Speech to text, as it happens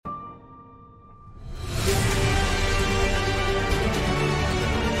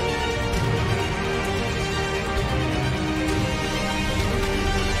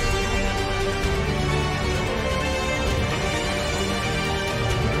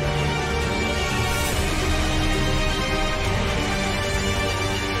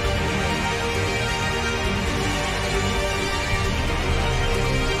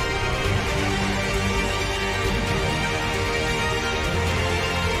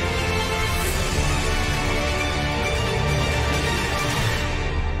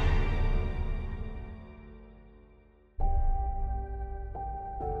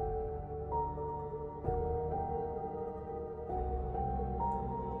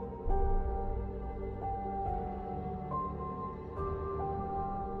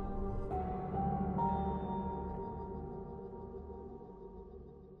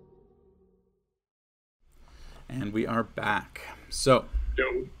And we are back. So,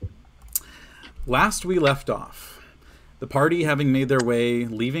 Yo. last we left off, the party having made their way,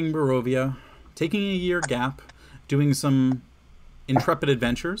 leaving Barovia, taking a year gap, doing some intrepid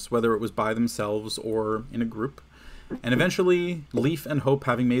adventures, whether it was by themselves or in a group, and eventually Leaf and Hope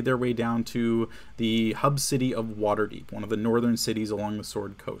having made their way down to the hub city of Waterdeep, one of the northern cities along the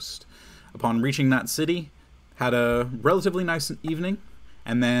Sword Coast. Upon reaching that city, had a relatively nice evening,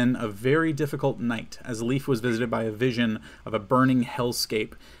 and then a very difficult night, as Leaf was visited by a vision of a burning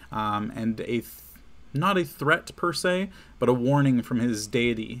hellscape, and not a threat per se, but a warning from his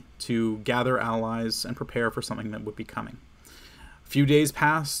deity to gather allies and prepare for something that would be coming. A few days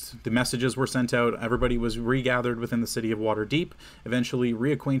passed, the messages were sent out, everybody was regathered within the city of Waterdeep, eventually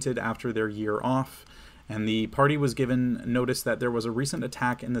reacquainted after their year off, and the party was given notice that there was a recent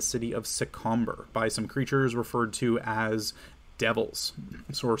attack in the city of Secomber by some creatures referred to as devils,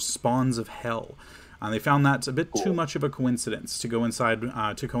 or spawns of hell. They found that a bit too much of a coincidence to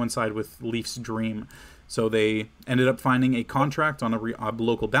coincide with Leaf's dream. So they ended up finding a contract on a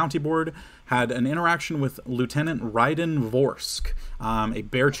local bounty board, had an interaction with Lieutenant Ryden Vorsk, a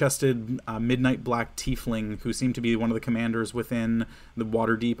bare-chested midnight black tiefling who seemed to be one of the commanders within the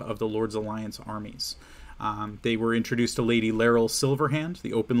Waterdeep of the Lord's Alliance armies. They were introduced to Lady Laryl Silverhand,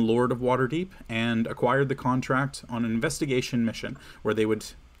 the Open Lord of Waterdeep, and acquired the contract on an investigation mission where they would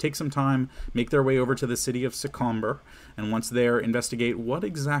take some time, make their way over to the city of Secomber, and once there, investigate what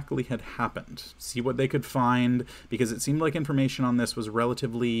exactly had happened. See what they could find, because it seemed like information on this was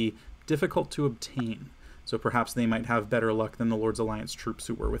relatively difficult to obtain. So perhaps they might have better luck than the Lord's Alliance troops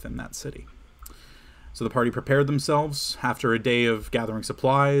who were within that city. So the party prepared themselves. After a day of gathering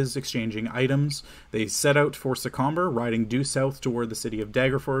supplies, exchanging items, they set out for Secomber, riding due south toward the city of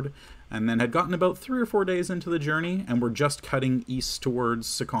Daggerford, and then had gotten about 3 or 4 days into the journey, and were just cutting east towards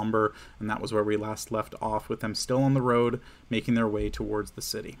Secomber, and that was where we last left off, with them still on the road, making their way towards the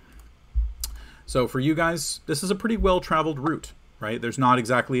city. So for you guys, this is a pretty well-traveled route, right? There's not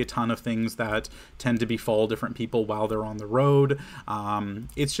exactly a ton of things that tend to befall different people while they're on the road.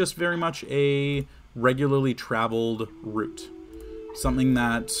 It's just very much a regularly traveled route. Something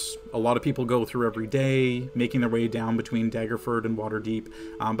that a lot of people go through every day, making their way down between Daggerford and Waterdeep.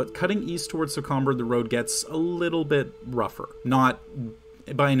 But cutting east towards Secomber, the road gets a little bit rougher. Not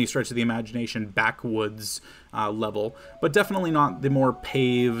by any stretch of the imagination backwoods level, but definitely not the more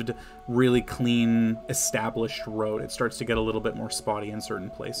paved, really clean, established road. It starts to get a little bit more spotty in certain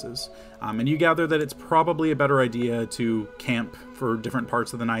places. And you gather that it's probably a better idea to camp for different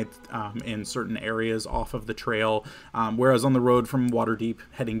parts of the night in certain areas off of the trail, whereas on the road from Waterdeep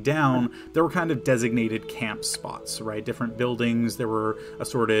heading down, there were kind of designated camp spots, right? Different buildings, there were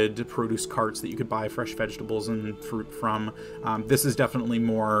assorted produce carts that you could buy fresh vegetables and fruit from. This is definitely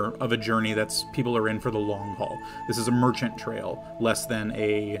more of a journey that's people are in for the long haul. This is a merchant trail, less than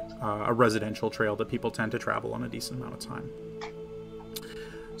a residential trail that people tend to travel on a decent amount of time.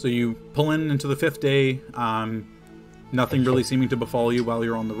 So you pull into the 5th day, nothing really seeming to befall you while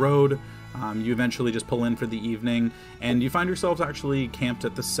you're on the road. You eventually just pull in for the evening, and you find yourselves actually camped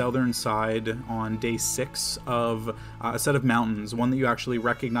at the southern side on day 6 of a set of mountains, one that you actually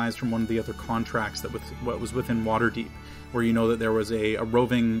recognized from one of the other contracts that what was within Waterdeep, where you know that there was a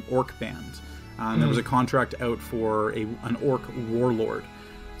roving orc band. There was a contract out for an orc warlord,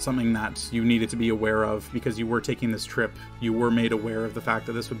 something that you needed to be aware of because you were taking this trip. You were made aware of the fact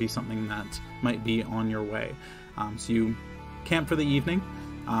that this would be something that might be on your way. So you camp for the evening,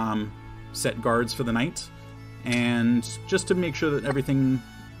 set guards for the night, and just to make sure that everything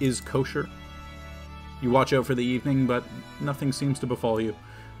is kosher, you watch out for the evening, but nothing seems to befall you.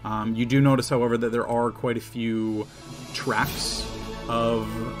 You do notice, however, that there are quite a few tracks of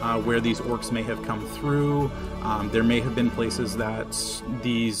where these orcs may have come through. There may have been places that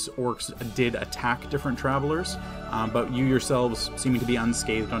these orcs did attack different travelers, but you yourselves seeming to be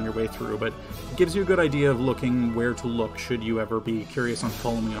unscathed on your way through. But it gives you a good idea of looking where to look should you ever be curious on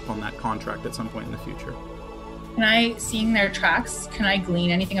following up on that contract at some point in the future. Seeing their tracks, can I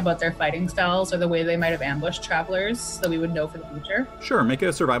glean anything about their fighting styles or the way they might have ambushed travelers so we would know for the future? Sure, make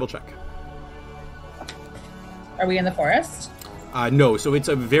a survival check. Are we in the forest? No, so it's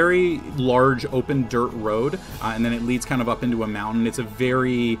a very large open dirt road, and then it leads kind of up into a mountain. It's a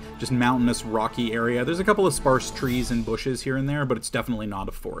very just mountainous, rocky area. There's a couple of sparse trees and bushes here and there, but it's definitely not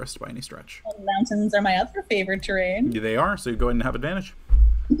a forest by any stretch. Well, mountains are my other favorite terrain. They are, so you go ahead and have advantage.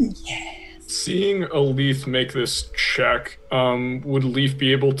 Yes. Seeing a Leaf make this check, would Leaf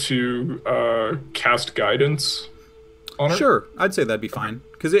be able to cast guidance on her? Sure, I'd say that'd be fine,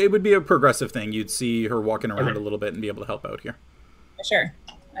 because it would be a progressive thing. You'd see her walking around a little bit and be able to help out here. Sure.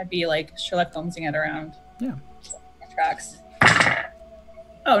 I'd be like Sherlock Holmesing it around. Yeah. tracks.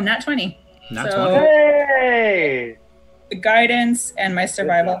 Oh, nat 20. Nat So 20. Hey! the guidance and my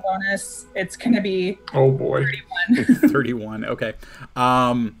survival bonus, it's going to be Oh boy. 31. Okay.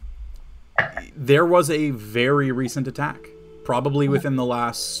 There was a very recent attack, probably within the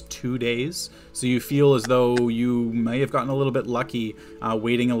last 2 days. So you feel as though you may have gotten a little bit lucky,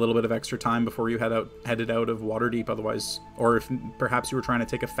 waiting a little bit of extra time before you headed out of Waterdeep. Otherwise, or if perhaps you were trying to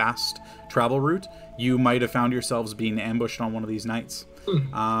take a fast travel route, you might have found yourselves being ambushed on one of these nights.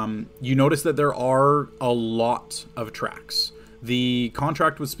 You notice that there are a lot of tracks. The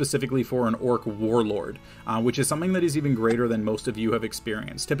contract was specifically for an orc warlord, which is something that is even greater than most of you have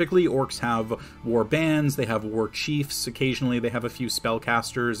experienced. Typically, orcs have war bands, they have war chiefs, occasionally they have a few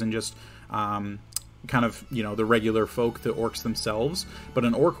spellcasters and just kind of, the regular folk, the orcs themselves. But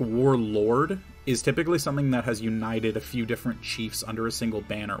an orc warlord is typically something that has united a few different chiefs under a single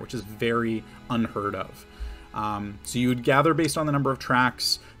banner, which is very unheard of. So you would gather based on the number of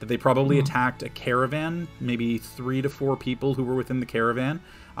tracks that they probably attacked a caravan, maybe 3 to 4 people who were within the caravan.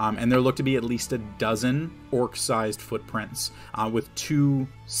 And there looked to be at least a dozen orc-sized footprints with 2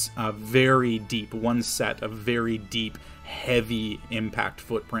 very deep, one set of very deep, heavy impact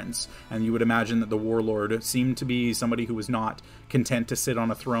footprints. And you would imagine that the warlord seemed to be somebody who was not content to sit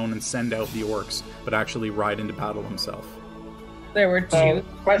on a throne and send out the orcs, but actually ride into battle himself. There were 2.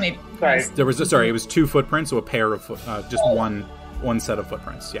 Maybe. Sorry. There was it was 2 footprints, so a pair of just one set of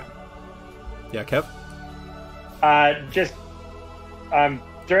footprints. Yeah, Kev.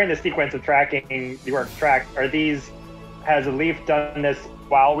 During the sequence of tracking the orc tracks, has Leaf done this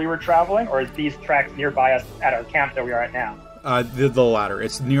while we were traveling, or is these tracks nearby us at our camp that we are at now? The latter.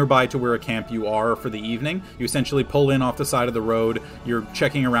 It's nearby to where a camp you are for the evening. You essentially pull in off the side of the road. You're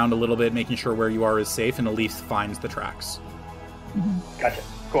checking around a little bit, making sure where you are is safe, and Leaf finds the tracks. Gotcha.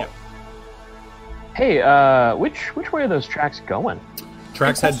 Cool. Hey, which way are those tracks going?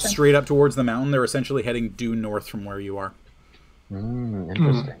 Tracks head straight up towards the mountain. They're essentially heading due north from where you are.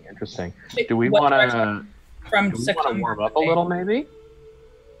 Interesting. Do we want to warm up a little, maybe?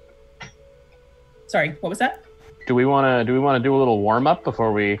 Sorry, what was that? Do we want to do a little warm up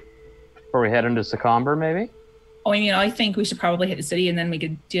before we head into Secomber, maybe? Oh, I think we should probably hit the city and then we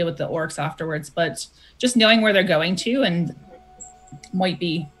could deal with the orcs afterwards. But just knowing where they're going to and might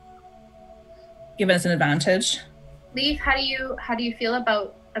be giving us an advantage. Leaf, how do you feel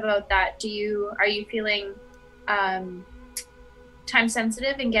about that? Are you feeling time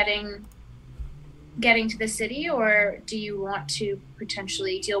sensitive in getting to the city, or do you want to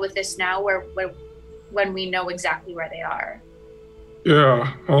potentially deal with this now when we know exactly where they are?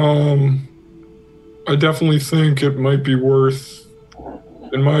 Yeah, I definitely think it might be worth,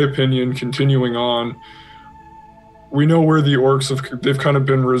 in my opinion, continuing on. We know where the orcs they've kind of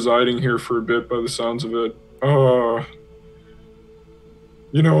been residing here for a bit by the sounds of it.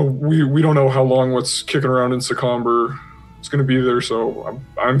 We don't know how long what's kicking around in Secomber is going to be there, so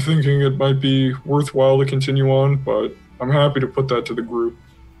I'm thinking it might be worthwhile to continue on, but I'm happy to put that to the group.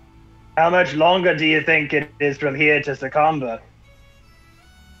 How much longer do you think it is from here to Secomber?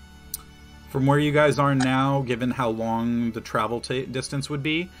 From where you guys are now, given how long the travel distance would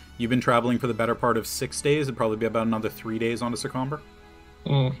be, you've been traveling for the better part of 6 days. It'd probably be about another 3 days onto Secomber.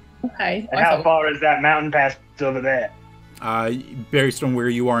 Okay. And how far is that mountain pass over there? Based on where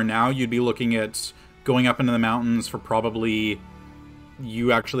you are now, you'd be looking at going up into the mountains for probably,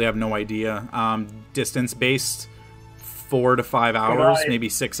 you actually have no idea, distance-based, 4 to 5 hours, maybe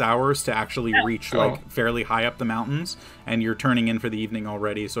 6 hours to actually reach fairly high up the mountains, and you're turning in for the evening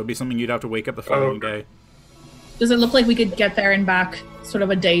already, so it'd be something you'd have to wake up the following day. Does it look like we could get there and back sort of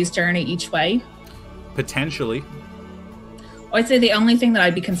a day's journey each way? Potentially. I'd say the only thing that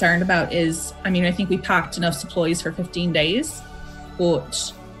I'd be concerned about is, I think we packed enough supplies for 15 days,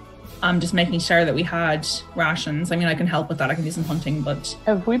 but I'm just making sure that we had rations. I can help with that. I can do some hunting, but...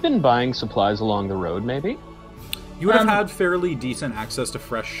 Have we been buying supplies along the road, maybe? You would have had fairly decent access to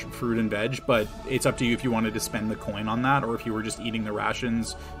fresh fruit and veg, but it's up to you if you wanted to spend the coin on that, or if you were just eating the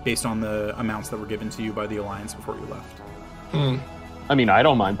rations based on the amounts that were given to you by the Alliance before you left. I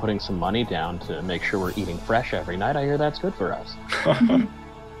don't mind putting some money down to make sure we're eating fresh every night. I hear that's good for us.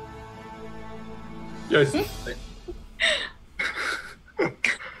 Yes.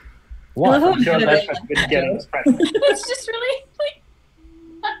 What? It's just really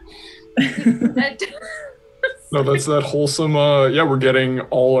No, that's that wholesome, we're getting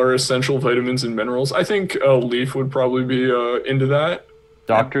all our essential vitamins and minerals. I think Leaf would probably be into that.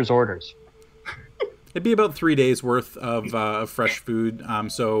 Doctor's orders. It'd be about 3 days worth of fresh food.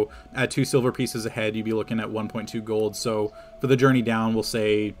 So at 2 silver pieces a head, you'd be looking at 1.2 gold. So for the journey down, we'll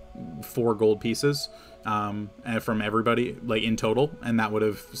say 4 gold pieces from everybody, like in total. And that would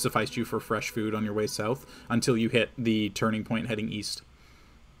have sufficed you for fresh food on your way south until you hit the turning point heading east.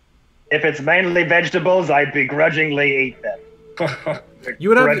 If it's mainly vegetables, I'd begrudgingly eat them. You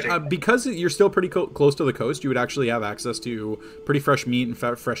would have, because you're still pretty close to the coast, you would actually have access to pretty fresh meat and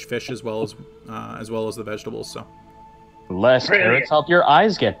fresh fish as well as the vegetables. So less carrots help your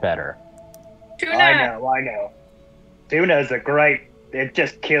eyes get better. Tuna. I know. Tuna's a great. It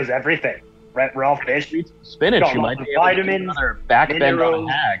just kills everything. Raw fish, Spinach, got you might lots be of able to do vitamins, another backbend on a minerals.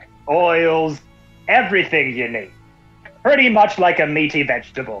 hag. oils, everything you need. Pretty much like a meaty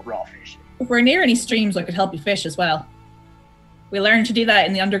vegetable, raw fish. If we're near any streams, I could help you fish as well. We learned to do that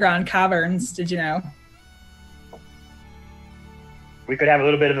in the underground caverns, did you know? We could have a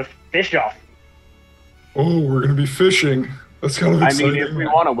little bit of a fish off. Oh, we're going to be fishing. That's kind of I exciting. mean, if we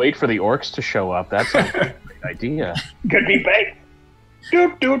want to wait for the orcs to show up, that's a great idea. Could be baked. Do.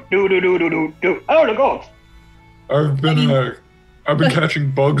 Oh, the goats. I've been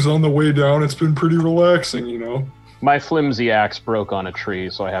catching bugs on the way down. It's been pretty relaxing, you know. My flimsy axe broke on a tree,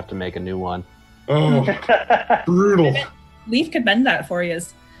 so I have to make a new one. Oh, brutal. Leaf could mend that for you.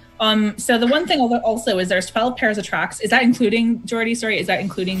 So the one thing also is there's 12 pairs of tracks. Is that including, Jordy, sorry, is that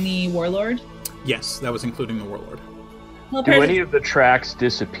including the Warlord? Yes, that was including the Warlord. Do any of the tracks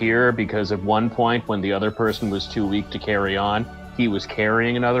disappear because at one point when the other person was too weak to carry on, he was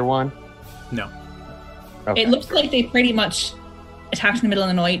carrying another one? No. Okay. It looks like they pretty much attacked in the middle of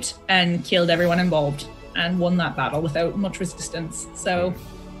the night and killed everyone involved and won that battle without much resistance. So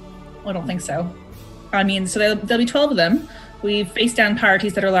I don't think so. I mean, so there'll be 12 of them. We've faced down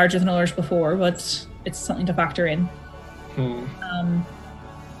parties that are larger than ours before, but it's something to factor in. I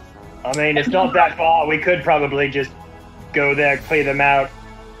mean, it's not that far. We could probably just go there, clear them out,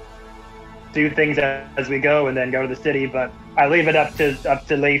 do things as we go, and then go to the city. But I leave it up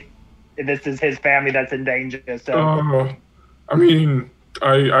to Leaf. This is his family that's in danger. So I mean,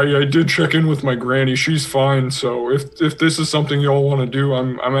 I did check in with my granny. She's fine. So if this is something y'all want to do,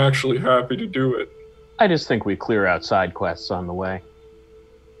 I'm actually happy to do it. I just think we clear out side quests on the way.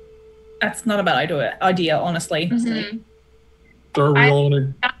 That's not a bad idea, honestly. Mm-hmm. So are we all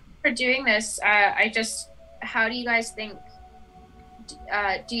in For doing this, how do you guys think?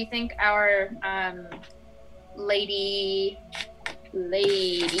 Do you think our Lady Or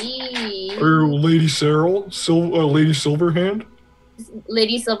Lady Lady Silverhand?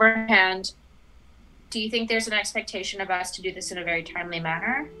 Lady Silverhand, do you think there's an expectation of us to do this in a very timely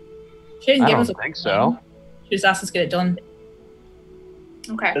manner? She didn't I give don't us a think so. She just asked us to get it done.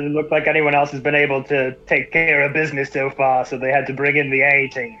 Okay. doesn't look like anyone else has been able to take care of business so far, so they had to bring in the A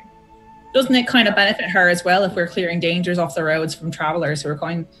team. Doesn't it kind of benefit her as well if we're clearing dangers off the roads from travelers who are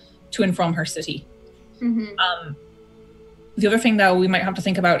going to and from her city? Mm-hmm. The other thing, though, we might have to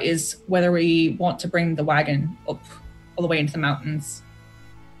think about is whether we want to bring the wagon up all the way into the mountains.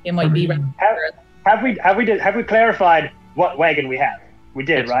 It might be. Have we clarified what wagon we have? We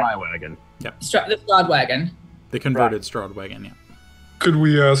did, It's right? my wagon. The Strahd wagon. The converted Strahd wagon, yeah. Could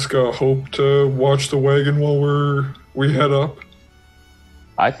we ask Hope to watch the wagon while we head up?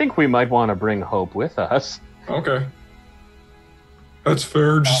 I think we might want to bring Hope with us. Okay. That's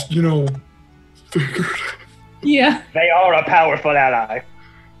fair. Just, figured. Yeah. They are a powerful ally.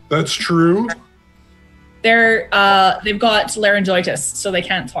 That's true. They've got laryngitis, so they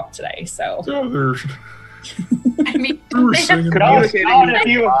can't talk today. So Yeah, they're I mean, we were they have singing Not about it. if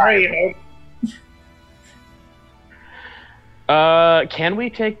you agree. Can we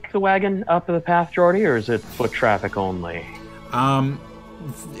take the wagon up the path, Jordy, or is it foot traffic only?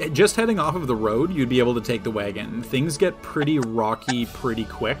 Just heading off of the road, you'd be able to take the wagon. Things get pretty rocky pretty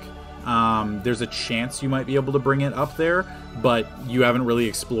quick. There's a chance you might be able to bring it up there, but you haven't really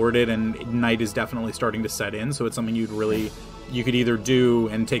explored it, and night is definitely starting to set in, so it's something you could either do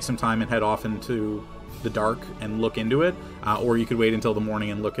and take some time and head off into the dark and look into it, or you could wait until the morning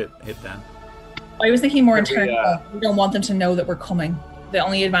and look at it then. I was thinking more in terms of we don't want them to know that we're coming. The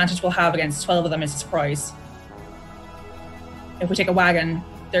only advantage we'll have against 12 of them is a surprise. If we take a wagon,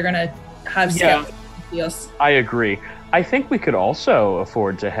 they're going to have scouts to see us. I agree. I think we could also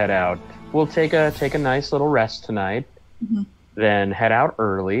afford to head out. We'll take a nice little rest tonight, then head out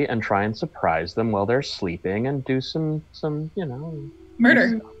early and try and surprise them while they're sleeping and do some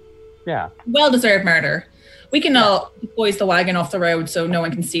Murder. Yeah. Well-deserved murder. We can all poise the wagon off the road so no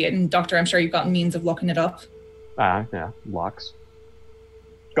one can see it. And Doctor, I'm sure you've got means of locking it up. Yeah, locks.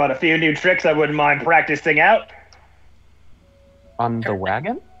 Got a few new tricks I wouldn't mind practicing out. On the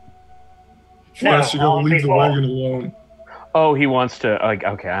wagon? Flash, you gotta I'll leave the be wagon alone. Oh, he wants to. Like,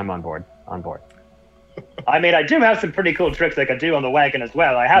 okay, I'm on board. On board. I mean, I do have some pretty cool tricks I could do on the wagon as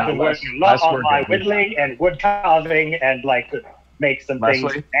well. I have been working a lot on my whittling and wood carving and like make some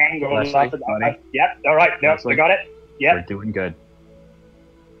things angle. Yep. All right. Nope. We got it. Yep. We're doing good.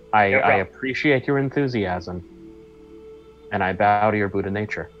 I appreciate your enthusiasm, and I bow to your Buddha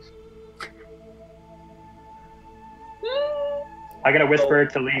nature. I'm gonna whisper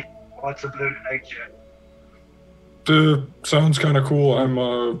to Leaf. What's a Buddha nature? Sounds kind of cool.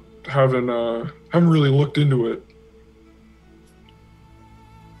 Haven't really looked into it.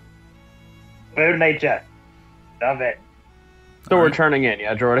 Buddha nature. Love it. So we're turning in,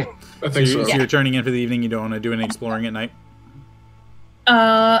 yeah, Jordy? I think so. So you're turning in for the evening. You don't want to do any exploring at night?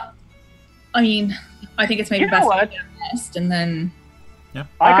 I mean, I think it's maybe best to get rest, and then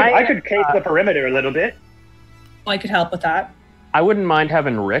I could cape the perimeter a little bit. I could help with that. I wouldn't mind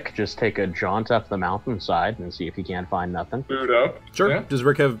having Rick just take a jaunt up the mountainside and see if he can't find nothing. Boot up. Sure. Yeah. Does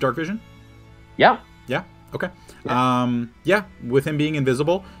Rick have dark vision? Yeah. Yeah. Okay. Yeah. With him being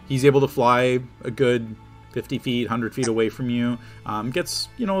invisible, he's able to fly a good 50 feet, 100 feet away from you. Gets,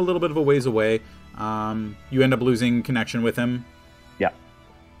 a little bit of a ways away. You end up losing connection with him. Yeah.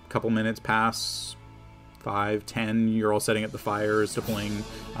 A couple minutes pass. 5, 10, you're all setting up the fires, deploying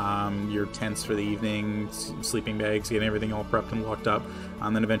your tents for the evening, sleeping bags, getting everything all prepped and locked up.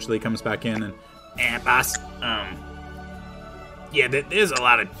 And then eventually he comes back in and, boss, there's a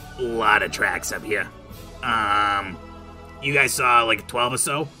lot of tracks up here. You guys saw like 12 or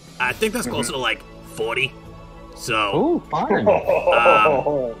so? I think that's closer to like 40. So, ooh, fine.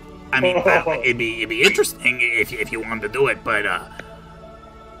 I mean, it'd be interesting if you wanted to do it, but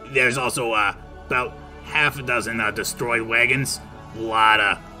there's also about half a dozen destroyed wagons, a lot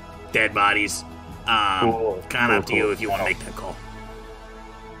of dead bodies. Kind of up to you if you want to make that call.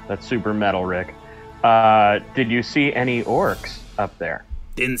 That's super metal, Rick. Did you see any orcs up there?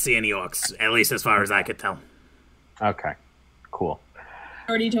 Didn't see any orcs, at least as far as I could tell. Okay, cool.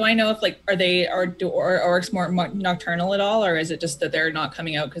 Jordy, do I know if do orcs more nocturnal at all, or is it just that they're not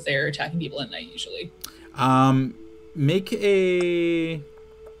coming out because they're attacking people at night usually?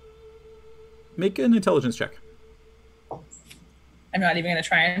 Make an intelligence check. I'm not even going to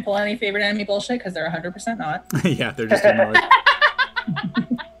try and pull any favorite enemy bullshit because they're 100% not. Yeah, they're just ignored.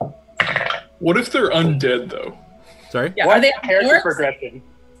 What if they're undead, though? Sorry? Yeah, are they character orcs? progression?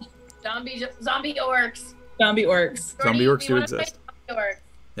 Zombie orcs. Zombie orcs. Zombie orcs do wanna exist. play orcs?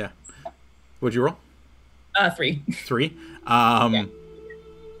 Yeah. What'd you roll? 3. 3. Yeah.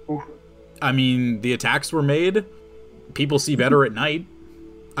 I mean, the attacks were made. People see better at night.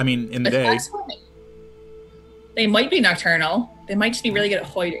 I mean, in the day. They might be nocturnal. They might just be really good at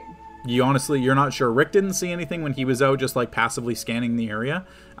hiding. You're not sure. Rick didn't see anything when he was out just like passively scanning the area.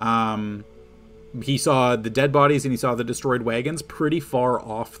 He saw the dead bodies and he saw the destroyed wagons pretty far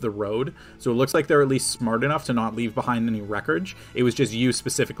off the road. So it looks like they're at least smart enough to not leave behind any wreckage. It was just you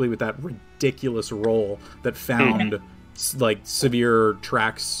specifically with that ridiculous roll that found like severe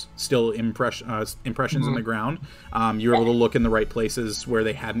tracks, still impressions in the ground. You were able to look in the right places where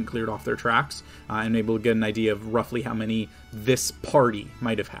they hadn't cleared off their tracks and able to get an idea of roughly how many this party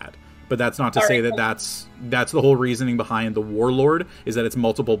might have had. But that's not to say that that's the whole reasoning behind the warlord, is that it's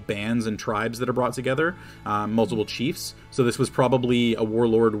multiple bands and tribes that are brought together, multiple chiefs. So this was probably a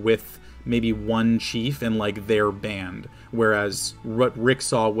warlord with maybe one chief and like their band, whereas what Rick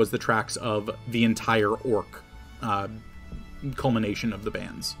saw was the tracks of the entire orc culmination of the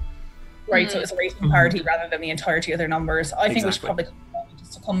bands. Right, so it's a racing party rather than the entirety of their numbers. I think we should probably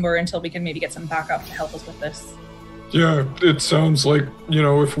just Secomber until we can maybe get some backup to help us with this. Yeah, it sounds like,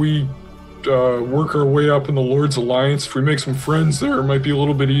 if we work our way up in the Lord's Alliance, if we make some friends there, it might be a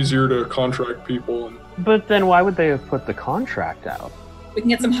little bit easier to contract people. But then why would they have put the contract out? We can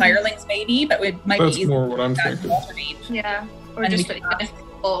get some hirelings maybe, but it might That's be easier. more what I'm thinking. Yeah, or And just we get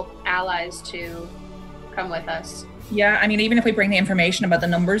allies to come with us. Yeah, I mean, even if we bring the information about the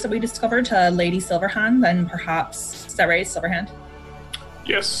numbers that we discovered to Lady Silverhand, then perhaps, is that right, Silverhand?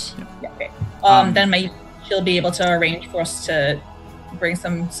 Yes. Yeah, okay. Then maybe she'll be able to arrange for us to bring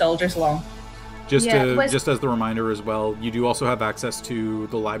some soldiers along. Just as the reminder as well, you do also have access to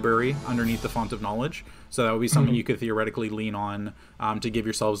the library underneath the Font of Knowledge. So that would be something you could theoretically lean on to give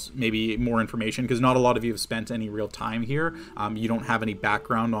yourselves maybe more information, because not a lot of you have spent any real time here. You don't have any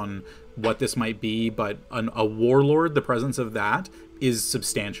background on what this might be, but a warlord, the presence of that is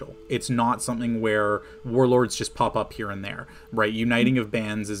substantial. It's not something where warlords just pop up here and there, right? Uniting of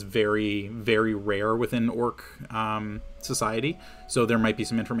bands is very, very rare within orc society. So there might be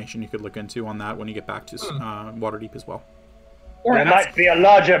some information you could look into on that when you get back to Waterdeep as well. There might be a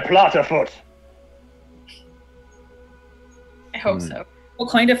larger plot afoot. hope so. What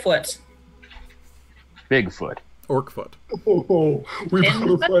kind of foot? Bigfoot. Orc-foot. Oh, we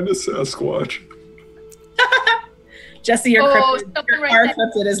better find a Sasquatch. Jesse, your car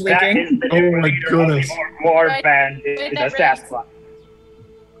cryptid is That leaking. is the Oh new my leader goodness. of the war band is Right, a that Sasquatch.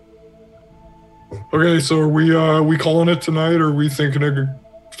 Okay, so are we calling it tonight, or are we thinking of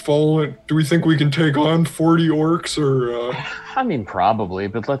following it? Do we think we can take on 40 orcs, or I mean, probably,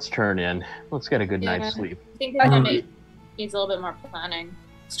 but let's turn in. Let's get a good night's sleep. I think that needs a little bit more planning.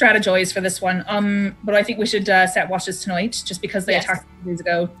 Strategize for this one. But I think we should set watches tonight, just because they Yes. attacked 2 days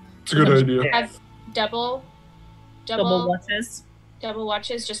ago. it's a good idea. Have double Watches.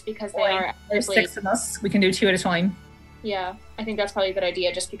 watches, just because they Boy, are There's actively, 6 of us. We can do 2 at a time. yeah, I think that's probably a good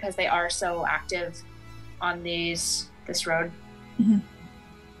idea, just because they are so active on this road.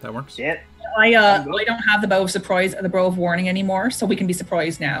 That works. Yeah. I don't have the bow of surprise or the bow of warning anymore, so we can be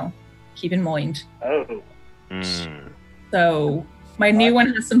surprised now. Keep in mind. Oh. So my new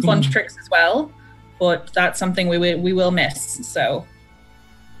one has some fun tricks as well, but that's something we will miss. So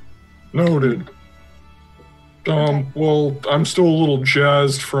Noted. Well, I'm still a little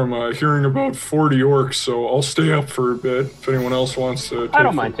jazzed from hearing about 40 orcs, so I'll stay up for a bit if anyone else wants to. I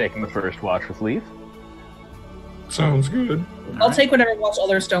don't mind taking the first watch with Leaf. Sounds good. I'll take whatever watch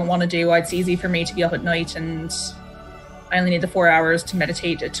others don't want to do. It's easy for me to be up at night, and I only need the 4 hours to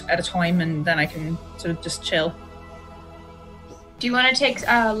meditate at a time, and then I can sort of just chill. Do you want to take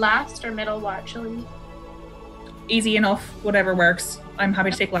last or middle watch, Lee? Easy enough, whatever works. I'm happy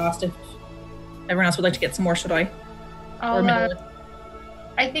to take last if everyone else would like to get some more, should I? Or middle.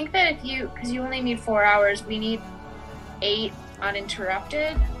 I think that because you only need 4 hours, we need 8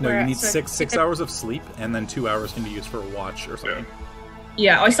 uninterrupted. No, you need so six hours of sleep, and then 2 hours can be used for a watch or something.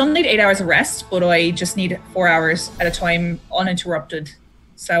 Yeah, I still need 8 hours of rest, but I just need 4 hours at a time uninterrupted.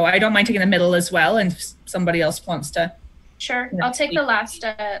 So I don't mind taking the middle as well, and if somebody else wants to. Sure, Yeah. I'll take the last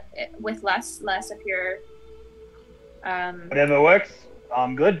with less if you're. Whatever works.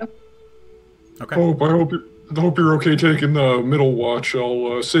 I'm good. Okay. I hope you're okay taking the middle watch.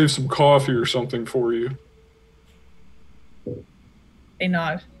 I'll save some coffee or something for you. They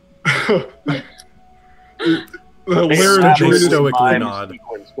nod. That They Larry stoically time nod.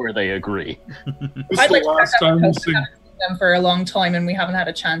 sequence where they agree. This I'd is like the to last check out time we because we sing. haven't seen them for a long time, and we haven't had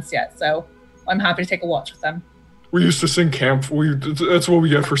a chance yet. So I'm happy to take a watch with them. We used to sing that's what we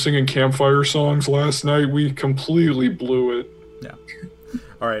get for singing campfire songs last night. We completely blew it. Yeah.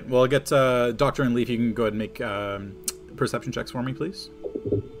 All right. Well, I'll get Doctor and Leaf. You can go ahead and make perception checks for me, please.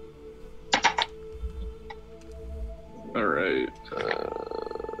 All right.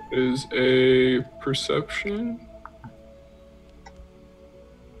 Is a perception.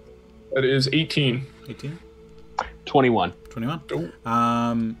 That is 18. 18. 21.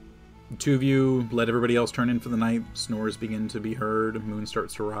 21. Two of you let everybody else turn in for the night. Snores begin to be heard. Moon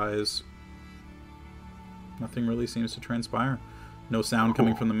starts to rise. Nothing really seems to transpire. No sound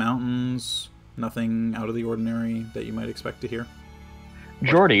coming from the mountains. Nothing out of the ordinary that you might expect to hear.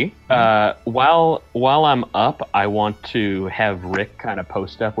 Jordy, while I'm up, I want to have Rick kind of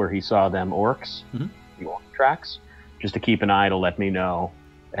post up where he saw them orcs, the orc tracks, just to keep an eye to let me know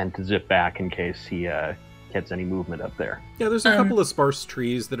and to zip back in case he gets any movement up there. Yeah, there's a couple of sparse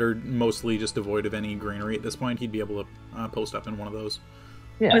trees that are mostly just devoid of any greenery at this point. He'd be able to post up in one of those.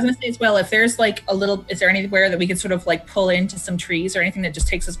 Yeah. I was going to say as well, if there's like is there anywhere that we could sort of like pull into some trees or anything that just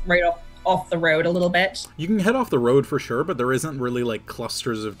takes us right off the road a little bit? You can head off the road for sure, but there isn't really like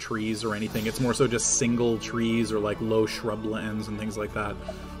clusters of trees or anything. It's more so just single trees or like low shrublands and things like that.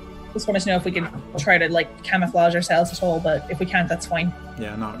 Just wanted to know if we could try to like camouflage ourselves at all, but if we can't, that's fine.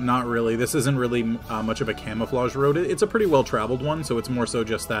 Yeah, not really. This isn't really much of a camouflage road. It's a pretty well-traveled one, so it's more so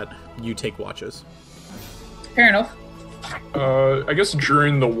just that you take watches. Fair enough. I guess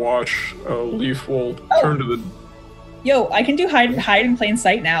during the watch, Leaf will turn to the. Yo, I can do hide in plain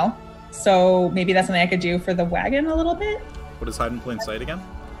sight now, so maybe that's something I could do for the wagon a little bit. What is hide in plain sight again?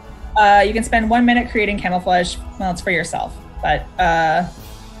 You can spend 1 minute creating camouflage. Well, it's for yourself, but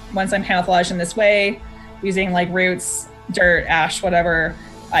once I'm camouflaged in this way, using like roots, dirt, ash, whatever,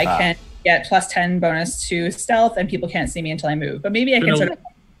 I can get +10 bonus to stealth, and people can't see me until I move. But maybe I can sort of.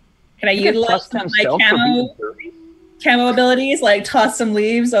 Can I utilize my camo abilities, like toss some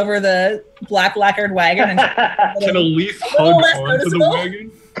leaves over the black lacquered wagon? And Can a leaf hug onto the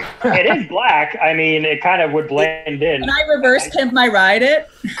wagon? It is black. I mean, it kind of would blend in. Can I reverse pimp my ride it?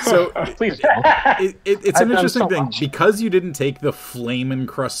 So please don't. It's an interesting thing. Because you didn't take the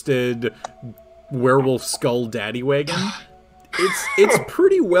flame-encrusted werewolf skull daddy wagon, It's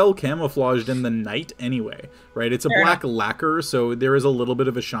pretty well camouflaged in the night anyway, right? It's a black lacquer, so there is a little bit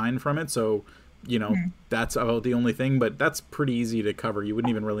of a shine from it, so, you know, that's about the only thing, but that's pretty easy to cover. You wouldn't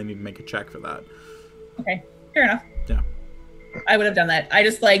even really need to make a check for that. Okay, fair enough. Yeah. I would have done that. I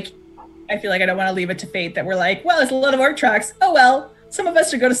just, like, I feel like I don't want to leave it to fate that we're like, well, it's a lot of orc tracks. Oh, well, some of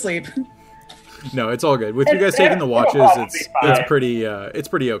us should go to sleep. No, it's all good. With you guys taking the watches, it's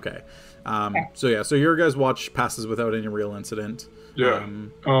pretty okay. So yeah, so your guys' watch passes without any real incident. Yeah.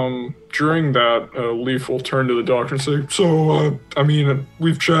 During that, Leaf will turn to the doctor and say, so, I mean,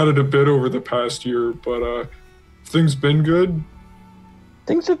 we've chatted a bit over the past year, but, things been good?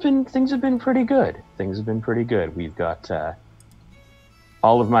 Things have been pretty good. Things have been pretty good. We've got,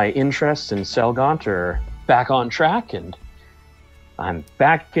 all of my interests in Selgaunt are back on track, and I'm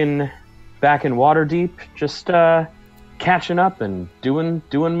back in Waterdeep, just, catching up and doing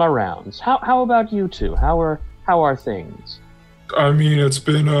my rounds. How about you two? How are things? I mean, it's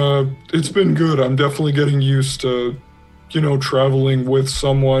been good. I'm definitely getting used to, you know, traveling with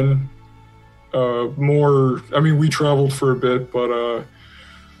someone more. I mean, we traveled for a bit, but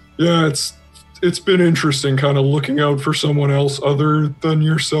yeah, it's been interesting kind of looking out for someone else other than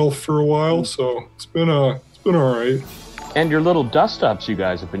yourself for a while. So it's been all right. And your little dust ups you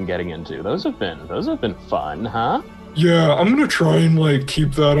guys have been getting into, those have been fun, huh? Yeah, I'm gonna try and like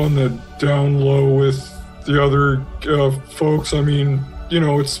keep that on the down low with the other folks. I mean, you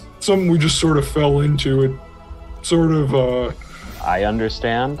know, it's something we just sort of fell into. It sort of. I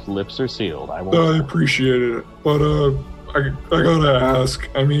understand. Lips are sealed. I appreciate it, but I gotta ask.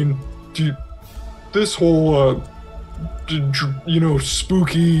 I mean, this whole you know,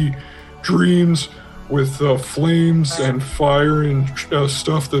 spooky dreams with flames and fire and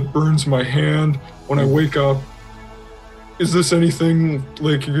stuff that burns my hand when I wake up. Is this anything,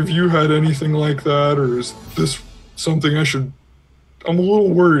 like, have you had anything like that, or is this something I'm a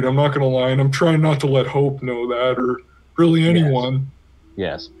little worried, I'm not going to lie, and I'm trying not to let Hope know that, or really anyone.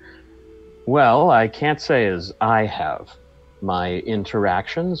 Yes. Well, I can't say as I have. My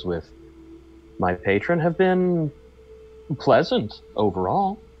interactions with my patron have been pleasant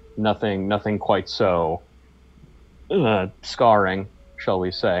overall. Nothing quite so scarring, shall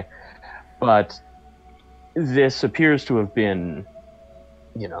we say. But this appears to have been,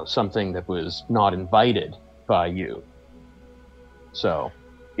 you know, something that was not invited by you. So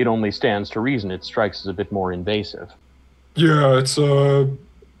it only stands to reason it strikes as a bit more invasive. Yeah, it's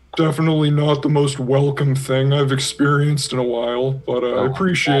definitely not the most welcome thing I've experienced in a while, but I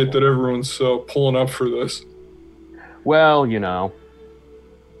appreciate that everyone's pulling up for this. Well, you know,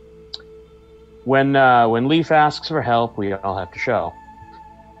 when Leaf asks for help, we all have to show.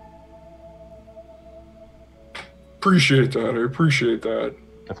 Appreciate that. I appreciate that.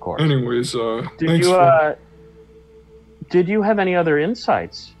 Of course. Anyways, did you have any other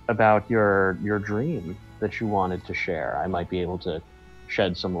insights about your dream that you wanted to share? I might be able to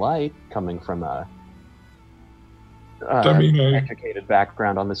shed some light coming from a educated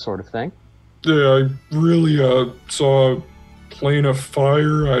background on this sort of thing. Yeah, I really saw a plane of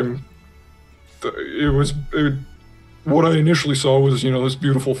fire. What I initially saw was, you know, this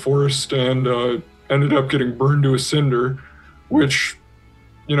beautiful forest, and ended up getting burned to a cinder, which,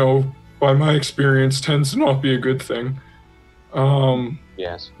 you know, by my experience tends to not be a good thing.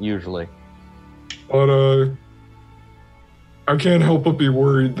 Yes, usually. But I can't help but be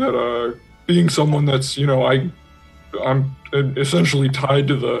worried that being someone that's, you know, I'm essentially tied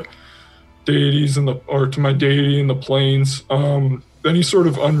to the deities or to my deity in the plains. Any sort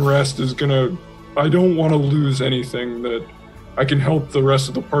of unrest is gonna. I don't want to lose anything that I can help the rest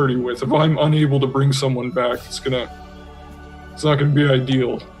of the party with. If I'm unable to bring someone back, it's not gonna be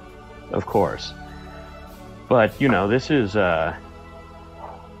ideal. Of course. But, you know, this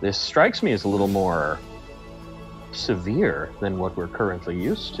strikes me as a little more severe than what we're currently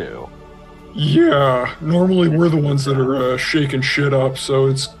used to. Yeah, normally we're the ones that are shaking shit up, so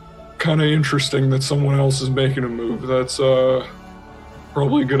it's kind of interesting that someone else is making a move. That's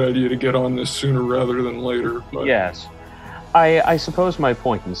probably a good idea to get on this sooner rather than later. But. Yes. I suppose my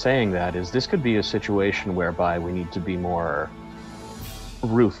point in saying that is this could be a situation whereby we need to be more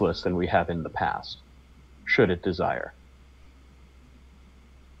ruthless than we have in the past, should it desire.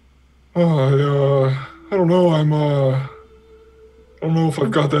 I don't know. I don't know if I've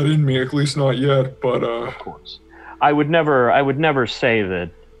got that in me, at least not yet, but Of course. I would never say that,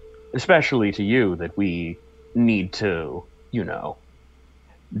 especially to you, that we need to, you know,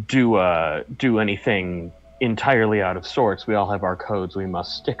 do anything entirely out of sorts. We all have our codes we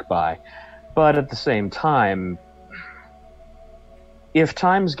must stick by. But at the same time, if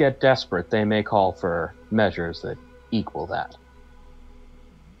times get desperate, they may call for measures that equal that.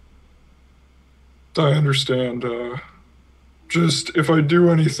 I understand. Just, if I do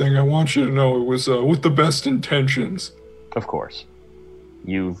anything, I want you to know it was with the best intentions. Of course.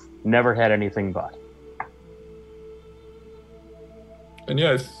 You've never had anything but. And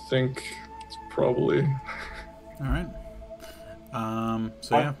yeah, I think it's probably... All right.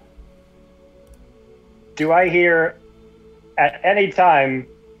 So yeah. Do I hear at any time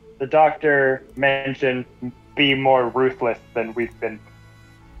the doctor mention be more ruthless than we've been?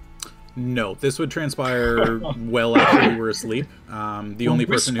 No, this would transpire well after we were asleep. The only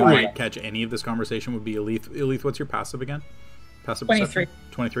person who might catch any of this conversation would be Elith. Elith, what's your passive again? Passive 23.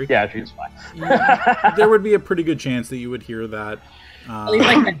 23? Yeah, she's fine. There would be a pretty good chance that you would hear that. At least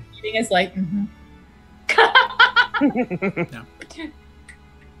like meditating is like, Yeah.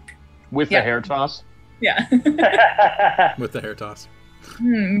 With the hair toss? Yeah. With the hair toss.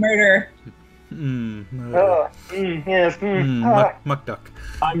 Murder. Yes. Muck duck.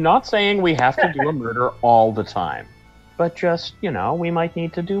 I'm not saying we have to do a murder all the time, but just, we might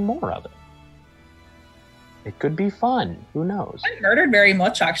need to do more of it. It could be fun. Who knows? I murdered very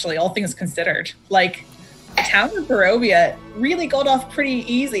much, actually, all things considered. Like, the town of Barovia really got off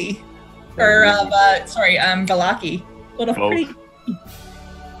pretty easy. Or, Valaki. Got off pretty easy.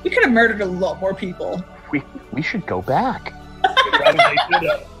 We could have murdered a lot more people. We should go back.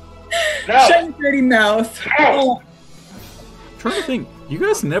 No. Shut your dirty mouth. Oh. I'm trying to think. You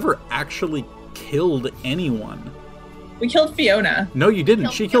guys never actually killed anyone. We killed Fiona. No, you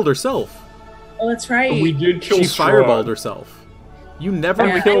didn't. She killed herself. Oh, that's right. We did kill She Strahd. fireballed herself. You never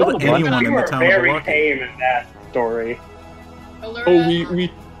Yeah. killed anyone in You the were town of very Valaki. tame in that story. Allura, Oh, we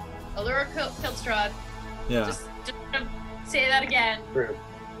Allura killed Strahd. Yeah. Just gonna say that again.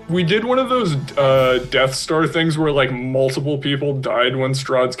 We did one of those Death Star things where like multiple people died when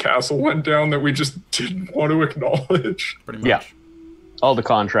Strahd's castle went down that we just didn't want to acknowledge. Pretty much. Yeah. All the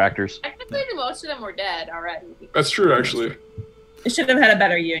contractors. Technically, most of them were dead already. That's true, actually. It should have had a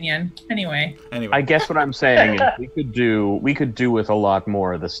better union. Anyway. Anyway. I guess what I'm saying is we could do with a lot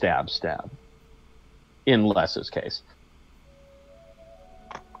more of the stab. In Les's case.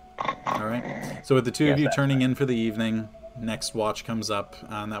 All right. So with the two of you that's turning in for the evening, next watch comes up,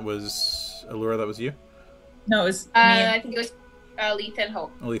 and that was Allura. That was you. No, it was me. I think it was Leith and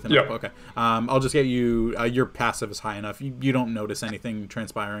Hope. Lethan. Yep. Okay. I'll just get you. Your passive is high enough. You don't notice anything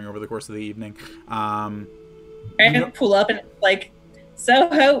transpiring over the course of the evening. I pull up and it's like, so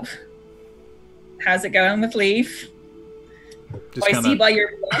Hope, how's it going with Leaf? Just I kinda, see by your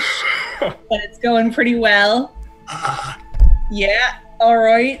blush that it's going pretty well. Yeah, all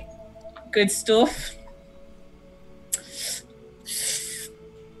right. Good stuff.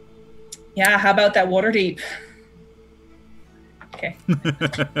 Yeah, how about that water deep? Okay. All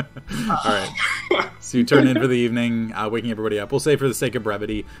right. So you turn in for the evening, waking everybody up. We'll say for the sake of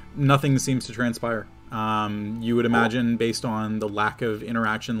brevity, nothing seems to transpire. You would imagine, based on the lack of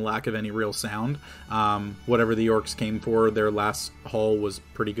interaction, lack of any real sound, whatever the orcs came for, their last haul was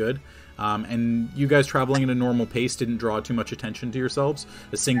pretty good. And you guys traveling at a normal pace didn't draw too much attention to yourselves.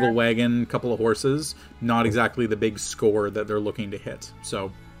 A single wagon, couple of horses, not exactly the big score that they're looking to hit.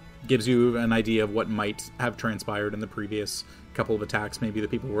 So gives you an idea of what might have transpired in the previous couple of attacks. Maybe the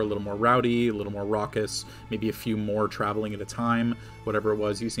people were a little more rowdy, a little more raucous, maybe a few more traveling at a time. Whatever it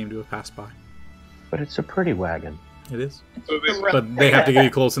was, you seem to have passed by. But it's a pretty wagon. It is. So But they have to get you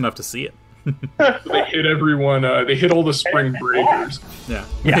close enough to see it. they hit everyone. They hit all the spring breakers. Yeah.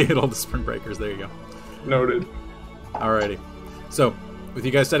 They hit all the spring breakers. There you go. Noted. Alrighty. So, with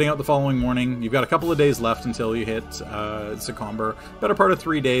you guys setting out the following morning, you've got a couple of days left until you hit Secomber. Better part of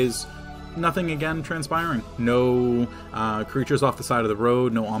 3 days. Nothing again transpiring. No creatures off the side of the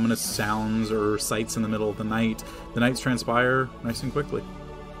road. No ominous sounds or sights in the middle of the night. The nights transpire nice and quickly.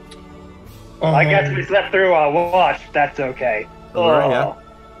 I guess we slept through our watch. That's okay. Yeah.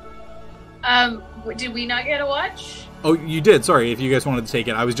 Did we not get a watch? Oh, you did. Sorry, if you guys wanted to take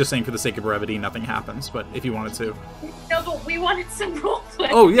it. I was just saying for the sake of brevity, nothing happens. But if you wanted to. No, but we wanted some roleplay.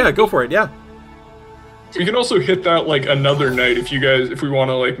 Oh, yeah, go for it. Yeah. We can also hit that like another night if we want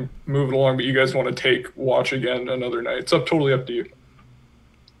to like move it along, but you guys want to take watch again another night. It's totally up to you.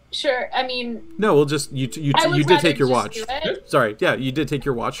 Sure. I mean, No, we'll just you did take your watch. Sorry, yeah, you did take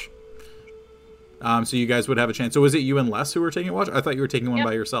your watch. So you guys would have a chance. So was it you and Les who were taking a watch? I thought you were taking one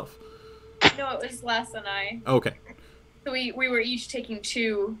by yourself. No, it was Les and I. Okay. So we were each taking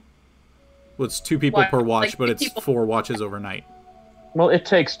two. Well, it's 2 people per watch, like but 2 it's people. 4 watches overnight. Well, it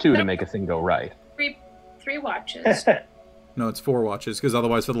takes 2 to make a thing go right. Three watches. No, it's 4 watches, because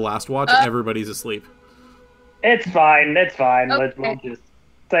otherwise for the last watch, everybody's asleep. It's fine. It's fine. Okay. We'll just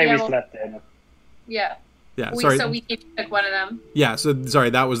say we Yeah, slept in. Yeah. Yeah, sorry. So we each took one of them. Yeah, so sorry,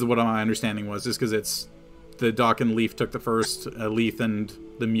 that was what my understanding was, just because it's the Doc and Leaf took the first, Leaf and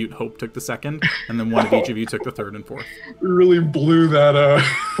the Mute Hope took the second, and then one of each of you took the third and fourth. We really blew that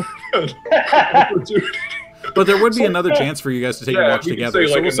opportunity. But there would be another chance for you guys to take a watch together.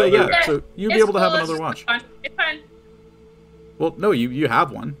 So we'll say, so you'll be able to have another watch. It's fine. Well, no, you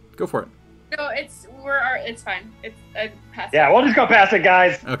have one. Go for it. No, it's fine. It's past. Yeah, we'll just go past it,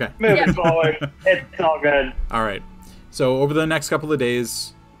 guys. Okay. Moving forward. It's all good. All right. So over the next couple of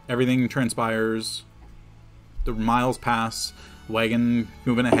days, everything transpires. The miles pass. Wagon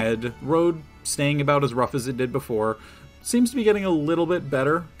moving ahead. Road staying about as rough as it did before. Seems to be getting a little bit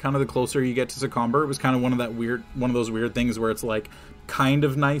better. Kind of the closer you get to Secomber. It was kind of one of those weird things where it's like kind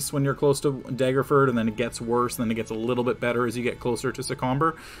of nice when you're close to Daggerford, and then it gets worse, and then it gets a little bit better as you get closer to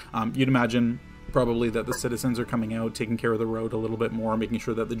Secomber. You'd imagine probably that the citizens are coming out, taking care of the road a little bit more, making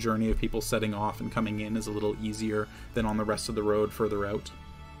sure that the journey of people setting off and coming in is a little easier than on the rest of the road further out.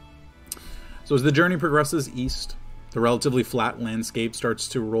 So as the journey progresses east, the relatively flat landscape starts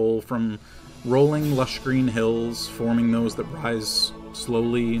to roll from rolling lush green hills, forming those that rise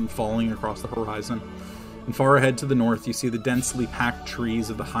slowly and falling across the horizon. And far ahead to the north, you see the densely packed trees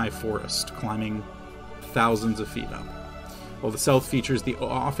of the high forest climbing thousands of feet up, while the south features the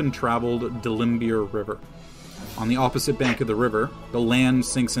often-traveled Delimbier River. On the opposite bank of the river, the land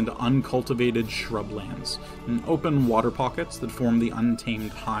sinks into uncultivated shrublands and open water pockets that form the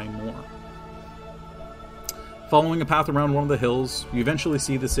untamed high moor. Following a path around one of the hills, you eventually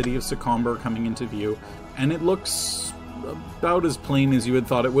see the city of Secomber coming into view, and it looks about as plain as you had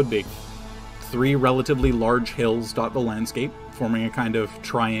thought it would be. 3 relatively large hills dot the landscape, forming a kind of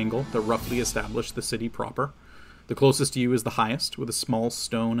triangle that roughly establish the city proper. The closest to you is the highest, with a small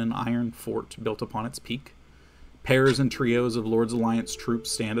stone and iron fort built upon its peak. Pairs and trios of Lord's Alliance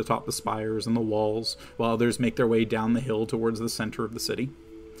troops stand atop the spires and the walls, while others make their way down the hill towards the center of the city.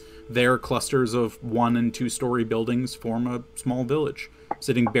 There, clusters of 1- and 2-story buildings form a small village,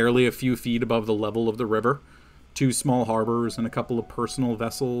 sitting barely a few feet above the level of the river. 2 small harbors and a couple of personal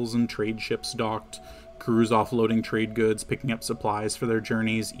vessels and trade ships docked, crews offloading trade goods, picking up supplies for their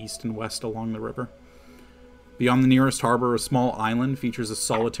journeys east and west along the river. Beyond the nearest harbor, a small island features a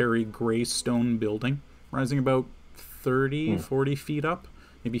solitary gray stone building, rising about 40 feet up,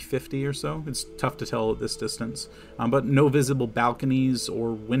 maybe 50 or so. It's tough to tell at this distance, but no visible balconies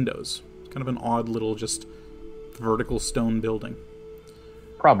or windows. It's kind of an odd little just vertical stone building.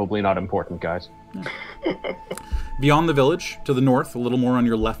 Probably not important, guys. Yeah. Beyond the village, to the north, a little more on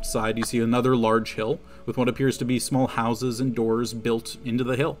your left side, you see another large hill with what appears to be small houses and doors built into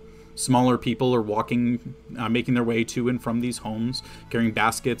the hill. Smaller people are walking, making their way to and from these homes, carrying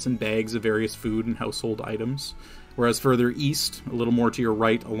baskets and bags of various food and household items. Whereas further east, a little more to your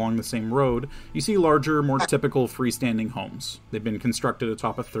right along the same road, you see larger, more typical freestanding homes. They've been constructed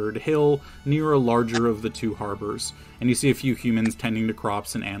atop a third hill, near a larger of the 2 harbors, and you see a few humans tending to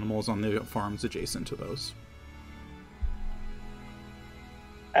crops and animals on the farms adjacent to those.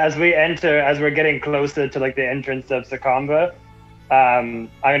 As we're getting closer to like the entrance of Secomber, I'm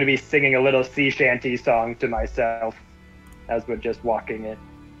going to be singing a little sea shanty song to myself as we're just walking in.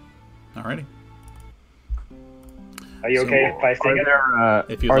 Alrighty. Are you okay if I sing it?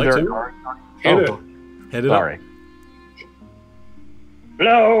 If you'd like to. Hit it Sorry. up.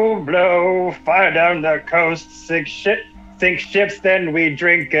 Blow, blow, fire down the coast, sink ships, then we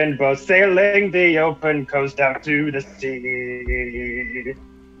drink and both sailing the open coast out to the sea.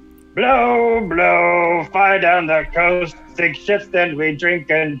 Blow, blow, fire down the coast, sink ships, then we drink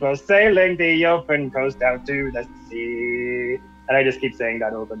and both sailing the open coast out to the sea. And I just keep saying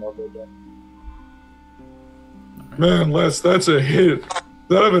that over and over again. Man, Les, that's a hit. Does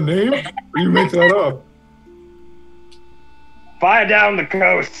that have a name? Or you make that up? Fire down the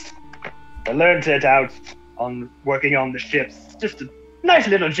coast. I learned it out on working on the ships. Just a nice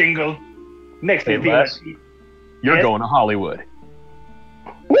little jingle. Makes me feel Les, you're Yes? going to Hollywood.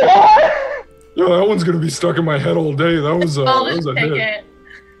 What? Yo, that one's gonna be stuck in my head all day. That was a hit. It.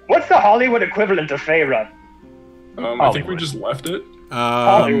 What's the Hollywood equivalent of Faerun? I think we just left it.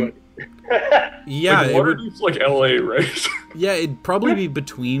 Hollywood. Yeah, Like, Waterdeep's like LA, right? Yeah, it'd probably be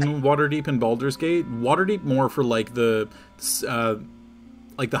between Waterdeep and Baldur's Gate. Waterdeep more for like the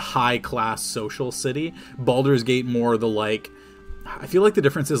high class social city. Baldur's Gate more the like. I feel like the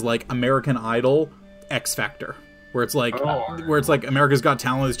difference is like American Idol, X Factor, where it's like America's Got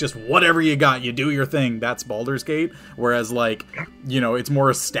Talent is just whatever you got, you do your thing. That's Baldur's Gate. Whereas like, it's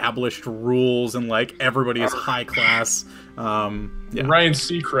more established rules and like everybody is high class. Yeah. Ryan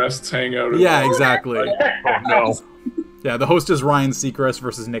Seacrest's hangout. Yeah, exactly. Oh, no. Yeah, the host is Ryan Seacrest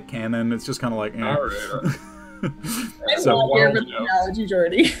versus Nick Cannon. It's just kind of like, All right. So, I'm here with the analogy,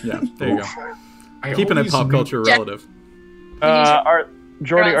 Jordy. yeah, there you go. Keeping it pop culture relative.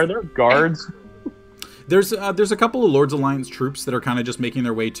 Jordy, are there guards? There's a couple of Lord's Alliance troops that are kind of just making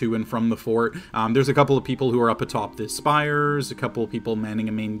their way to and from the fort. There's a couple of people who are up atop the spires, a couple of people manning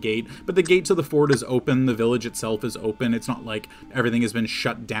a main gate, but the gate to the fort is open, the village itself is open. It's not like everything has been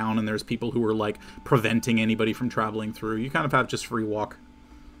shut down and there's people who are like preventing anybody from traveling through. You kind of have just free walk.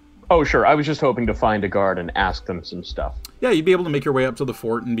 Oh, sure. I was just hoping to find a guard and ask them some stuff. Yeah, you'd be able to make your way up to the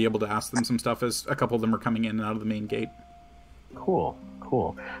fort and be able to ask them some stuff as a couple of them are coming in and out of the main gate. Cool.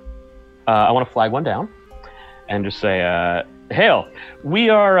 I want to flag one down and just say, Hail,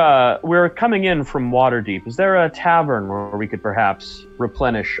 we're coming in from Waterdeep. Is there a tavern where we could perhaps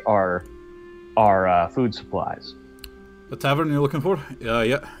replenish our food supplies? The tavern you're looking for?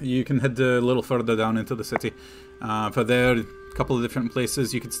 Yeah, you can head a little further down into the city. For there, a couple of different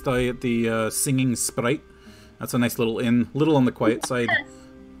places. You could stay at the Singing Sprite. That's a nice little inn, little on the quiet side.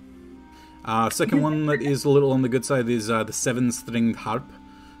 Second one that is a little on the good side is the Seven Stringed Harp.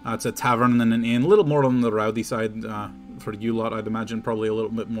 It's a tavern and an inn, a little more on the rowdy side for you lot, I'd imagine, probably a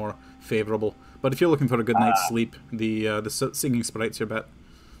little bit more favorable. But if you're looking for a good night's sleep, the Singing Sprite's your bet.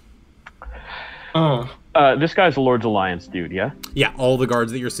 This guy's a Lord's Alliance dude, yeah? Yeah, all the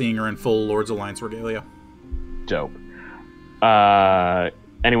guards that you're seeing are in full Lord's Alliance regalia. Dope.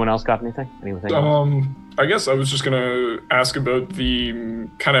 Anyone else got anything? Anything else? I guess I was just gonna ask about the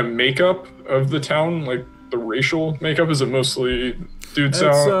kind of makeup of the town, like the racial makeup. Is it mostly dudes?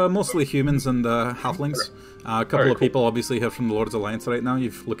 It's mostly humans and halflings. A couple of cool. people obviously here from the Lord's Alliance right now.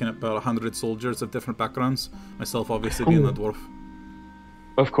 You're looking at about 100 soldiers of different backgrounds. Myself obviously being a dwarf.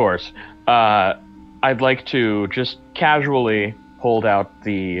 Of course. I'd like to just casually hold out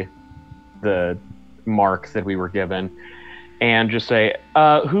the mark that we were given and just say,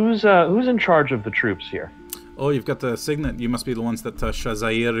 who's in charge of the troops here? Oh, you've got the signet. You must be the ones that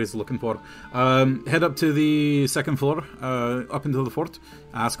Shazair is looking for. Head up to the second floor, up into the fort.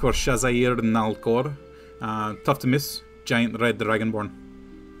 Ask for Shazair Nalkor. Tough to miss. Giant red dragonborn.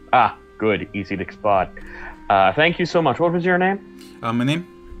 Ah, good. Easy to spot. Thank you so much. What was your name? My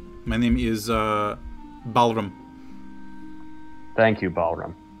name is Balram. Thank you,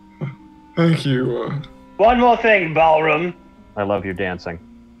 Balram. Thank you. One more thing, Ballroom. I love your dancing.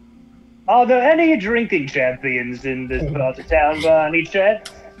 Are there any drinking champions in this part of town by any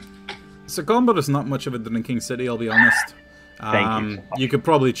chance? Secomber is not much of a drinking city, I'll be honest. Thank you so much. You could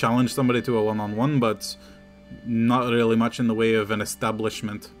probably challenge somebody to a one-on-one, but not really much in the way of an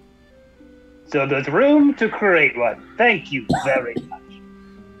establishment. So there's room to create one. Thank you very much.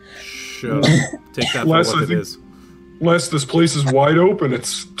 Sure. Take that for Les, what it is. Les, this place is wide open.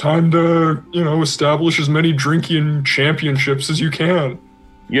 It's time to, establish as many drinking championships as you can.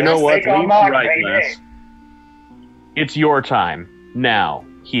 You know Let's what? take our Lee's mark, right, baby. Les. It's your time. Now.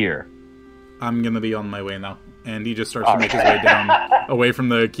 Here. I'm gonna be on my way now. And he just starts to make his way down, away from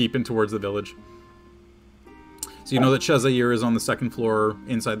the keep and towards the village. So you know that Shazair is on the second floor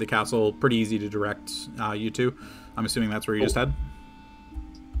inside the castle. Pretty easy to direct you to. I'm assuming that's where you just head.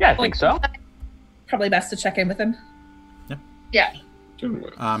 Yeah, I think so. Probably best to check in with him. Yeah.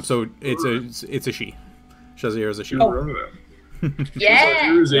 So it's a she. Shazair is a she. Yeah.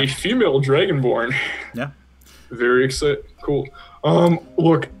 There is a female dragonborn. Yeah. Very excited. Cool.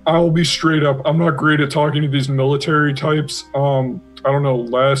 Look, I'll be straight up. I'm not great at talking to these military types. I don't know,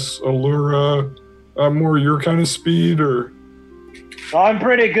 Les, Allura, more your kind of speed, or... I'm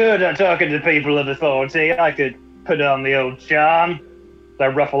pretty good at talking to people of authority. I could put on the old charm. I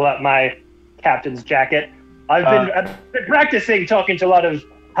ruffle up my captain's jacket. I've been practicing talking to a lot of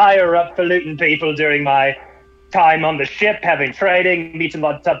higher up falutin people during my time on the ship, having trading, meeting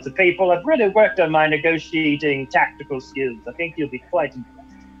lots of people. I've really worked on my negotiating tactical skills. I think you'll be quite impressed.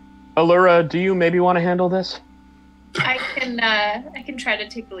 Allura, do you maybe want to handle this? I can try to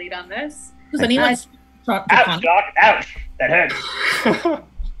take the lead on this. Does anyone Ouch, Doc. Ouch. That hurts.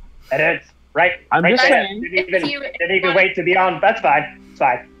 That hurts. Right. I'm right just there. saying. Didn't even wait to be on. That's fine. It's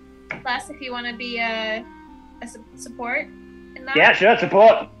fine. Les, if you want to be a support in that. Yeah, sure.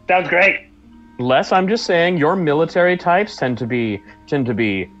 Support. Sounds great. Les, I'm just saying your military types tend to be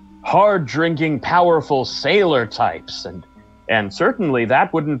hard-drinking, powerful sailor types, and certainly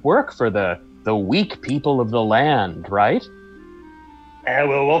that wouldn't work for the weak people of the land, right?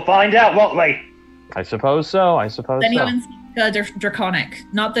 Well, we'll find out, won't we? I suppose so. Does anyone speak Draconic?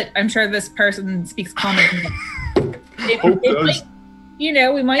 Not that I'm sure this person speaks Common.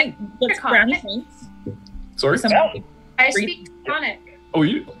 We might get brownie points. Sorry? I speak Draconic. Oh,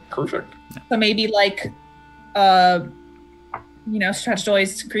 you? Perfect. So maybe Strategize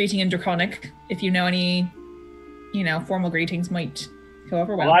creating in Draconic, if you know any formal greetings might go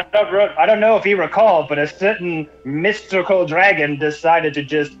over well. Well, I don't know if you recall, but a certain mystical dragon decided to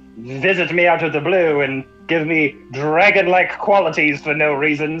just visit me out of the blue and give me dragon-like qualities for no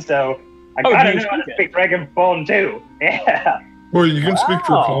reason, so I kind of know how to speak Dragonborn too. Yeah. Well, you can speak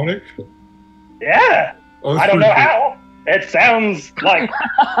Draconic? Yeah. Oh, I don't know how. It sounds like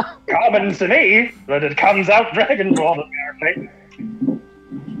common to me, but it comes out Dragonborn apparently.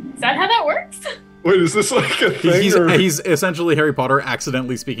 Is that how that works? Wait, is this like a thing? He's essentially Harry Potter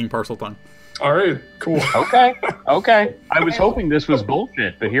accidentally speaking Parseltongue. All right, cool. Okay. I was hoping this was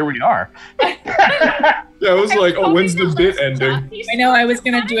bullshit, but here we are. Yeah, I was like, oh, when's the bit ending? I know I was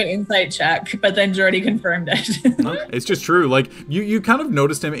going to do an insight check, but then Jordy confirmed it. No, it's just true. Like, you kind of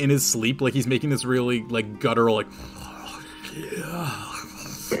noticed him in his sleep, like he's making this really, like, guttural, like,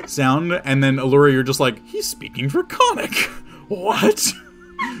 sound, and then Allura, you're just like, he's speaking Draconic. What?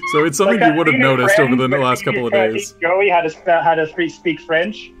 So it's something you would have noticed over the last couple of days. Joey how to speak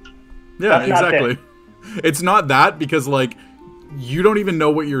French. Yeah, That's not exactly. It's not that, because like you don't even know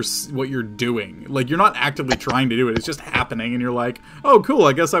what you're doing. Like, you're not actively trying to do it. It's just happening, and you're like, oh, cool.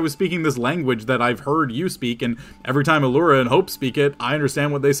 I guess I was speaking this language that I've heard you speak, and every time Allura and Hope speak it, I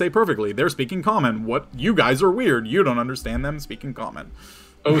understand what they say perfectly. They're speaking Common. What you guys are weird. You don't understand them speaking Common.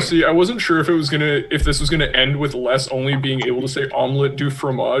 Oh, see, I wasn't sure if this was gonna end with Les only being able to say omelette du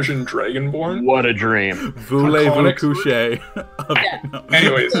fromage and Dragonborn. What a dream. Voulez-vous coucher?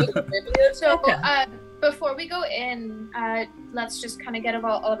 Anyways. So, before we go in, let's just kind of get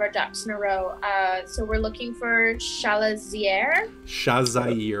all of our ducks in a row. So we're looking for Shalazier.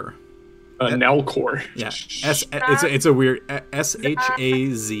 Shazair. Nelcor. Yeah. It's a weird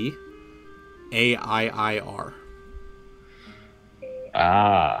SHAZAIIR.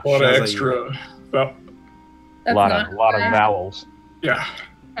 Ah. A lot of Shazair. extra. Well, A lot of vowels. yeah.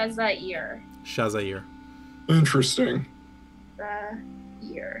 Shazair. Shazair. Interesting.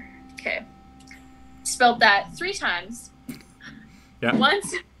 Year. Okay. Spelled that 3 times. Yeah.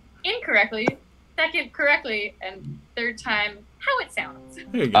 Once incorrectly, second correctly, and third time how it sounds.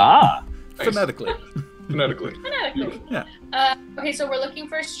 There you go. Ah. Phonetically. Phonetically. Phonetically. Yeah. Okay, so we're looking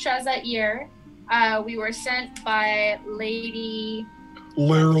for Shazair. We were sent by Lady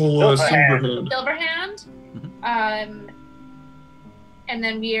Laryl Silverhand. Silverhand. And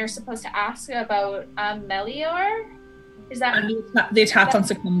then we are supposed to ask about Melior. Is that The attack on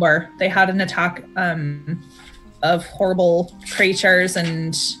Secomber? They had an attack of horrible creatures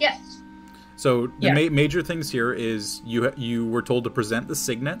and... Yeah. So the major things here is you were told to present the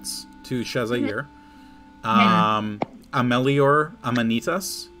signets to Shazair. Amelior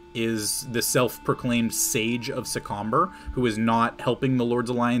Amanitas is the self-proclaimed sage of Secomber, who is not helping the Lord's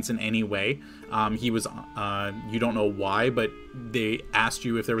Alliance in any way. He was, you don't know why, but they asked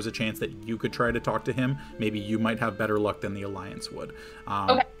you if there was a chance that you could try to talk to him. Maybe you might have better luck than the Alliance would.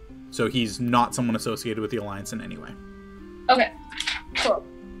 Okay. So he's not someone associated with the Alliance in any way. Okay. Cool.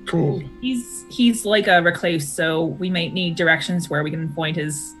 Cool. He's like a recluse, so we might need directions where we can point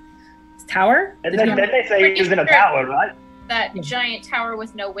his tower. And then they say he's in a tower, right? That giant tower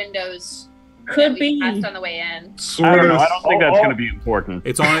with no windows. Could that we be. passed on the way in. I don't know. I don't think that's going to be important.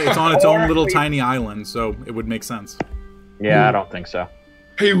 It's on its own little tiny island, so it would make sense. Yeah, I don't think so.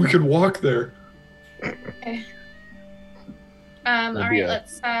 Hey, we could walk there. Okay. All That'd be right, a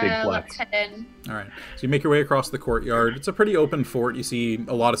let's flex. head in. All right. So you make your way across the courtyard. It's a pretty open fort. You see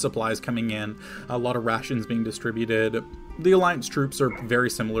a lot of supplies coming in, a lot of rations being distributed. The Alliance troops are very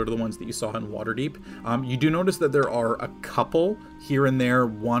similar to the ones that you saw in Waterdeep. You do notice that there are a couple here and there,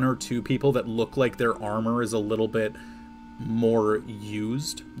 1 or 2 people that look like their armor is a little bit more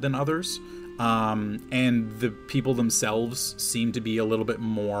used than others. And the people themselves seem to be a little bit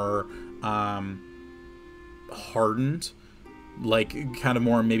more hardened. Like, kind of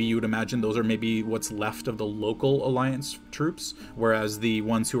more, maybe you would imagine those are maybe what's left of the local Alliance troops, whereas the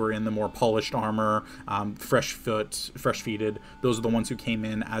ones who are in the more polished armor, fresh-feeted, those are the ones who came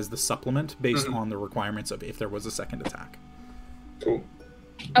in as the supplement based on the requirements of if there was a second attack. Cool.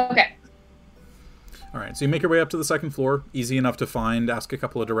 Okay. All right, so you make your way up to the second floor, easy enough to find, ask a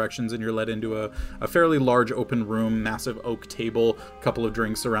couple of directions, and you're led into a fairly large open room, massive oak table, a couple of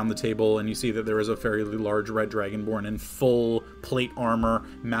drinks around the table, and you see that there is a fairly large red dragonborn in full plate armor,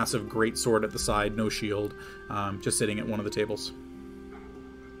 massive greatsword at the side, no shield, just sitting at one of the tables.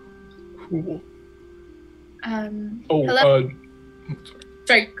 Cool. Hello?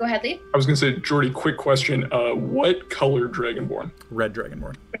 Sorry, go ahead, Lee. I was going to say, Jordy, quick question. What color dragonborn? Red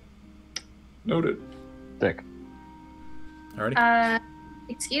dragonborn. Noted. Thick. Alrighty.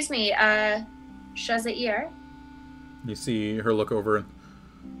 Excuse me, Shazair. You see her look over and...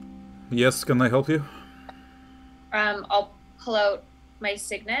 Yes, can I help you? I'll pull out my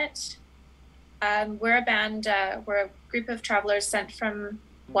signet. We're a band, we're a group of travelers sent from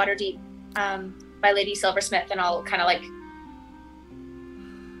Waterdeep by Lady Silversmith, and I'll kind of like,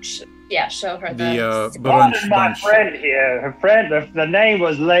 show her The Pardon brunch my bunch. friend here. Her friend, the name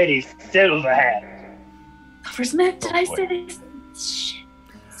was Lady Silverhand. Silversmith. Did I say this? Shit.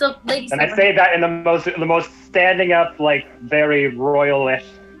 So, Lady And I Silverhand. say that in the most standing up, like very royalish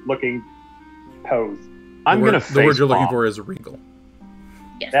looking pose. I'm The gonna word- the word you're looking facepalm. for is regal.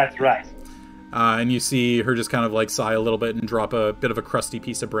 Yes. That's right. And you see her just kind of like sigh a little bit and drop a bit of a crusty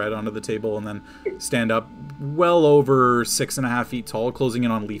piece of bread onto the table and then stand up well over 6.5 feet tall, closing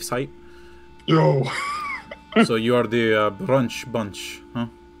in on Leaf's height. Yo. So you are the brunch bunch, huh?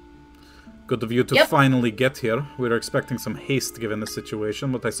 Good of you to Yep. finally get here. We were expecting some haste given the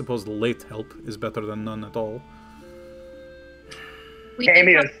situation, but I suppose late help is better than none at all. We Came did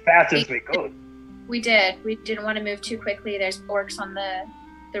here as fast as we could. We did. We didn't want to move too quickly. There's orcs on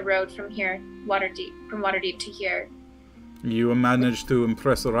the road from here, from Waterdeep to here. You managed to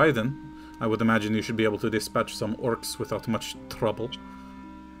impress Raiden. I would imagine you should be able to dispatch some orcs without much trouble.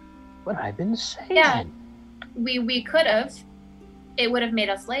 What I've been saying. Yeah. We could have. It would have made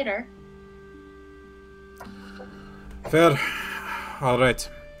us later. Fair. Alright.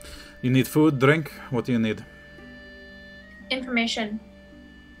 You need food, drink? What do you need? Information.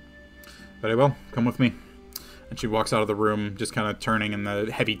 Very well. Come with me. And she walks out of the room, just kind of turning and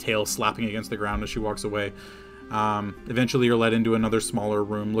the heavy tail slapping against the ground as she walks away. Eventually you're led into another smaller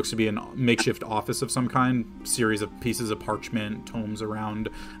room. Looks to be a makeshift office of some kind. Series of pieces of parchment, tomes around.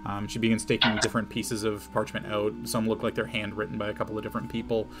 She begins taking different pieces of parchment out. Some look like they're handwritten by a couple of different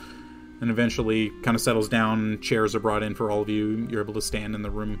people. And eventually kind of settles down. Chairs are brought in for all of you. You're able to stand in the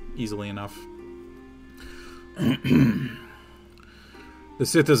room easily enough. The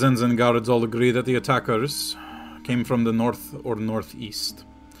citizens and guards all agree that the attackers came from the north or northeast.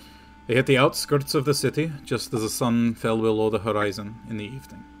 They hit the outskirts of the city just as the sun fell below the horizon in the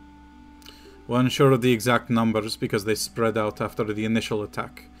evening. We're unsure of the exact numbers because they spread out after the initial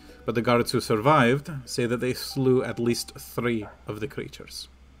attack, but the guards who survived say that they slew at least 3 of the creatures.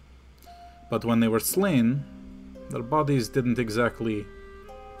 But when they were slain, their bodies didn't exactly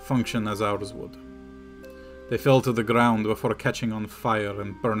function as ours would. They fell to the ground before catching on fire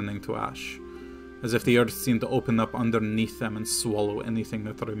and burning to ash, as if the earth seemed to open up underneath them and swallow anything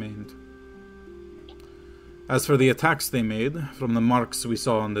that remained. As for the attacks they made, from the marks we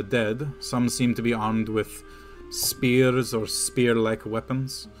saw on the dead, some seemed to be armed with spears or spear-like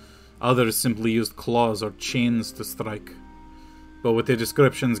weapons. Others simply used claws or chains to strike. But with the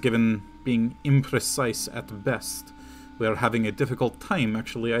descriptions given being imprecise at best, we are having a difficult time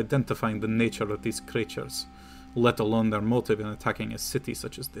actually identifying the nature of these creatures, let alone their motive in attacking a city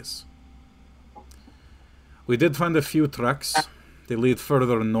such as this. We did find a few tracks. They lead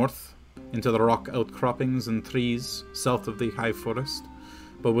further north, into the rock outcroppings and trees south of the high forest,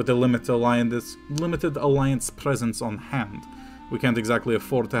 but with the limited alliance presence on hand, we can't exactly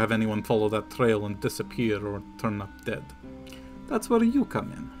afford to have anyone follow that trail and disappear or turn up dead. That's where you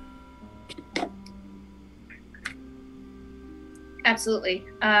come in. Absolutely.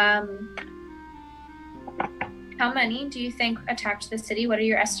 How many do you think attacked the city? What are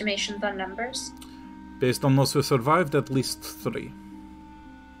your estimations on numbers? Based on those who survived, at least 3.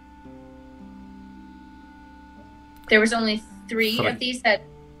 There was only 3 3. of these that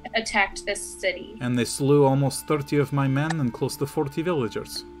attacked this city. And they slew almost 30 of my men and close to 40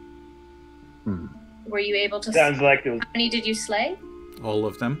 villagers. Were you able to... Sounds like it was. How many did you slay? All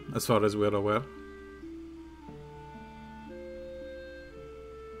of them, as far as we're aware.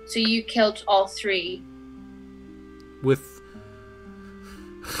 So you killed all 3. With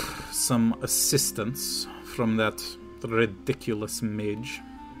some assistance from that ridiculous mage.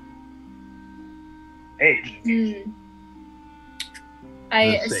 Age.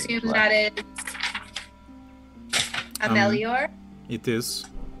 I The same assume class. that is Amelior. It is.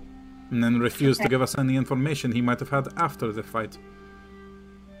 And then refused to give us any information he might have had after the fight.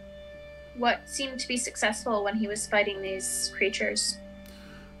 What seemed to be successful when he was fighting these creatures?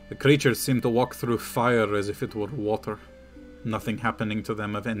 The creatures seemed to walk through fire as if it were water. Nothing happening to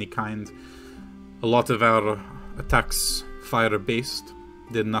them of any kind. A lot of our attacks, fire-based,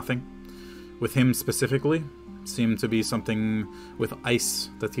 did nothing. With him specifically, seemed to be something with ice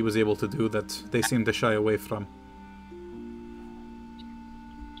that he was able to do that they seemed to shy away from.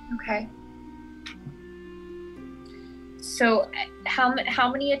 Okay. So,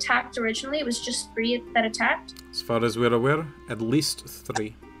 how many attacked originally? It was just 3 that attacked? As far as we're aware, at least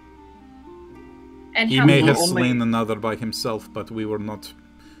 3. And He how may many... have Only- slain another by himself, but we were not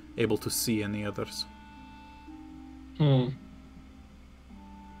able to see any others.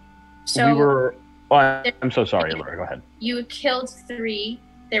 So we were. Oh, I'm so sorry, Laura. Go ahead. you killed 3.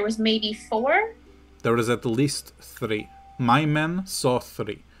 There was maybe 4. There is at least 3. My men saw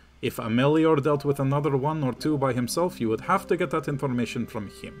 3. If Amelior dealt with another 1 or 2 by himself, you would have to get that information from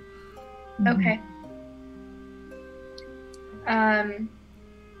him. Okay.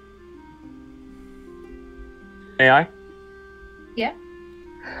 May I? Yeah.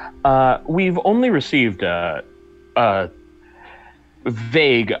 We've only received a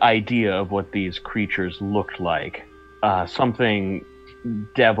vague idea of what these creatures looked like. Something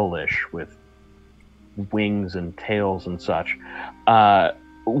devilish with wings and tails and such.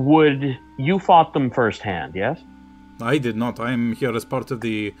 Would you fought them firsthand, yes? I did not. I am here as part of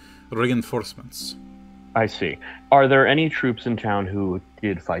the reinforcements. I see. Are there any troops in town who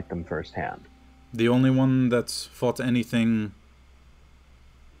did fight them firsthand? The only one that fought anything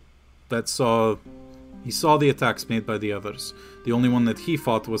that he saw the attacks made by the others. The only one that he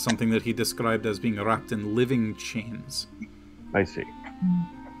fought was something that he described as being wrapped in living chains. I see.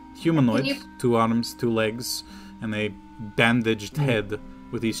 Humanoid, 2 arms, 2 legs, and a bandaged head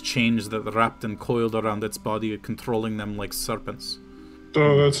with these chains that wrapped and coiled around its body, controlling them like serpents.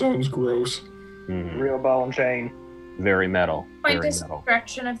 Oh, that sounds gross. Mhm. Real ball and chain. Very metal. Find Very this metal.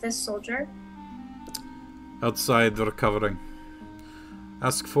 direction of this soldier. Outside, recovering.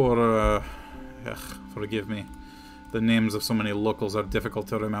 Ask for, forgive me. The names of so many locals are difficult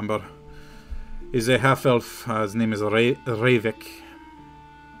to remember. He's a half-elf. His name is Ravik.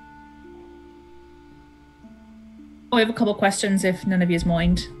 I have a couple questions if none of you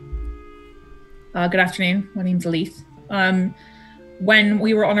mind. Good afternoon. My name's Elise. When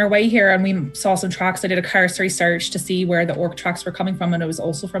we were on our way here and we saw some tracks, I did a cursory search to see where the orc tracks were coming from, and it was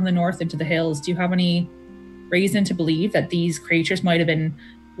also from the north into the hills. Do you have any reason to believe that these creatures might have been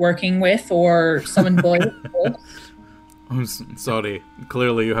working with or summoned by? I'm sorry.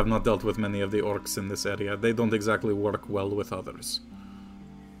 Clearly you have not dealt with many of the orcs in this area. They don't exactly work well with others.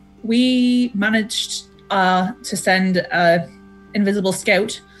 We managed to send an invisible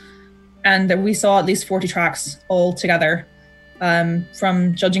scout, and we saw at least 40 tracks all together.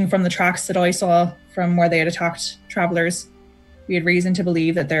 From judging from the tracks that I saw from where they had attacked travelers, we had reason to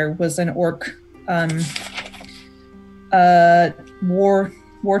believe that there was an orc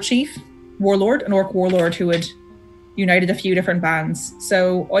warlord, an orc warlord who had united a few different bands.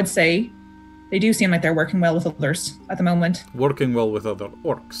 So I'd say they do seem like they're working well with others at the moment. Working well with other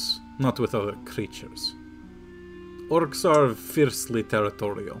orcs, not with other creatures. Orcs are fiercely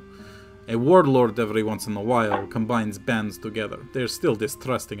territorial. A warlord every once in a while combines bands together. They're still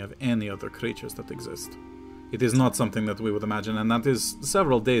distrusting of any other creatures that exist. It is not something that we would imagine, and that is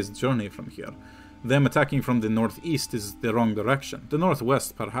several days' journey from here. Them attacking from the northeast is the wrong direction. The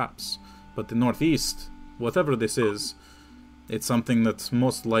northwest, perhaps. But the northeast, whatever this is, it's something that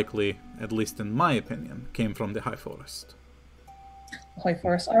most likely, at least in my opinion, came from the High Forest. High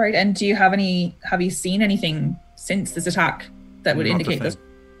Forest. All right. And have you seen anything since this attack that would Not a indicate thing. this?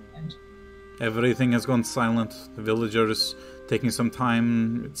 Everything has gone silent. The villagers taking some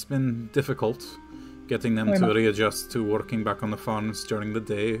time. It's been difficult getting them to readjust to working back on the farms during the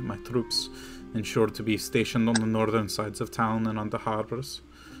day. My troops ensured to be stationed on the northern sides of town and on the harbors.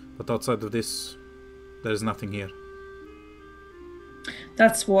 But outside of this, there's nothing here.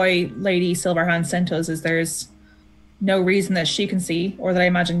 That's why Lady Silverhand sent us, is there's no reason that she can see, or that I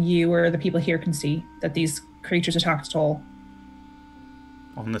imagine you or the people here can see, that these creatures attacked at all.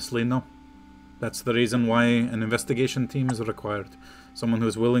 Honestly, no. That's the reason why an investigation team is required. Someone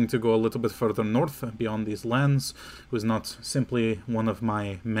who's willing to go a little bit further north, beyond these lands, who's not simply one of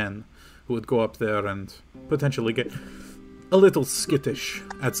my men, who would go up there and potentially get a little skittish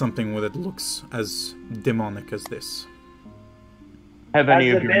at something that looks as demonic as this. Have any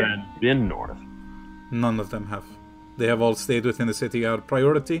of your men been north? None of them have. They have all stayed within the city. Our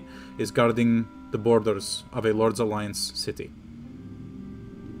priority is guarding the borders of a Lord's Alliance city.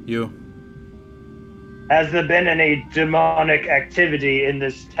 You? Has there been any demonic activity in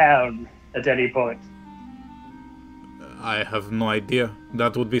this town at any point? I have no idea.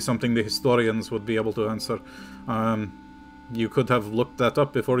 That would be something the historians would be able to answer. You could have looked that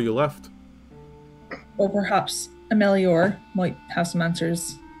up before you left. Or perhaps Amelior might have some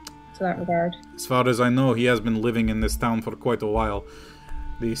answers to that regard. As far as I know, he has been living in this town for quite a while.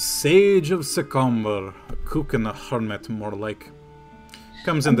 The Sage of Secomber, a cook and a hermit, more like.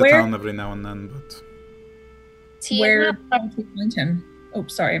 Comes into town every now and then, but... Where did you find him? Oh,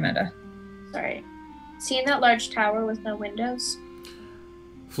 sorry, Amanda. Sorry. Seeing that large tower with no windows?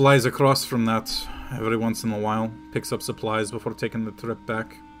 Flies across from that every once in a while. Picks up supplies before taking the trip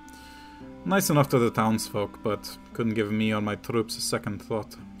back. Nice enough to the townsfolk, but couldn't give me or my troops a second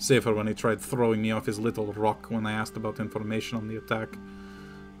thought. Save for when he tried throwing me off his little rock when I asked about information on the attack.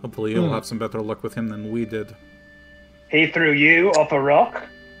 Hopefully you'll have some better luck with him than we did. He threw you off a rock?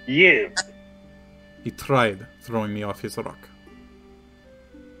 You. He tried throwing me off his rock.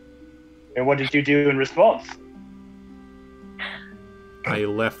 And what did you do in response? I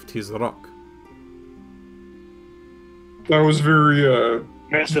left his rock. That was very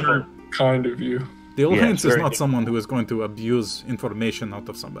Merciful. kind of you. The Alliance is very not good. someone who is going to abuse information out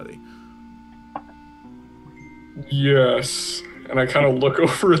of somebody. Yes. And I kind of look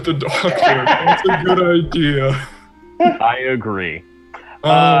over at the doctor. That's a good idea. I agree.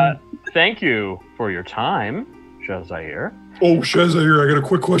 Thank you for your time, Jazair. Oh, Shazair, I got a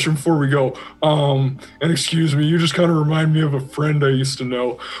quick question before we go. And excuse me, you just kind of remind me of a friend I used to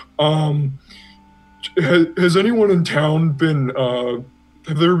know. Has anyone in town been,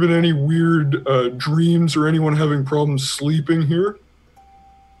 have there been any weird dreams or anyone having problems sleeping here?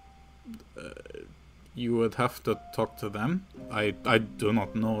 You would have to talk to them. I do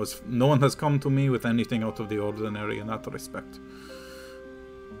not know. No one has come to me with anything out of the ordinary in that respect.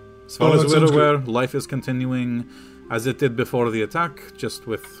 As far as that we're sounds aware, life is continuing as it did before the attack, just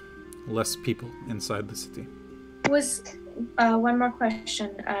with less people inside the city. Was one more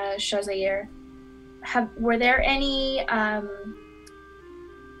question, Shazair. Were there any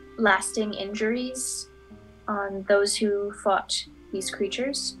lasting injuries on those who fought these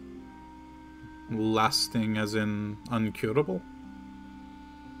creatures? Lasting as in uncurable?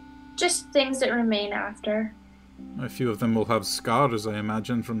 Just things that remain after. A few of them will have scars, I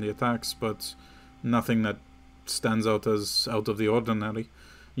imagine, from the attacks, but nothing that stands out as out of the ordinary.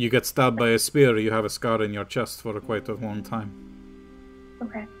 You get stabbed by a spear, you have a scar in your chest for quite a long time.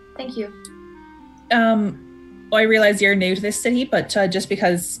 Okay, thank you. I realize you're new to this city, but just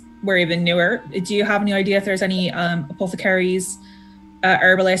because we're even newer, do you have any idea if there's any apothecaries,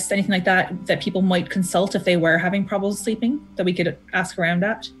 herbalists, anything like that people might consult if they were having problems sleeping that we could ask around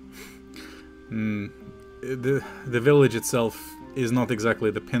at? The village itself is not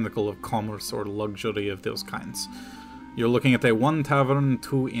exactly the pinnacle of commerce or luxury of those kinds. You're looking at a 1 tavern,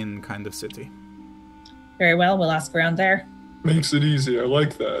 2 inn kind of city. Very well, we'll ask around there. Makes it easy. I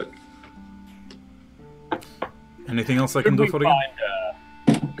like that. Anything else I can do for you?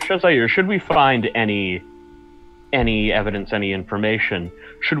 Shazair, should we find any evidence, any information,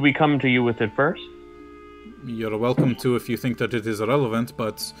 should we come to you with it first? You're welcome to if you think that it is relevant,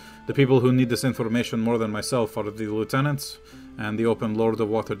 but the people who need this information more than myself are the lieutenants and the Open Lord of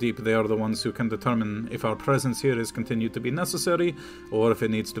Waterdeep. They are the ones who can determine if our presence here is continued to be necessary, or if it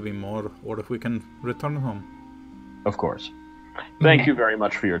needs to be more, or if we can return home. Of course. Thank you very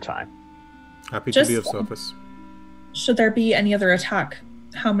much for your time. Happy to be of service. Should there be any other attack,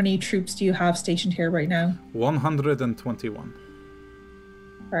 how many troops do you have stationed here right now? 121.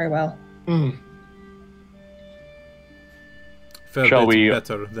 Very well. Fair Shall bit we-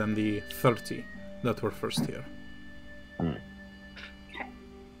 better than the 30 that were first here.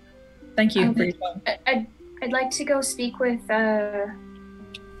 Thank you for your time. I'd like to go speak with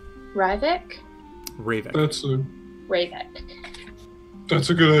Ryvik. Ravik. That's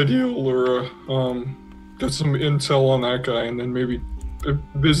a good idea, Laura. Get some intel on that guy, and then maybe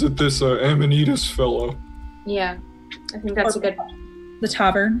visit this Amanitas fellow. Yeah, I think that's a good. The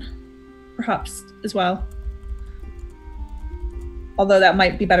tavern, perhaps, as well. Although that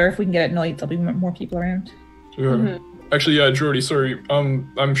might be better if we can get it at night. There'll be more people around. Yeah. Mm-hmm. Actually, yeah, Jordy, sorry.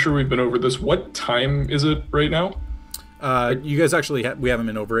 I'm sure we've been over this. What time is it right now? You guys actually we haven't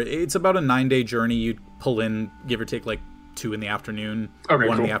been over it. It's about a 9-day journey. You'd pull in, give or take, like 2 in the afternoon, Okay, 1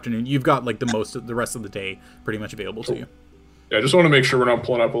 in cool. the afternoon. You've got like the rest of the day pretty much available to you. Yeah, I just want to make sure we're not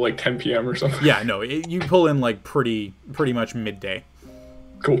pulling up at like 10 p.m. or something. Yeah, no, you pull in like pretty much midday.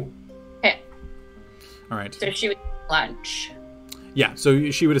 Cool. Okay, All right. so she would lunch. Yeah,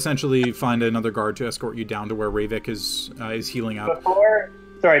 so she would essentially find another guard to escort you down to where Ravik is healing up.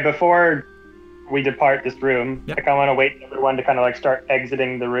 Before we depart this room, Yep. I kind of want to wait for everyone to kind of like start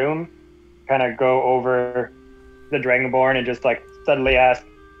exiting the room, kind of go over the Dragonborn and just like suddenly ask,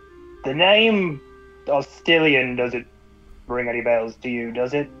 the name Ostilian, does it ring any bells to you,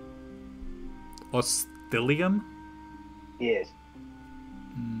 does it? Ostilian? Yes.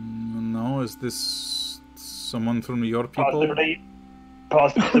 No, is this someone from your people?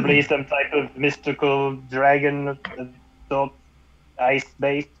 Possibly some type of mystical dragon,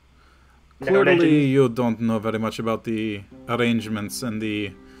 ice-based. Clearly, you don't know very much about the arrangements and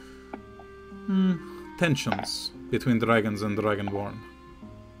the tensions between dragons and Dragonborn.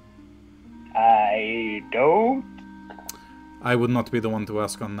 I don't. I would not be the one to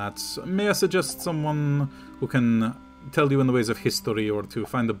ask on that. May I suggest someone who can tell you in the ways of history or to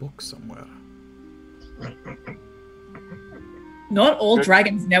find a book somewhere? Not all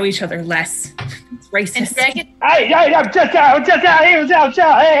dragons know each other less. It's racist. And dragon. Hey, I'm just out here.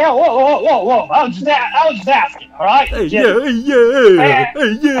 Hey, whoa. I was just asking, all right? Hey, yeah, what are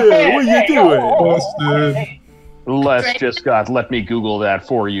you doing? Busted. Les just got let me Google that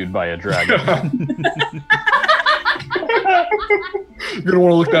for you by a dragon. You're gonna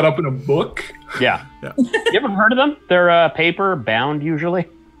want to look that up in a book. Yeah. You ever heard of them? They're paper bound usually.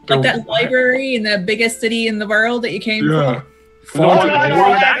 Like that library in the biggest city in the world that you came Yeah. from. No one I'm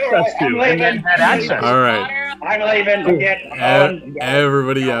had access to, leaving. and then had access. All right. I'm leaving.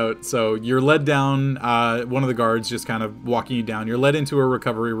 Everybody out. So you're led down. One of the guards just kind of walking you down. You're led into a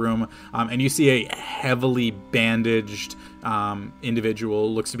recovery room, and you see a heavily bandaged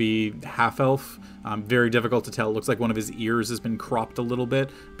individual. Looks to be half-elf. Very difficult to tell. Looks like one of his ears has been cropped a little bit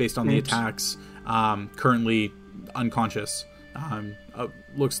based on the attacks. Currently unconscious.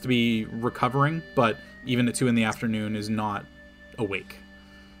 Looks to be recovering, but even at 2 PM is not awake.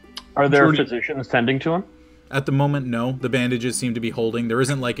 Are there physicians tending to him? At the moment, no. The bandages seem to be holding. There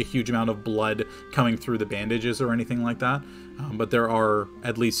isn't like a huge amount of blood coming through the bandages or anything like that. But there are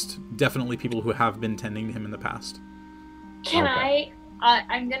at least definitely people who have been tending to him in the past. Can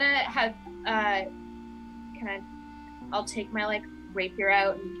I'm gonna have, I'll take my, like, rapier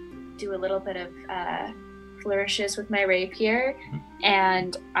out and do a little bit of, flourishes with my rapier,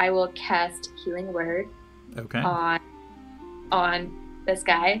 and I will cast Healing Word on this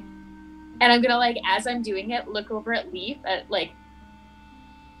guy. And I'm gonna, like, as I'm doing it, look over at Leaf at, like,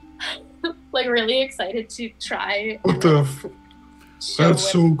 like, really excited to try. What the?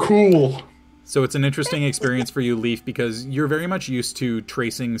 That's so cool. So it's an interesting experience for you, Leaf, because you're very much used to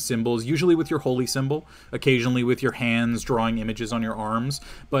tracing symbols, usually with your holy symbol, occasionally with your hands, drawing images on your arms.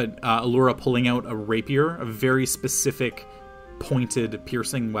 But Allura pulling out a rapier, a very specific, pointed,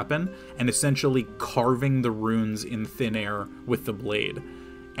 piercing weapon, and essentially carving the runes in thin air with the blade.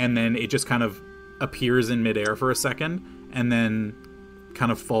 And then it just kind of appears in midair for a second, and then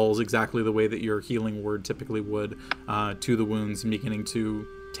kind of falls exactly the way that your healing word typically would to the wounds, and beginning to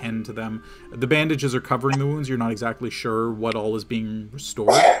tend to them. The bandages are covering the wounds. You're not exactly sure what all is being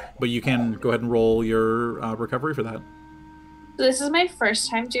restored, but you can go ahead and roll your recovery for that. So this is my first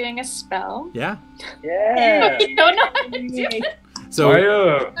time doing a spell. Yeah. Yeah. I don't know how to do it. So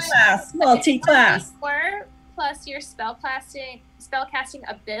Class, multi-class. 4 plus your spellcasting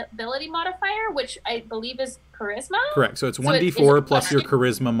ability modifier, which I believe is charisma. correct. So it's So 1d4 plus your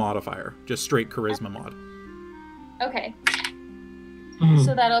charisma modifier. Just straight charisma mod. Okay.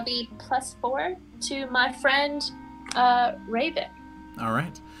 So that'll be +4 to my friend Raven. All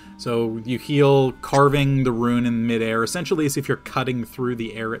right. So you heal, carving the rune in midair, essentially as if you're cutting through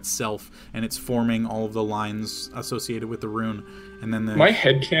the air itself, and it's forming all of the lines associated with the rune. And then My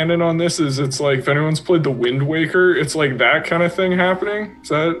headcanon on this is it's like, if anyone's played the Wind Waker, it's like that kind of thing happening. Is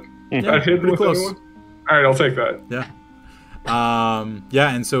that hidden with close. anyone? All right, I'll take that. Yeah.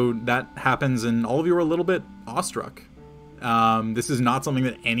 And so that happens, and all of you are a little bit awestruck. This is not something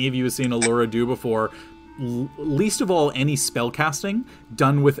that any of you have seen Allura do before. Least of all, any spell casting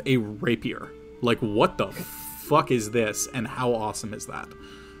done with a rapier. Like, what the fuck is this, and how awesome is that?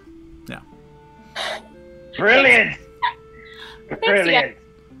 Yeah. Brilliant. Brilliant.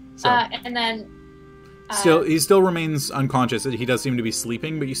 So, And then he still remains unconscious. He does seem to be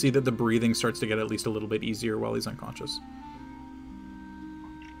sleeping, but you see that the breathing starts to get at least a little bit easier while he's unconscious.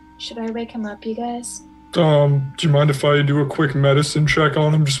 should I wake him up, you guys? Do you mind if I do a quick medicine check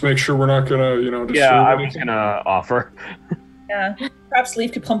on him? Just make sure we're not gonna, disturb I was anything? gonna offer. Yeah. Perhaps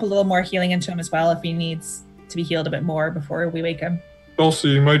Leaf could pump a little more healing into him as well if he needs to be healed a bit more before we wake him. I'll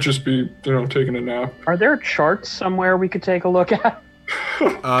see. He might just be, taking a nap. Are there charts somewhere we could take a look at?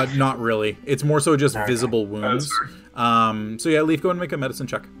 Not really. It's more so just visible wounds. So yeah, Leaf, go and make a medicine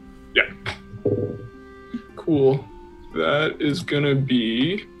check. Yeah. Cool. That is gonna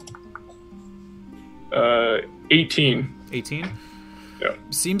be 18. 18? Yeah.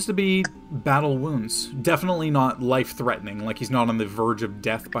 Seems to be battle wounds. Definitely not life-threatening. Like, he's not on the verge of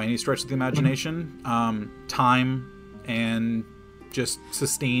death by any stretch of the imagination. Time and just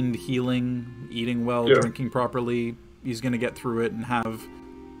sustained healing, eating well, drinking properly. He's going to get through it and have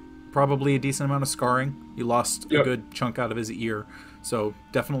probably a decent amount of scarring. He lost a good chunk out of his ear. So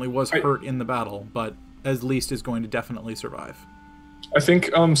definitely was hurt in the battle, but at least is going to definitely survive. I think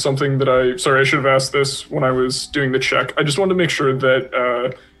something that I should have asked this when I was doing the check. I just wanted to make sure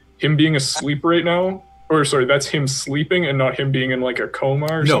that him being asleep right now, Or sorry, that's him sleeping and not him being in like a coma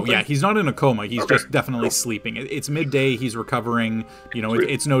or No, something? yeah, he's not in a coma. He's Okay. just definitely sleeping. It's midday. He's recovering. You know,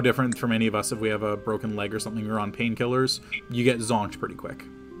 it's no different from any of us if we have a broken leg or something. We're on painkillers. You get zonked pretty quick.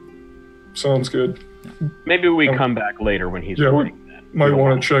 Sounds good. Maybe we come back later when he's Yeah, awake. Might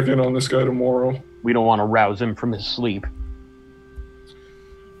want to check in on this guy tomorrow. We don't want to rouse him from his sleep.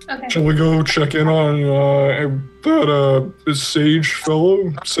 Okay. Shall we go check in on this sage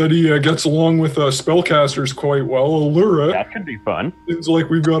fellow? Said he gets along with spellcasters quite well. Allura. That could be fun. Seems like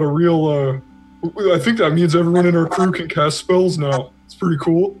we've got a real... I think that means everyone in our crew can cast spells now. It's pretty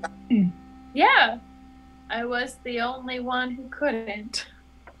cool. Yeah. I was the only one who couldn't.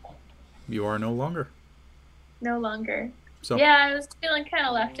 You are no longer. No longer. So Yeah, I was feeling kind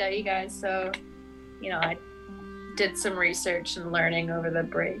of left out, you guys. So, I did some research and learning over the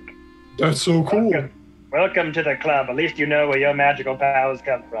break. That's so cool. Welcome to the club. At least you know where your magical powers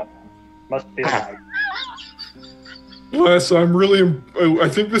come from. Must feel nice. Les, I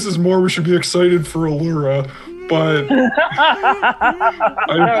think this is more we should be excited for Allura, but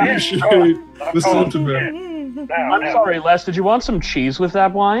I appreciate the sentiment. I'm sorry, Les. Did you want some cheese with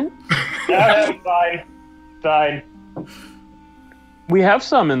that wine? No, fine. We have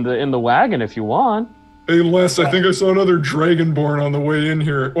some in the wagon if you want. Hey, Les, I think I saw another dragonborn on the way in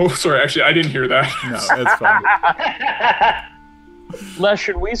here. Oh, sorry, actually, I didn't hear that. no, it's fine. Les,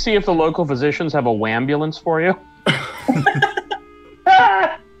 should we see if the local physicians have a wambulance for you?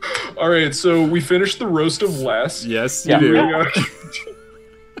 All right, so we finished the roast of Les. Yes, Yeah. you do.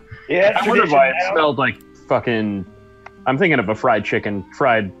 Yeah, I wonder why it tradition now. smelled like fucking... I'm thinking of a fried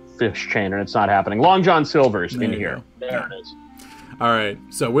fish chain, and it's not happening. Long John Silver's There in you here. go. There it is. All right.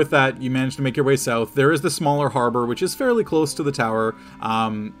 So with that, you managed to make your way south. There is the smaller harbor, which is fairly close to the tower.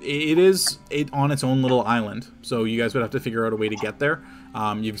 It is on its own little island, so you guys would have to figure out a way to get there.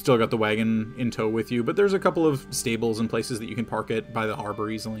 You've still got the wagon in tow with you, but there's a couple of stables and places that you can park it by the harbor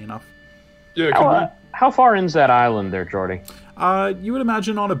easily enough. Yeah, How far in's that island there, Jordy? You would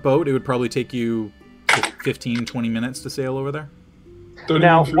imagine on a boat, it would probably take you 15, 20 minutes to sail over there.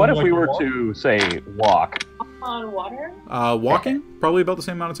 Now, what if we were to, say, walk? On water? Walking, probably about the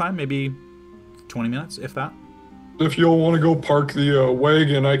same amount of time, maybe 20 minutes, if that. If y'all want to go park the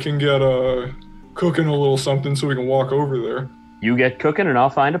wagon, I can get cooking a little something so we can walk over there. You get cooking, and I'll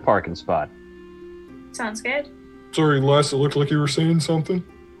find a parking spot. Sounds good. Sorry, Les, it looked like you were saying something.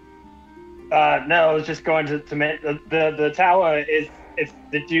 No, I was just going to make the tower is.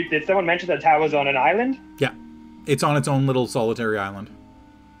 Did someone mention the tower's on an island? Yeah, it's on its own little solitary island.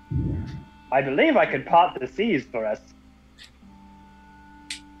 I believe I could part the seas for us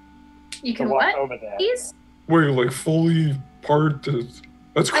You to can walk what? over there. Please? Wait, like fully part?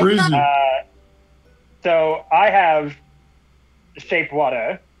 That's crazy. So I have shape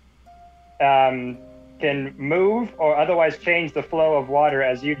water, can move or otherwise change the flow of water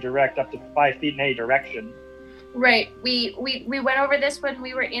as you direct up to 5 feet in any direction. Right. We went over this when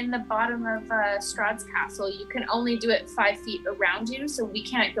we were in the bottom of Strahd's castle. You can only do it 5 feet around you, so we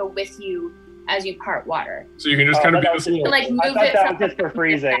can't go with you as you part water. So you can just kind of be that this was little... Like move I thought it that from was just for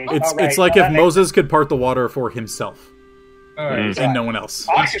freezing. It's All right, it's like well, if that Moses could part the water for himself Alright. and no one else.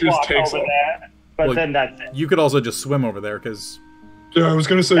 I This could just walk takes over up. there, but Well, then that's it. You could also just swim over there, because Yeah, I was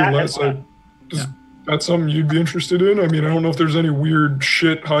going to say, That Les, is fun. that's something you'd be interested in? I mean, I don't know if there's any weird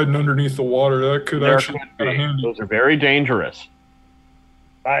shit hiding underneath the water. That could There actually could be kind of be. handy. Those are very dangerous.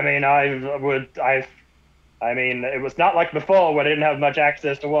 I mean, it was not like before when I didn't have much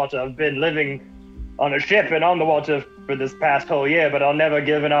access to water. I've been living on a ship and on the water for this past whole year, but I'll never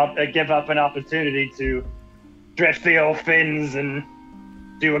give up an opportunity to stretch the old fins and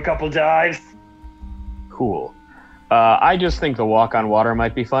do a couple dives. Cool. I just think the walk on water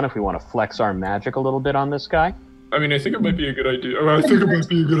might be fun if we want to flex our magic a little bit on this guy. I mean, I think it might be a good idea. I think it might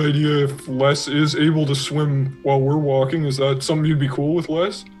be a good idea if Les is able to swim while we're walking. Is that something you'd be cool with,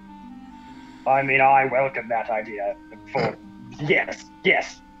 Les? I mean, I welcome that idea. Yes,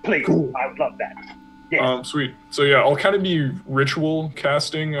 please. Cool. I would love that. Yes. Sweet. So yeah, I'll kind of be ritual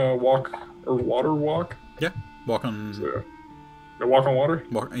casting walk or water walk. walk on. So, yeah, walk on water.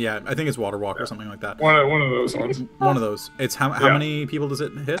 Yeah, I think it's water walk or something like that. One of those ones. One of those. It's how Yeah. many people does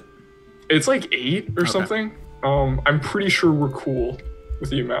it hit? It's like 8 or Okay. something. I'm pretty sure we're cool with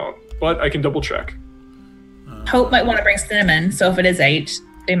the amount, but I can double check. Hope might want to bring cinnamon, so if it is 8,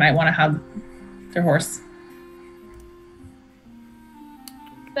 they might want to have their horse.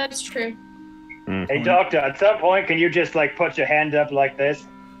 That's true. Hey, Doctor, at some point, can you just, put your hand up like this?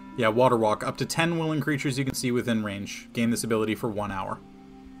 Yeah, water walk. Up to 10 willing creatures you can see within range. Gain this ability for 1 hour.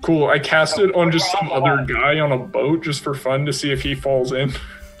 Cool. I cast it on just some other guy on a boat just for fun to see if he falls in.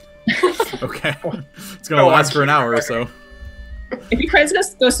 Okay. It's going to last for an hour or so. If he tries to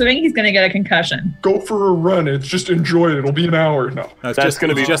go swimming, he's going to get a concussion. Go for a run. It's just enjoy it. It'll be an hour. No. It's That's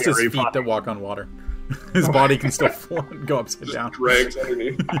gonna be just his very feet funny. that walk on water. His body can still go upside down. Drags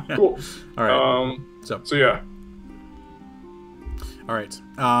underneath. Yeah. Cool. All right. So yeah. All right.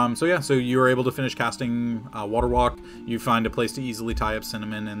 So you were able to finish casting Water Walk. You find a place to easily tie up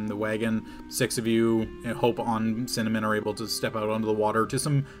Cinnamon and the wagon. 6 of you, Hope on Cinnamon, are able to step out onto the water to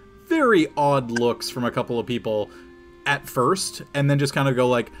some very odd looks from a couple of people at first, and then just kind of go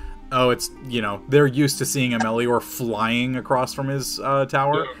like, oh, it's, they're used to seeing Amelior flying across from his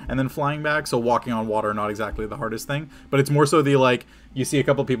tower and then flying back, so walking on water not exactly the hardest thing. But it's more so the, like, you see a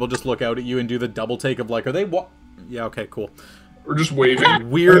couple of people just look out at you and do the double take of like, are they yeah, okay, cool. We're just waving.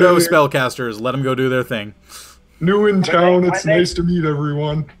 Weirdo spellcasters, let them go do their thing. New in town, it's nice to meet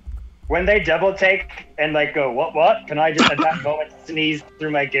everyone. When they double take and like go, what? Can I just at that moment sneeze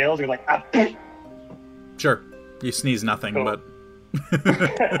through my gills? You're like, ah. Sure. You sneeze nothing, Cool. but...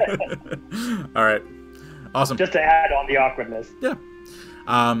 All right. Awesome. Just to add on the awkwardness. Yeah.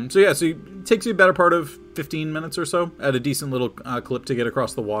 So it takes you a better part of 15 minutes or so at a decent little clip to get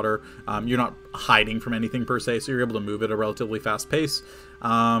across the water. You're not hiding from anything per se, so you're able to move at a relatively fast pace.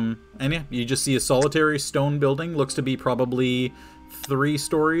 And yeah, you just see a solitary stone building. Looks to be probably 3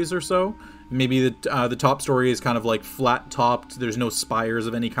 stories or so. Maybe the top story is kind of like flat topped. There's no spires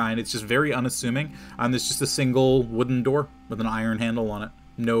of any kind. It's just very unassuming. There's just a single wooden door with an iron handle on it.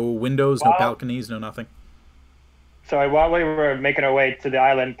 No windows, no balconies, no nothing. So while we were making our way to the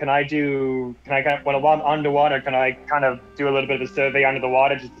island, when I'm underwater, can I kind of do a little bit of a survey under the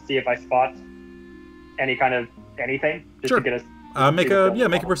water just to see if I spot any kind of anything? Just Sure. to get us. Make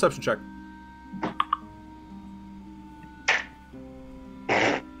a perception check.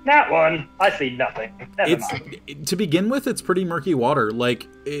 That one, I see nothing. Never mind. To begin with, it's pretty murky water. Like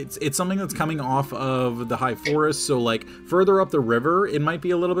it's something that's coming off of the high forest, so like further up the river, it might be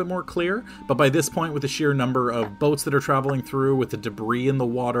a little bit more clear. But by this point, with the sheer number of boats that are traveling through, with the debris in the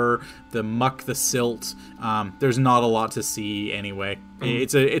water, the muck, the silt, there's not a lot to see anyway.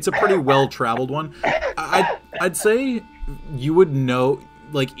 It's a pretty well traveled one. I'd say you would know.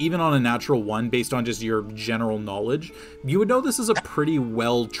 Like, even on a natural 1, based on just your general knowledge, you would know this is a pretty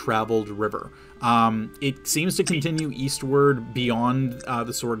well-traveled river. It seems to continue eastward beyond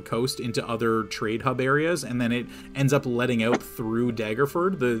the Sword Coast into other trade hub areas, and then it ends up letting out through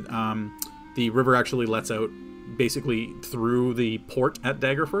Daggerford. The river actually lets out basically through the port at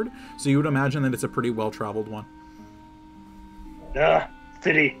Daggerford, so you would imagine that it's a pretty well-traveled one.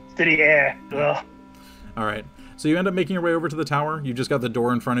 City air. Ugh. All right. So you end up making your way over to the tower. You just got the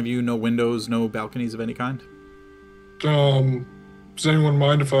door in front of you, no windows, no balconies of any kind. Does anyone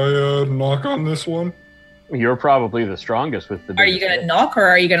mind if I knock on this one? You're probably the strongest with the. Are you going to knock, or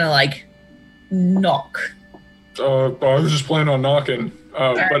are you going to, like, knock? I was just planning on knocking.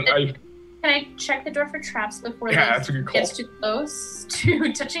 But Can I check the door for traps before that's a good call. gets too close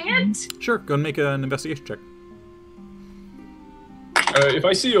to touching it? Sure, go and make an investigation check. If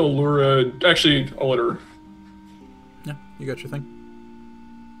I see Allura, actually, I'll let her. Yeah, you got your thing.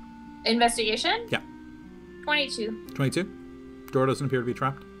 Investigation? Yeah. 22. 22? Door doesn't appear to be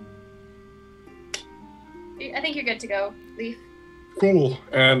trapped. I think you're good to go, Leaf. Cool.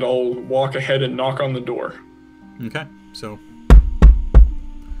 And I'll walk ahead and knock on the door. Okay, so...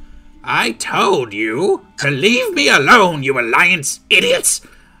 I told you to leave me alone, you Alliance idiots!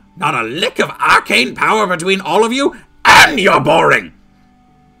 Not a lick of arcane power between all of you, and you're boring!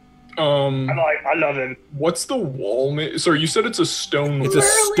 I love him. What's the wall? Sorry, you said it's a stone. It's a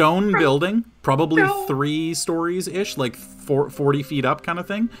stone building, probably 3 stories-ish, like 40 feet up kind of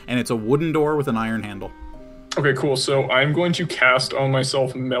thing, and it's a wooden door with an iron handle. Okay, cool. So I'm going to cast on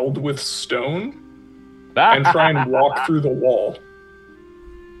myself Meld with Stone and try and walk through the wall.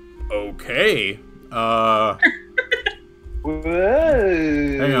 Okay. Whoa.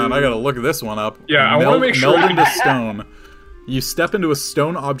 Hang on, I gotta look this one up. Yeah, I want to make sure. Meld into stone. You step into a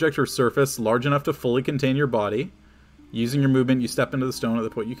stone object or surface large enough to fully contain your body. Using your movement, you step into the stone at the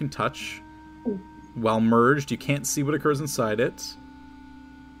point you can touch. While merged, you can't see what occurs inside it.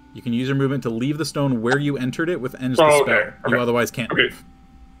 You can use your movement to leave the stone where you entered it with ends the spell. Okay. You otherwise can't move.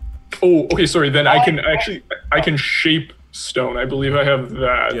 Oh, okay, sorry. Then I can shape stone. I believe I have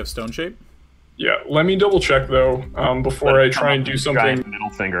that. Do you have stone shape? Yeah. Let me double check though before I try and do something. Giant middle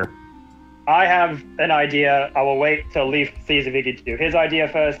finger. I have an idea. I will wait till Leaf sees if he can do his idea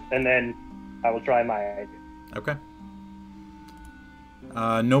first, and then I will try my idea. Okay.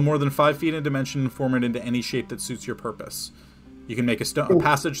 No more than 5 feet in dimension, form it into any shape that suits your purpose. You can make a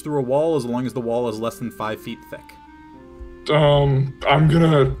passage through a wall as long as the wall is less than 5 feet thick. I'm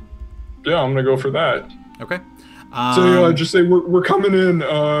gonna yeah, I'm gonna go for that. Okay. So just say we're coming in.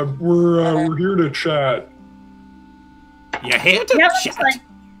 We're here to chat. You here to Yeah, chat? like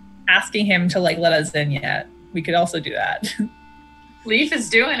asking him to like let us in yet. We could also do that. Leaf is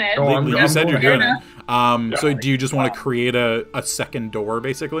doing it. Oh, You said you're doing it. Yeah. So do you just want to create a second door,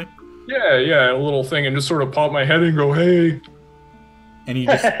 basically? Yeah, a little thing, and just sort of pop my head and go, hey. And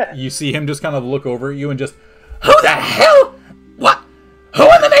you see him just kind of look over at you and just, Who the hell? What? Who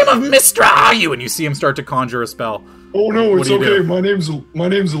in the name of Mistra are you? and you see him start to conjure a spell. Oh no, it's do you okay. do? My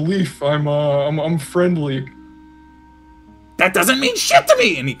name's Leaf. I'm friendly. That doesn't mean shit to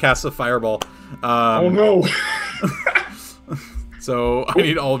me. And he casts a fireball. Oh no. So I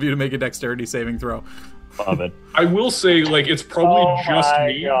need all of you to make a dexterity saving throw. Love it. I will say, like, it's probably Oh just my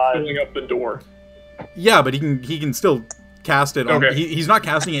me God. filling up the door. Yeah, but he can still cast it on. Okay. He's not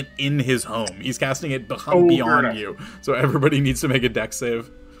casting it in his home. He's casting it Oh, fair beyond enough. you. So everybody needs to make a dex save.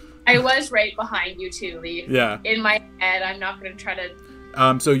 I was right behind you too, Leaf. Yeah. In my head, I'm not going to try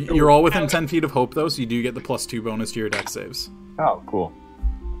to. So you're all within 10 feet of Hope, though, so you do get the +2 bonus to your dex saves. Oh, cool.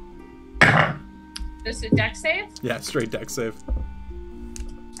 Just a deck save? Yeah, straight dex save.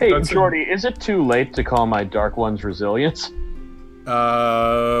 Hey, That's a- Jordy, is it too late to call my Dark One's resilience?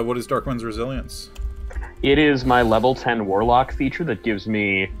 What is Dark One's resilience? It is my level 10 Warlock feature that gives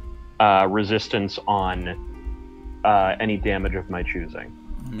me resistance on any damage of my choosing.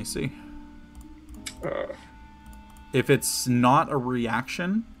 Let me see. Uh, If it's not a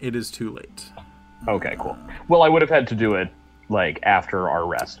reaction, it is too late. Okay, cool. Well, I would have had to do it like after our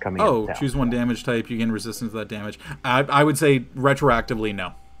rest coming Oh, into town. choose one damage type. You gain resistance to that damage. I would say retroactively,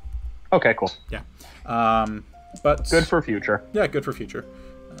 no. Okay, cool. Yeah. But Good for future. yeah, good for future.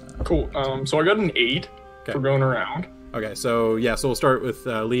 cool. So I got an 8 Okay. for going around. Okay, so yeah, so we'll start with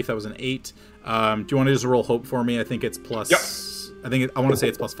Leaf. That was an 8. Do you want to just roll Hope for me? I think it's plus. Yep. I want to say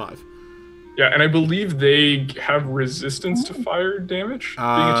it's +5. Yeah, and I believe they have resistance to fire damage. being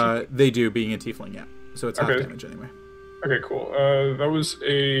a They do, being a tiefling, yeah. So it's half Okay. damage anyway. Okay, cool. That was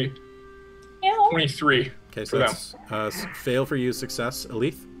a Yeah. 23. Okay, For so that's fail for you, success.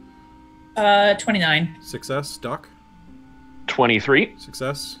 Elith, 29. success. Doc, 23.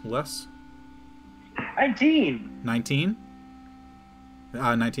 success. Les, 19. 19.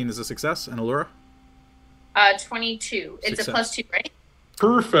 19 is a success. And Allura, 22. It's Success. a +2, right?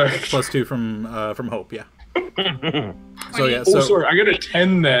 Perfect. +2 from Hope, yeah. So yeah, Oh, so sorry. I got a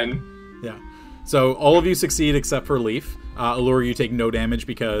 10 then. yeah. So all of you succeed except for Leaf. Allura, you take no damage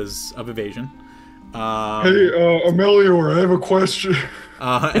because of evasion. Hey, Amelior, I have a question.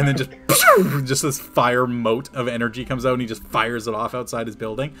 And then just this fire mote of energy comes out, and he just fires it off outside his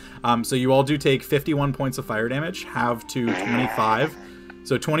building. So you all do take 51 points of fire damage, halved to 25.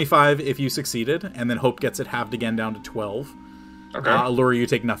 So 25 if you succeeded, and then Hope gets it halved again down to 12. Okay. Allura, you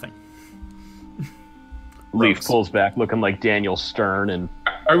take nothing. Leaf Gross. pulls back looking like Daniel Stern and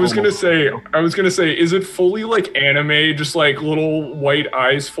I was gonna say, is it fully like anime, just like little white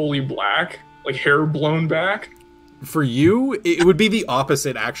eyes fully black, like hair blown back? For you, it would be the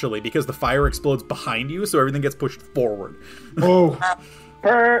opposite, actually, because the fire explodes behind you, so everything gets pushed forward. Oh,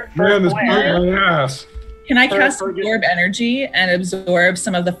 For man, this Blair, burnt my ass. Can I cast for just- absorb energy and absorb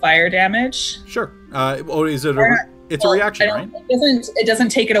some of the fire damage? Sure. Is it it's a Well, reaction, I right? don't- It doesn't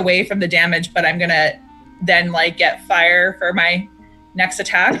take it away from the damage, but I'm gonna then like get fire for my next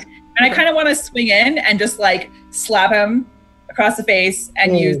attack. And I kind of want to swing in and just like slap him across the face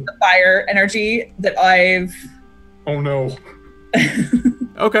and use the fire energy that I've. Oh no.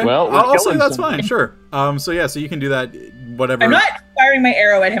 Okay. Well, we're I'll say killing that's something. fine. Sure. So yeah, so you can do that. Whatever. I'm not firing my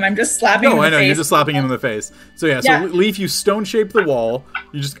arrow at him. I'm just slapping him No, in I the know. face. You're just slapping him in the face. So yeah. Yeah. So Leaf, you stone shape the wall.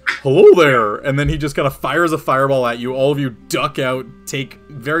 You just hello there, and then he just kind of fires a fireball at you. All of you duck out, take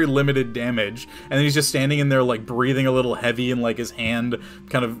very limited damage, and then he's just standing in there like breathing a little heavy and like his hand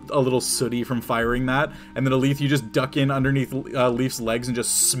kind of a little sooty from firing that. And then Leaf, you just duck in underneath Leaf's legs and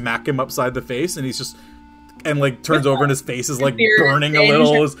just smack him upside the face, and he's just. And like turns over and his face is like Beard burning a singed.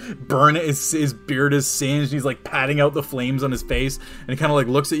 little. His beard is singed. And he's like patting out the flames on his face, and he kind of like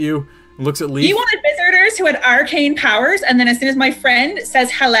looks at you, and looks at Leaf. You wanted visitors who had arcane powers, and then as soon as my friend says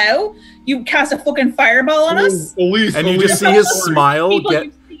hello, you cast a fucking fireball on us. Elise, and you Elise, just see his sorry. smile People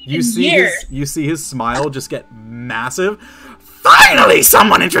get. you've seen in You see his smile just get massive. finally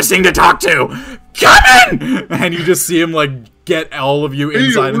someone interesting to talk to. Come in! And you just see him like get all of you Hey, it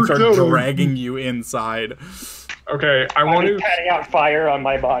inside and worked start out. dragging you inside. Okay, I want I'm to. patting out fire on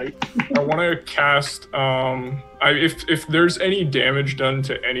my body. I want to cast. If there's any damage done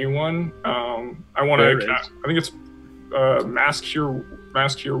to anyone, I want There to is. cast. I think it's mass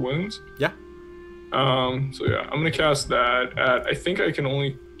cure wounds. Yeah. So yeah, I'm gonna cast that at. I think I can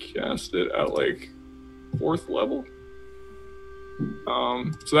only cast it at like 4th level.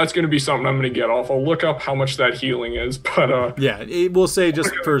 So that's going to be something I'm going to get off. I'll look up how much that healing is, but yeah, it will say just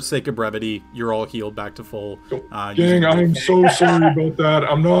for sake of brevity, you're all healed back to full. Dang, I'm so sorry about that.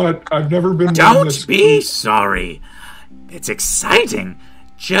 I've never been. Don't be sorry. It's exciting,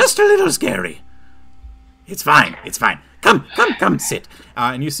 just a little scary. It's fine. It's fine. Come, sit.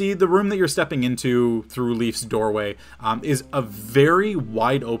 And you see the room that you're stepping into through Leaf's doorway is a very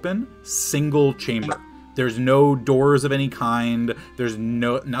wide open single chamber. There's no doors of any kind. There's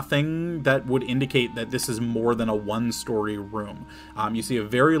nothing that would indicate that this is more than a 1-story room. You see a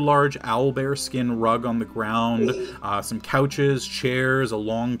very large owlbear skin rug on the ground, some couches, chairs, a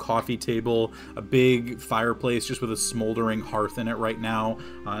long coffee table, a big fireplace just with a smoldering hearth in it right now.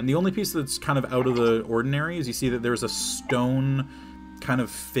 And the only piece that's kind of out of the ordinary is you see that there's a stone kind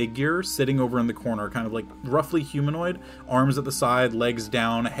of figure sitting over in the corner, kind of like roughly humanoid, arms at the side, legs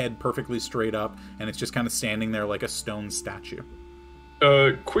down, head perfectly straight up, and it's just kind of standing there like a stone statue.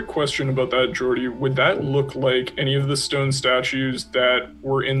 Quick question about that, Jordy. Would that look like any of the stone statues that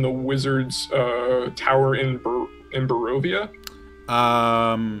were in the wizard's tower in Barovia?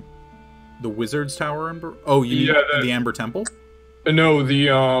 The wizard's tower in you mean the Amber Temple? No, the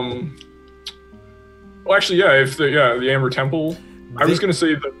well, actually, yeah, the Amber Temple. I was going to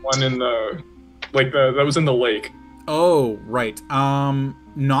say the one in that was in the lake. Oh, right.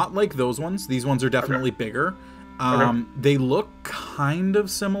 Not like those ones. These ones are definitely bigger. They look kind of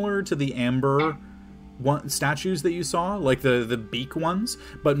similar to the amber statues that you saw, like the beak ones,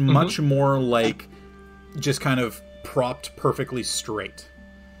 but much more like just kind of propped perfectly straight.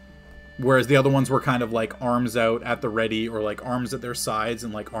 Whereas the other ones were kind of like arms out at the ready, or like arms at their sides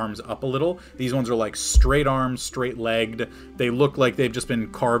and like arms up a little. These ones are like straight arms, straight legged. They look like they've just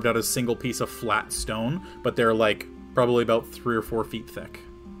been carved out of a single piece of flat stone, but they're like probably about 3 or 4 feet thick.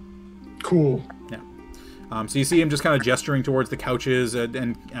 Cool. Yeah. So you see him just kind of gesturing towards the couches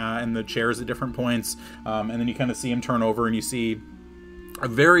and the chairs at different points. And then you kind of see him turn over and you see a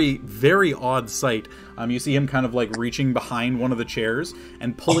very, very odd sight. You see him kind of like reaching behind one of the chairs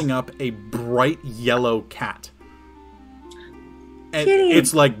and pulling up a bright yellow cat. And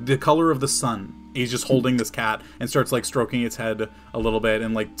it's like the color of the sun. He's just holding this cat and starts like stroking its head a little bit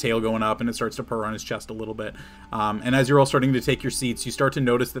and like tail going up, and it starts to purr on his chest a little bit. And as you're all starting to take your seats, you start to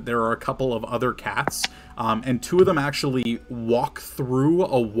notice that there are a couple of other cats, and 2 of them actually walk through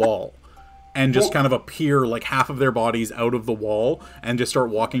a wall and just kind of appear like half of their bodies out of the wall and just start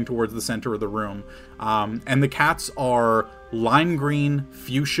walking towards the center of the room. And the cats are lime green,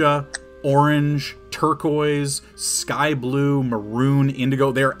 fuchsia, orange, turquoise, sky blue, maroon,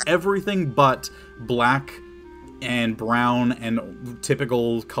 indigo. They're everything but black and brown and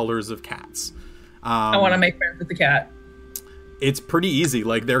typical colors of cats. I want to make friends with the cat. It's pretty easy.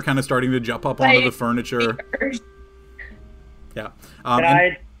 Like, they're kind of starting to jump up onto the furniture. Yeah. Can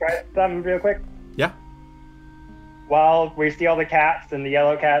I try something real quick? Yeah. While we see all the cats and the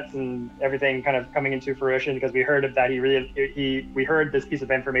yellow cats and everything kind of coming into fruition, because we heard that we heard this piece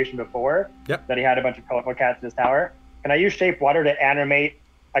of information before. Yep. That he had a bunch of colorful cats in his tower. Can I use shape water to animate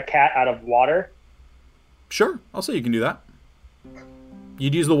a cat out of water? Sure, I'll say you can do that.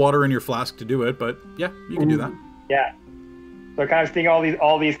 You'd use the water in your flask to do it, but yeah, you can do that. Yeah. So kind of seeing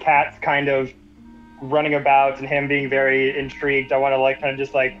all these cats kind of running about and him being very intrigued, I want to like kind of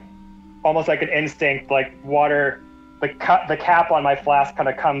just like almost like an instinct, like water. The cap on my flask kind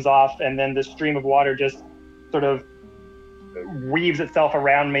of comes off, and then the stream of water just sort of weaves itself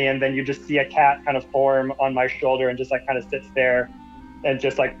around me, and then you just see a cat kind of form on my shoulder and just like kind of sits there, and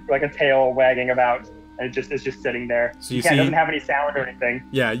just like a tail wagging about, and it's just sitting there. So you see, doesn't have any sound or anything.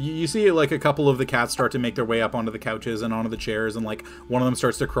 Yeah, you see like a couple of the cats start to make their way up onto the couches and onto the chairs, and like one of them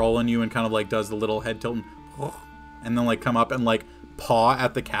starts to crawl on you and kind of like does the little head tilt and then like come up and like paw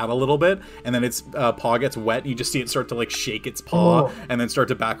at the cat a little bit, and then its paw gets wet and you just see it start to like shake its paw and then start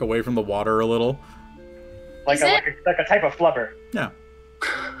to back away from the water a little. Like a type of flubber. Yeah.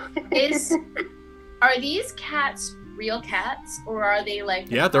 Are these cats real cats, or are they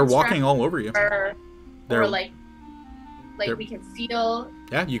like? Yeah, they're walking all over you. Or like we can feel.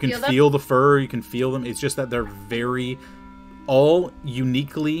 Yeah, you can feel the fur. You can feel them. It's just that they're very, all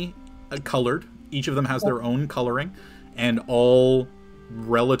uniquely colored. Each of them has their own coloring, and all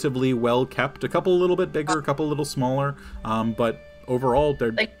relatively well kept. A couple a little bit bigger, a couple a little smaller, but overall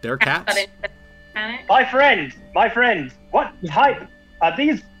they're cats. My friend, what type are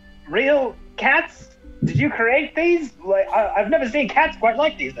these? Real cats? Did you create these? Like, I've never seen cats quite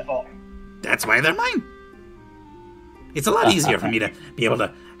like these at all. That's why they're mine. It's a lot easier for me to be able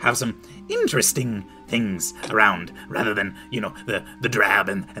to have some interesting things around rather than, the drab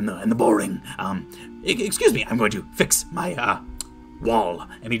and the boring. Excuse me, I'm going to fix my wall.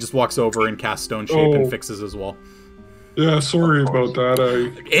 And he just walks over and casts stone shape and fixes his wall. Yeah, sorry about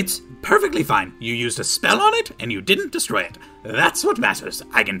that. It's perfectly fine. You used a spell on it and you didn't destroy it. That's what matters.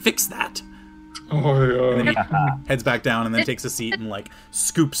 I can fix that. And then he heads back down and then takes a seat and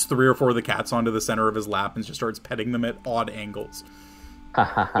scoops 3 or 4 of the cats onto the center of his lap and just starts petting them at odd angles.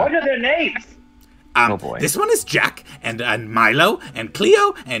 What are their names? Oh boy. This one is Jack and Milo and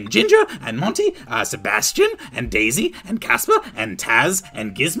Cleo and Ginger and Monty, Sebastian and Daisy and Casper and Taz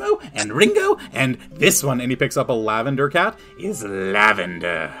and Gizmo and Ringo, and this one, and he picks up a lavender cat, is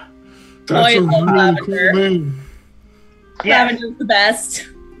Lavender. That's a really Lavender. cool name. Yes, Lavender's the best.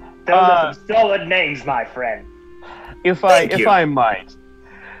 those are some solid names, my friend. If I might,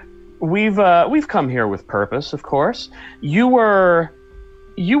 we've come here with purpose, of course. You were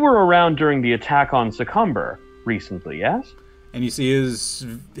around during the attack on Secomber recently, yes? And you see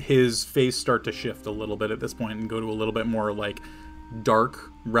his face start to shift a little bit at this point and go to a little bit more dark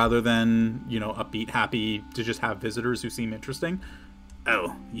rather than, upbeat, happy to just have visitors who seem interesting.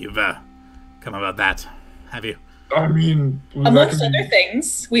 Oh, you've come about that, have you? I mean, Amongst other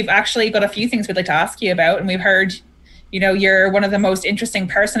things, we've actually got a few things we'd like to ask you about, and we've heard, you're one of the most interesting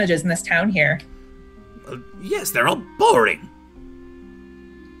personages in this town here. Yes, they're all boring.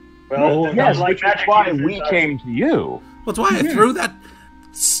 Well, Yes, like that's why we came to you. That's why I threw that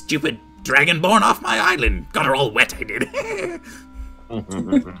stupid dragonborn off my island. Got her all wet, I did.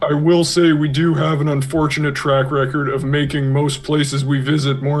 I will say we do have an unfortunate track record of making most places we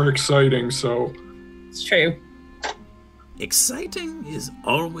visit more exciting, so... It's true. Exciting is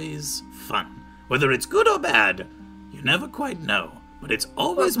always fun. Whether it's good or bad, you never quite know. But it's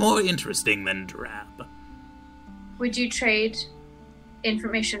always more interesting than drab. Would you trade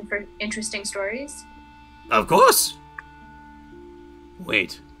information for interesting stories? Of course.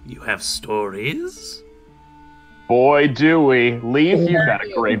 Wait, you have stories? Boy, do we. Leaf, you got a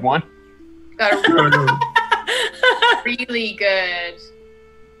great one. Got a really good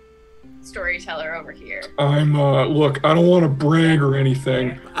storyteller over here. Look, I don't want to brag or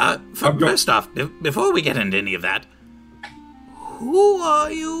anything. First off, before we get into any of that, who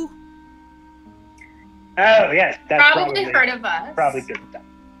are you? Oh, yes, that's Probably heard of us. Probably good stuff.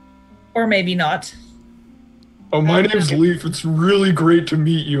 Or maybe not. Oh, my name's Leaf. It's really great to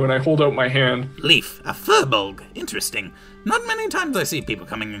meet you, and I hold out my hand. Leaf, a furbolg. Interesting. Not many times I see people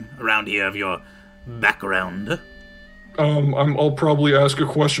coming around here of your background. I'll probably ask a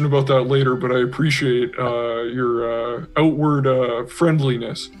question about that later, but I appreciate your outward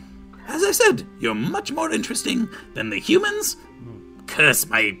friendliness. As I said, you're much more interesting than the humans. Curse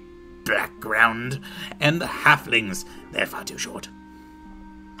my background. And the halflings. They're far too short.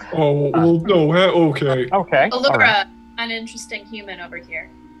 Oh, well, no, okay. Okay. Allura, all right. an interesting human over here.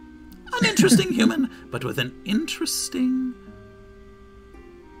 An interesting human, but with an interesting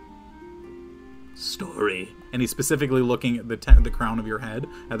story. And he's specifically looking at the crown of your head,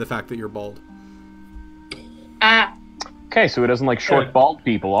 at the fact that you're bald. Ah. Okay, so he doesn't like short, bald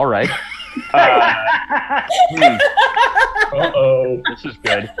people. All right. Uh-oh. This is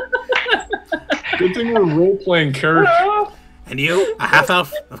good. Good thing we're role-playing characters. And you, a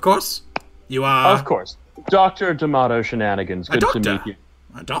half-elf, of course? You are... Of course. Dr. D'Amato Shenanigans. Good to meet you.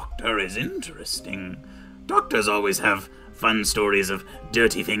 A doctor is interesting. Doctors always have fun stories of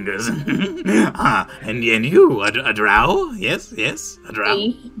dirty fingers. And you, a drow? Yes, a drow.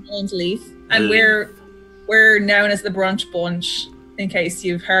 My name's Leaf. And we're known as the Brunch Bunch, in case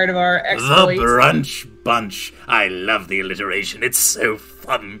you've heard of our exploits. The Brunch Bunch. I love the alliteration. It's so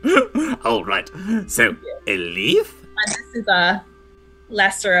fun. All right. So, a Leaf? And this is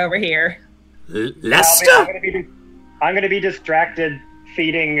Lester over here. Lester? I'm going to be distracted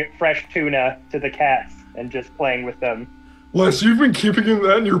feeding fresh tuna to the cats and just playing with them. Les, you've been keeping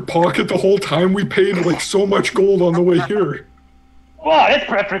that in your pocket the whole time. We paid so much gold on the way here. Well, it's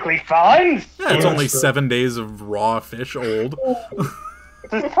perfectly fine. Yeah, it's only 7 days of raw fish old.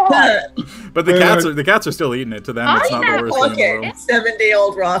 It's fine. But the cats are still eating it. To them, it's not the worst thing in the world.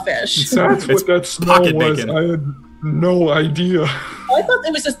 7-day-old raw fish. That's what that smell pocket was. bacon. I had no idea. I thought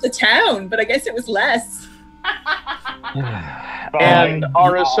it was just the town, but I guess it was less. And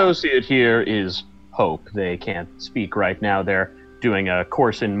our associate here is Hope. They can't speak right now. They're doing a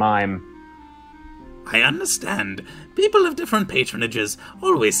course in mime. I understand. People of different patronages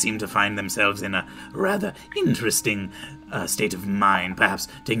always seem to find themselves in a rather interesting state of mind, perhaps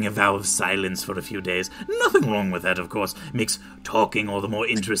taking a vow of silence for a few days. Nothing wrong with that, of course. Makes talking all the more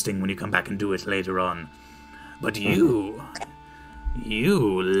interesting when you come back and do it later on. But you,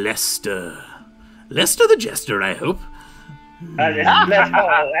 Lester the Jester, I hope. Les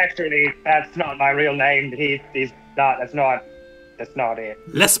Paul. Actually, that's not my real name. He's not. That's not it.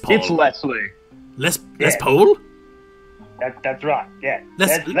 Les Paul. It's Leslie. Les Paul? That's right. Yeah.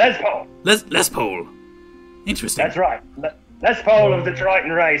 Les Paul. Les Paul. Interesting. That's right. Les Paul of the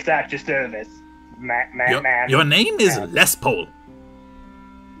Triton Race at your service. Man. Your name is Les Paul.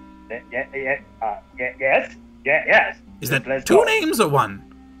 Yes. Is that Les two Paul. names or one?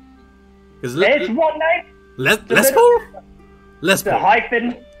 It's one name. Les Paul? Les The Paul.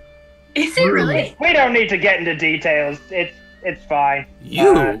 hyphen. Is it really? We don't need to get into details. It's fine.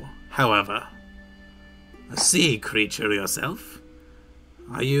 You, however, a sea creature yourself.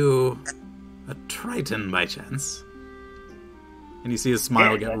 Are you a Triton by chance? And you see his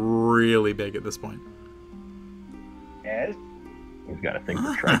smile get really big at this point. Yes. He's got to think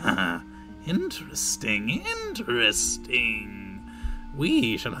for Triton. Interesting.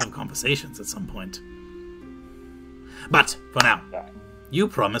 We shall have conversations at some point. But, for now, you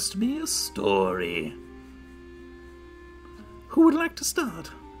promised me a story. Who would like to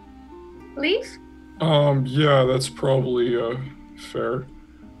start? Leaf? Yeah, that's probably fair.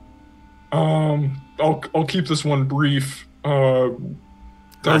 I'll keep this one brief. That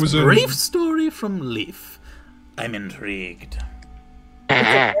was a brief story from Leaf. I'm intrigued.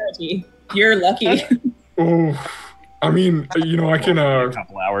 You're lucky. Oh, I mean, I can. A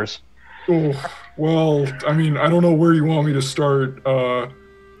couple hours. Oh, well, I mean, I don't know where you want me to start.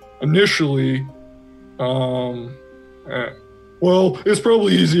 Initially, well, it's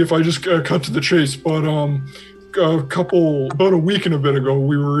probably easy if I just cut to the chase. But about a week and a bit ago,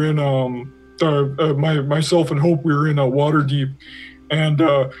 we were in myself and Hope. We were in Waterdeep, and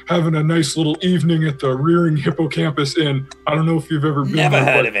having a nice little evening at the Rearing Hippocampus Inn. I don't know if you've ever been. Never there,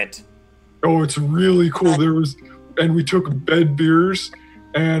 heard but- of it. Oh, it's really cool. And we took bed beers,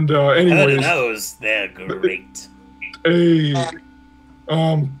 and Heard anyways. of those? They're great.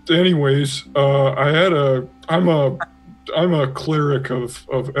 I'm a cleric of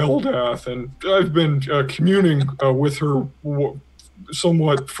Eldath, and I've been communing with her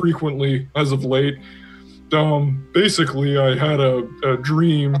somewhat frequently as of late. Basically, I had a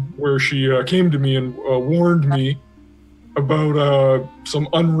dream where she came to me and warned me about some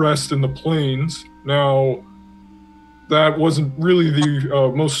unrest in the plains. Now, that wasn't really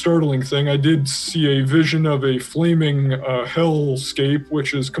the most startling thing. I did see a vision of a flaming hellscape,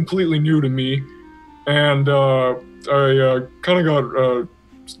 which is completely new to me, and I kind of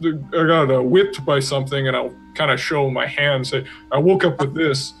got whipped by something, and I'll kind of show my hands. I woke up with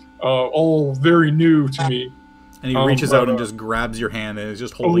this, all very new to me. And he reaches out and just grabs your hand and is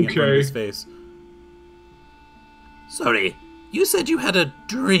just holding it in front of his face. Sorry, you said you had a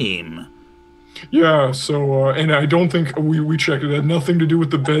dream. Yeah, so, and I don't think we checked it. It had nothing to do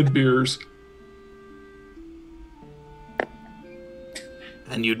with the bed beers.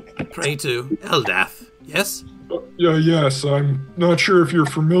 And you pray to Eldath, yes? Yes, I'm not sure if you're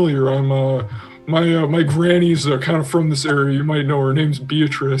familiar. My granny's kind of from this area. You might know her name's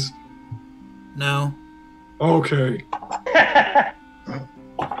Beatrice. No. Okay.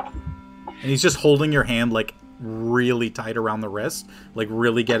 And he's just holding your hand, like, really tight around the wrist, like,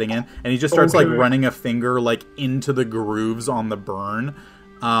 really getting in. And he just starts, like, running a finger, like, into the grooves on the burn.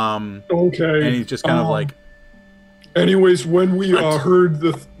 Okay. And he's just kind of like... Anyways, when we heard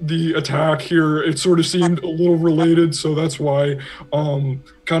the attack here, it sort of seemed a little related, so that's why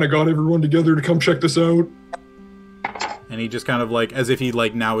kind of got everyone together to come check this out. And he just kind of like, as if he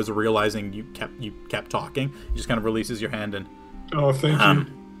like now is realizing you kept talking, he just kind of releases your hand and... Oh, thank you.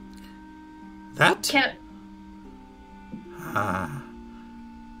 That... Can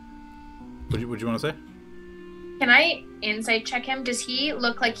What do you want to say? Can I insight check him? Does he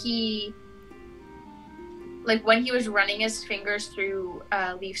look like he... Like, when he was running his fingers through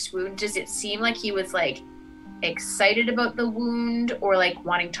Leaf's wound, does it seem like he was, like, excited about the wound or, like,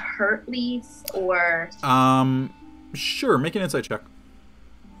 wanting to hurt Leaf or... Sure, make an insight check.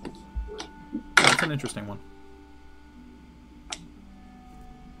 That's an interesting one.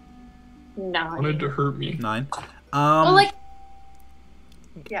 9. Wanted to hurt me. 9. Well, like...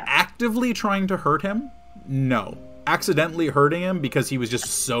 Yeah. Actively trying to hurt him? No. Accidentally hurting him because he was just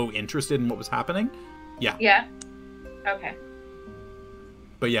so interested in what was happening? Yeah. Yeah? Okay.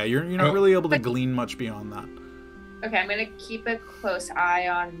 But yeah, you're not really able to glean much beyond that. Okay, I'm going to keep a close eye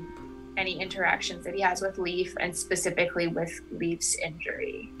on any interactions that he has with Leaf, and specifically with Leaf's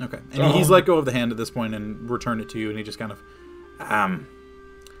injury. Okay. And he's let go of the hand at this point and returned it to you, and he just kind of...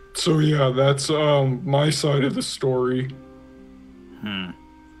 So yeah, that's my side of the story.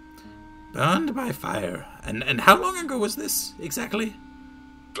 Burned by fire. And how long ago was this, exactly?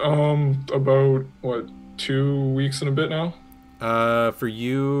 About, 2 weeks and a bit now? For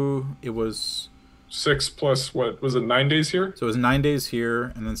you, it was... 6 plus, 9 days here? So it was 9 days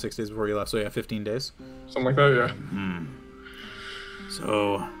here, and then 6 days before you left, so yeah, 15 days. Something like that, yeah.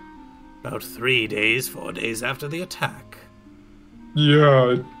 So, about 3 days, 4 days after the attack.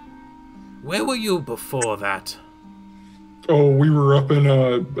 Yeah. Where were you before that? Oh, we were up in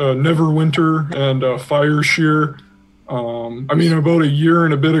Neverwinter and Fire Shear. About a year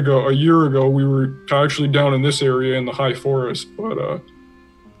ago, we were actually down in this area in the high forest, but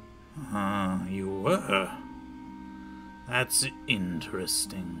You were. That's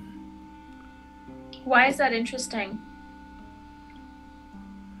interesting. Why is that interesting?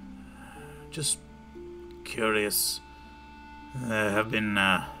 Just curious. There have been,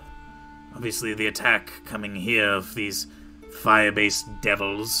 obviously the attack coming here of these fire-based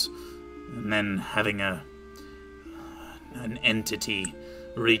devils, and then having an entity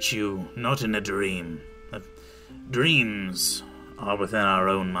reach you, not in a dream. Dreams are within our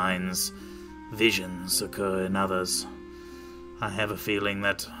own minds. Visions occur in others. I have a feeling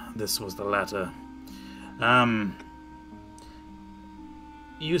that this was the latter.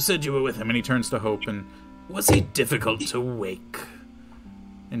 You said you were with him, and he turns to Hope, and was he difficult to wake?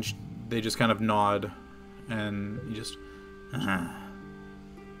 And they just kind of nod, and you just...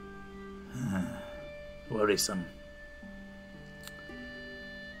 Worrisome.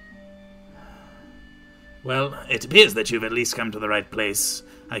 Well, it appears that you've at least come to the right place.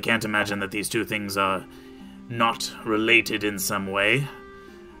 I can't imagine that these two things are not related in some way.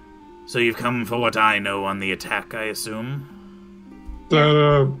 So you've come for what I know on the attack, I assume?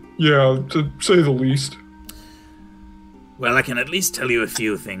 Yeah, to say the least. Well, I can at least tell you a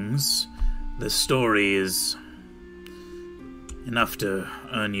few things. The story is enough to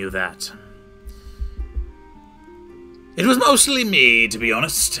earn you that. It was mostly me, to be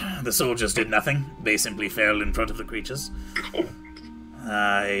honest. The soldiers did nothing. They simply fell in front of the creatures.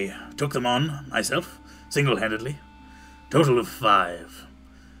 I took them on, myself, single-handedly. Total of 5.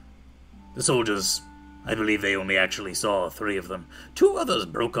 The soldiers, I believe they only actually saw 3 of them. 2 others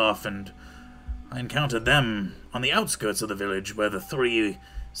broke off, and I encountered them on the outskirts of the village, where the 3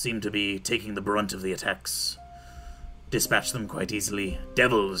 seemed to be taking the brunt of the attacks. Dispatched them quite easily.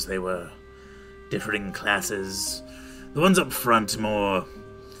 Devils, they were. Differing classes. The ones up front more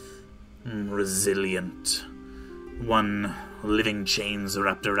resilient. One living chains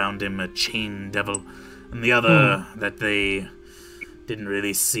wrapped around him, a chain devil. And the other that they didn't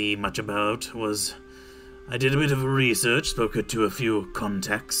really see much about was... I did a bit of research, spoke to a few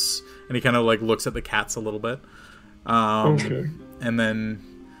contacts. And he kind of looks at the cats a little bit. Okay. And then...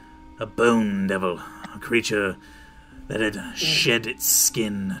 A bone devil. A creature that had shed its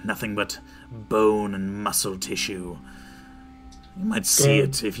skin. Nothing but bone and muscle tissue. You might see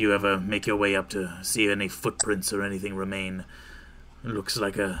it if you ever make your way up to see any footprints or anything remain. It looks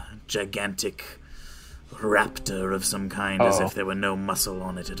like a gigantic raptor of some kind, as if there were no muscle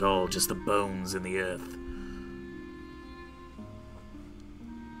on it at all, just the bones in the earth.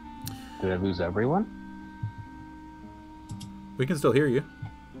 Did I lose everyone? We can still hear you.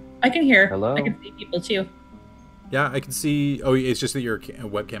 I can hear. Hello? I can see people too. Yeah, I can see... Oh, it's just that your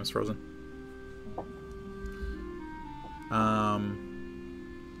webcam's frozen.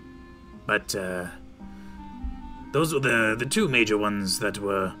 But those were the 2 major ones that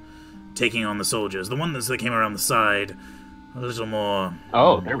were taking on the soldiers. The ones that came around the side, a little more...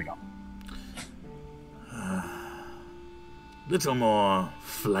 Oh, there we go. Little more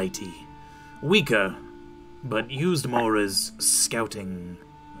flighty. Weaker, but used more as scouting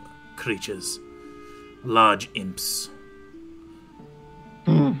creatures. Large imps.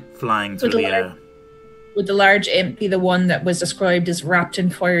 Flying through the air. Would the large imp be the one that was described as wrapped in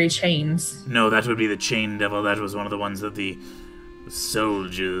fiery chains? No, that would be the chain devil. That was one of the ones that the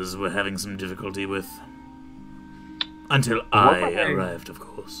soldiers were having some difficulty with. Until I arrived, of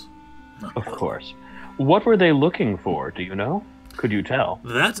course. Of course. What were they looking for, do you know? Could you tell?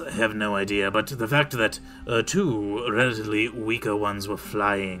 That I have no idea, but the fact that 2 relatively weaker ones were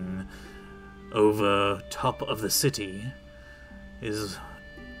flying over top of the city is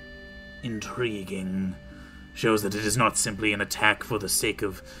intriguing. Shows that it is not simply an attack for the sake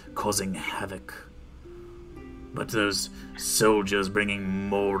of causing havoc. But those soldiers bringing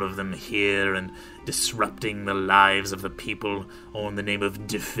more of them here and disrupting the lives of the people all in the name of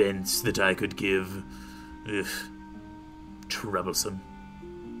defense that I could give. Ugh. Troublesome.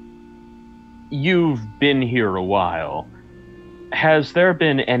 You've been here a while. Has there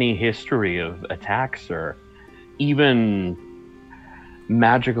been any history of attacks or even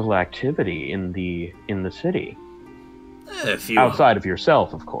magical activity in the city? A few. Outside of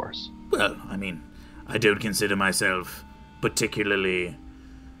yourself, of course. Well, I mean, I don't consider myself particularly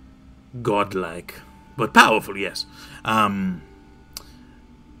godlike, but powerful, yes.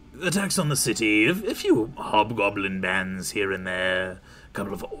 Attacks on the city, a few hobgoblin bands here and there, a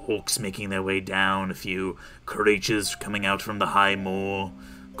couple of orcs making their way down, a few creatures coming out from the high moor,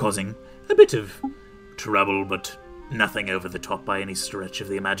 causing a bit of trouble, but nothing over the top by any stretch of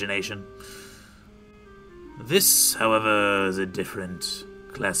the imagination. This, however, is a different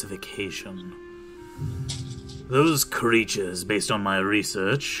classification. Those creatures, based on my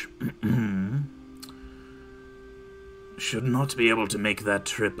research, should not be able to make that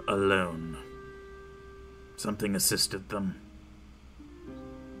trip alone. Something assisted them.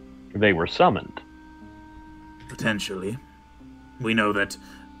 They were summoned. Potentially. We know that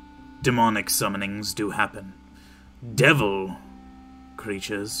demonic summonings do happen. Devil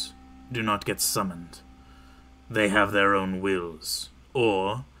creatures do not get summoned. They have their own wills,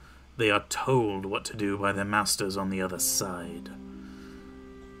 or they are told what to do by their masters on the other side.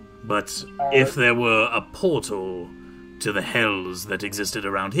 But if there were a portal to the hells that existed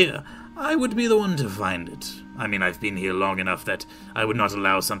around here, I would be the one to find it. I mean, I've been here long enough that I would not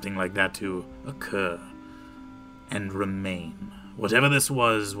allow something like that to occur and remain. Whatever this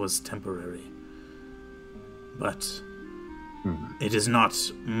was temporary. But it is not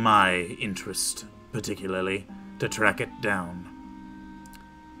my interest, particularly, to track it down.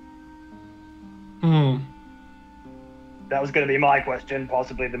 That was going to be my question.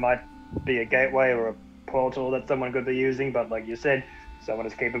 Possibly there might be a gateway or a portal that someone could be using, but like you said, someone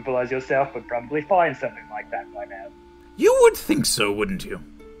as capable as yourself would probably find something like that by now. You would think so, wouldn't you?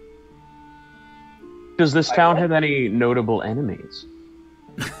 Does this town have any notable enemies?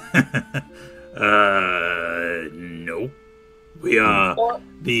 No. We are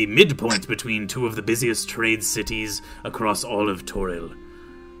the midpoint between two of the busiest trade cities across all of Toril.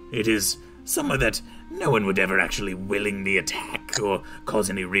 It is somewhere that no one would ever actually willingly attack or cause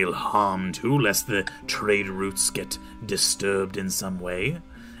any real harm to, lest the trade routes get disturbed in some way.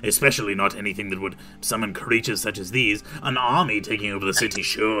 Especially not anything that would summon creatures such as these. An army taking over the city,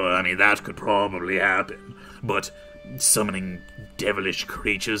 sure, I mean, that could probably happen. But summoning devilish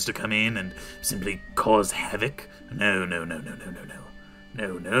creatures to come in and simply cause havoc? No.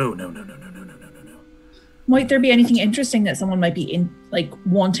 Might there be anything interesting that someone might be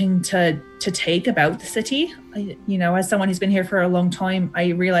wanting to take about the city? As someone who's been here for a long time, I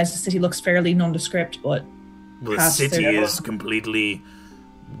realize the city looks fairly nondescript, but the city is completely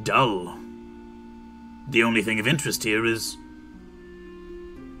dull. The only thing of interest here is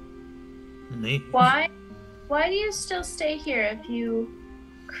me. Why do you still stay here if you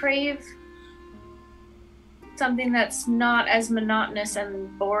crave something that's not as monotonous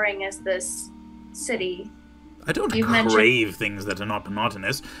and boring as this city? I don't crave things that are not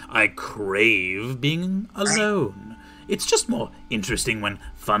monotonous. I crave being alone. It's just more interesting when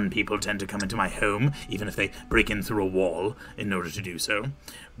fun people tend to come into my home, even if they break in through a wall in order to do so.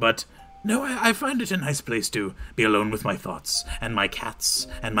 But no, I find it a nice place to be alone with my thoughts, and my cats,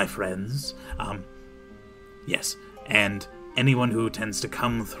 and my friends. Yes, and anyone who tends to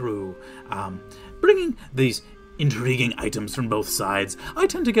come through, bringing these intriguing items from both sides. I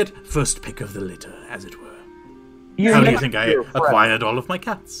tend to get first pick of the litter, as it were. How do you think I acquired all of my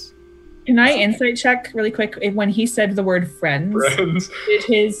cats? Can I insight check really quick? When he said the word friends, did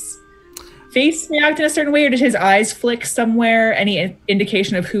his face react in a certain way, or did his eyes flick somewhere? Any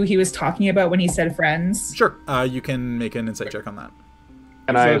indication of who he was talking about when he said friends? Sure. You can make an insight check on that.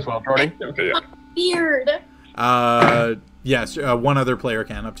 Can I as well, Jordy? Okay, yeah. Weird. Yes, one other player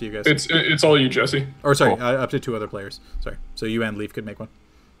can. Up to you guys. It's all you, Jesse. Or sorry, up to two other players. Sorry. So you and Leaf could make one.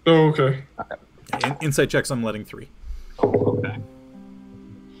 Oh, okay. Insight checks, I'm letting 3. Okay.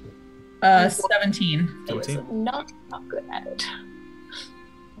 17. I was not good at it.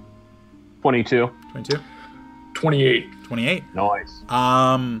 22. 22. 28. 28. Nice.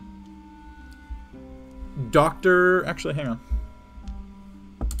 Doctor... Actually, hang on.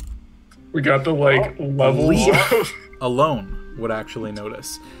 We got the, levels Leaf of... alone would actually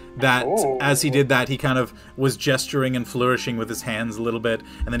notice that as he did that, he kind of was gesturing and flourishing with his hands a little bit,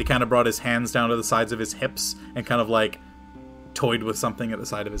 and then he kind of brought his hands down to the sides of his hips and kind of, toyed with something at the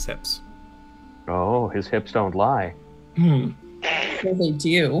side of his hips. Oh, his hips don't lie. Well, they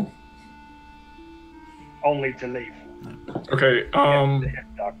do. Only to leave. Okay,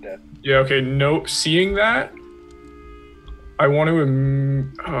 Doctor. yeah, okay, no, seeing that, I want to,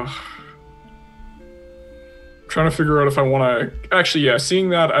 trying to figure out if I want to, actually, yeah, seeing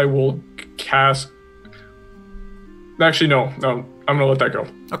that, I will cast, actually, no, I'm gonna let that go.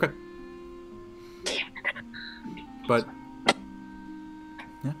 Okay. But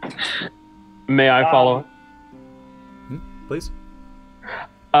yeah, May I follow? please.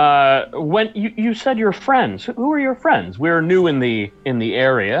 When you said your friends, who are your friends? We're new in the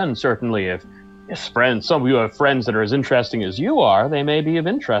area, and certainly if some of you have friends that are as interesting as you are, they may be of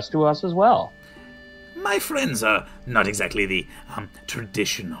interest to us as well. My friends are not exactly the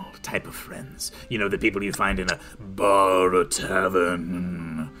traditional type of friends. You know, the people you find in a bar or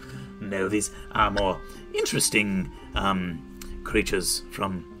tavern. No, these are more interesting creatures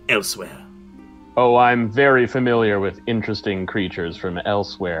from elsewhere. Oh, I'm very familiar with interesting creatures from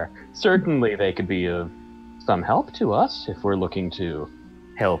elsewhere. Certainly they could be of some help to us if we're looking to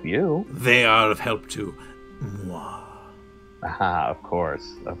help you. They are of help to moi. Ah, of course.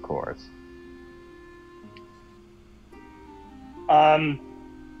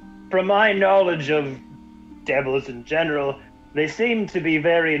 From my knowledge of devils in general, they seem to be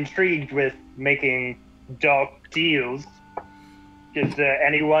very intrigued with making dark deals. Is there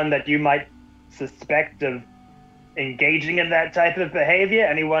anyone that you might suspect of engaging in that type of behavior?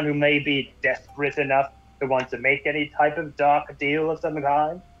 Anyone who may be desperate enough to want to make any type of dark deal of some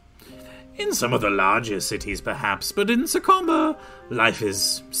kind? In some of the larger cities, perhaps, but in Secomber, life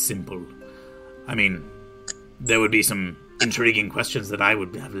is simple. I mean, there would be some intriguing questions that I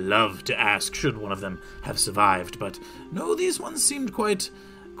would have loved to ask should one of them have survived, but no, these ones seemed quite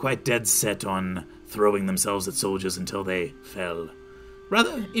dead set on throwing themselves at soldiers until they fell.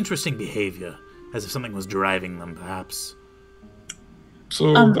 Rather interesting behavior, as if something was driving them, perhaps.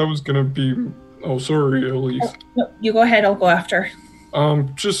 So that was gonna be... Oh, sorry, Elise. No, you go ahead, I'll go after.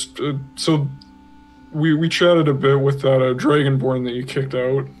 So we chatted a bit with that Dragonborn that you kicked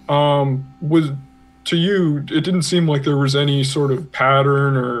out. To you, it didn't seem like there was any sort of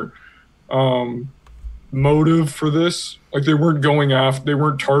pattern or motive for this. Like they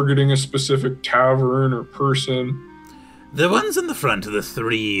weren't targeting a specific tavern or person. The ones in the front, the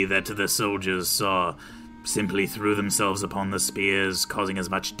three that the soldiers saw, simply threw themselves upon the spears, causing as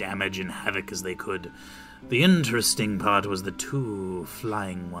much damage and havoc as they could. The interesting part was the two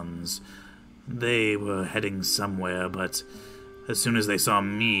flying ones. They were heading somewhere, but as soon as they saw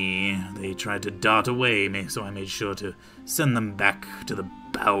me, they tried to dart away, so I made sure to send them back to the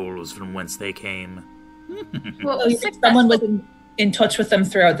bowels from whence they came. Well, someone was in touch with them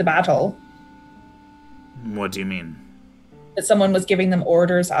throughout the battle. What do you mean? That someone was giving them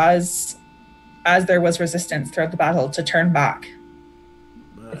orders as there was resistance throughout the battle to turn back.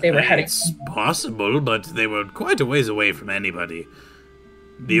 If they were heading. It's possible, but they were quite a ways away from anybody.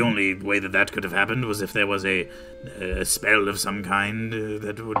 The only way that could have happened was if there was a spell of some kind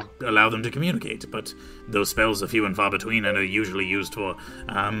that would allow them to communicate. But those spells are few and far between and are usually used for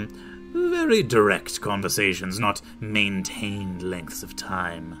very direct conversations, not maintained lengths of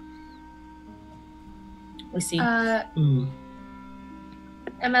time. We see.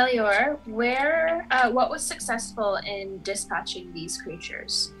 Amelior, what was successful in dispatching these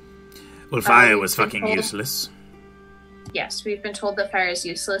creatures? Well, fire was fucking useless. Yes, we've been told that fire is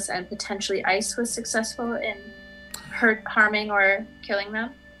useless, and potentially ice was successful in harming or killing them.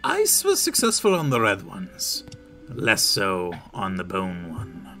 Ice was successful on the red ones, less so on the bone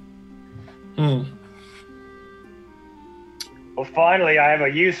one. Well, finally, I have a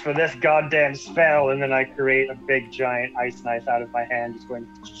use for this goddamn spell, and then I create a big, giant ice knife out of my hand, just going...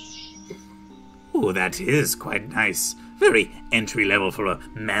 Oh, that is quite nice. Very entry-level for a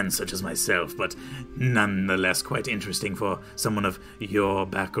man such as myself, but nonetheless quite interesting for someone of your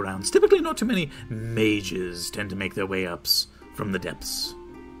backgrounds. Typically not too many mages tend to make their way up from the depths.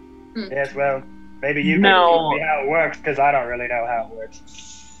 Yes, well, maybe you can teach me how it works, because I don't really know how it works.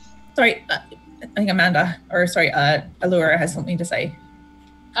 Sorry, I think Allura has something to say.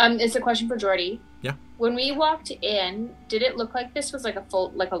 It's a question for Jordy. Yeah. When we walked in, did it look like this was like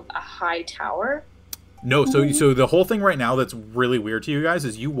a high tower? No, so the whole thing right now that's really weird to you guys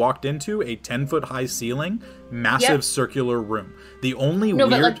is you walked into a 10-foot high ceiling, massive circular room. The only weird...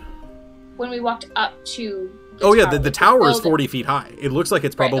 But when we walked up to the tower is 40 feet high. It looks like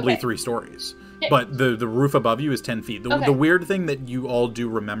it's probably 3 stories. Yeah. But the roof above you is 10 feet. The weird thing that you all do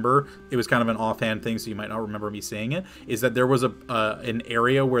remember, it was kind of an offhand thing, so you might not remember me saying it, is that there was an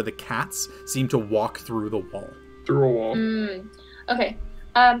area where the cats seemed to walk through the wall. Through a wall. Okay.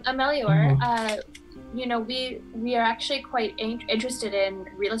 Amelior, we are actually quite interested in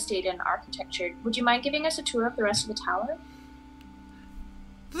real estate and architecture. Would you mind giving us a tour of the rest of the tower?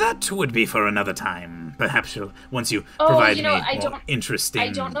 That would be for another time. Perhaps once you provide me more interesting... I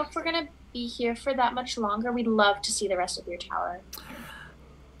don't know if we're going to be here for that much longer. We'd love to see the rest of your tower.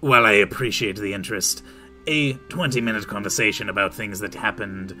 Well, I appreciate the interest. A 20-minute conversation about things that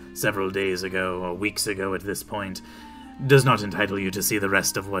happened several days ago or weeks ago at this point does not entitle you to see the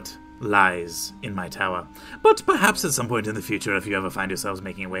rest of what lies in my tower. But perhaps at some point in the future, if you ever find yourselves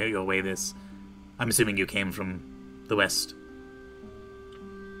making your way this... I'm assuming you came from the west.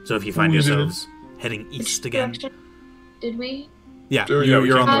 So if you find yourselves heading east again... Did we? Yeah, Sure,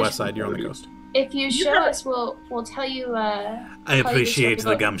 you're on the can. west side, you're on the coast. If you show us, we'll tell you. I appreciate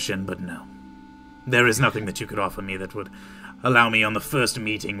the gumption, but no. There is nothing that you could offer me that would allow me on the first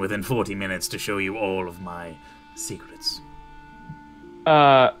meeting within 40 minutes to show you all of my secrets.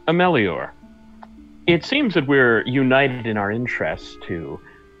 Amelior, it seems that we're united in our interests to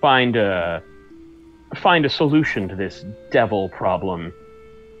find a solution to this devil problem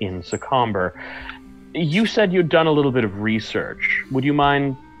in Secomber. You said you'd done a little bit of research. Would you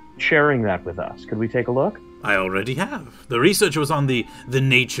mind sharing that with us? Could we take a look? I already have. The research was on the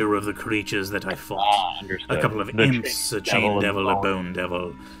nature of the creatures that I fought. Understood. A couple of imps, a chain devil, a bone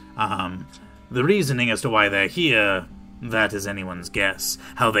devil. The reasoning as to why they're here, that is anyone's guess.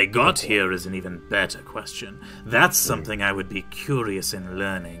 How they got here is an even better question. That's something I would be curious in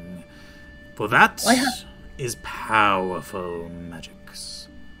learning. For that is powerful magics.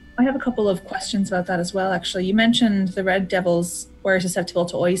 I have a couple of questions about that as well, actually. You mentioned the red devils were susceptible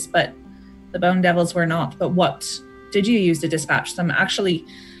to ice, but the bone devils were not. But what did you use to dispatch them? Actually,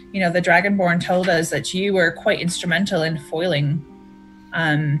 the Dragonborn told us that you were quite instrumental in foiling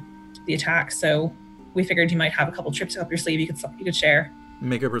the attack, so we figured you might have a couple tricks up your sleeve you could share.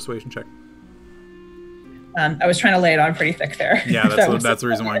 Make a persuasion check. I was trying to lay it on pretty thick there. Yeah, that's the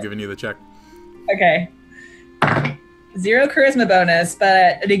reason why I'm giving you the check. Okay. 0 charisma bonus,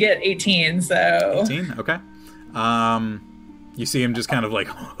 but I did get 18, so... 18? Okay. You see him just kind of like...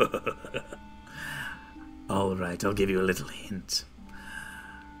 All right, I'll give you a little hint.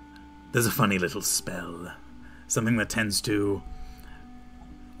 There's a funny little spell. Something that tends to...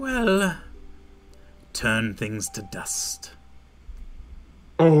 well... turn things to dust.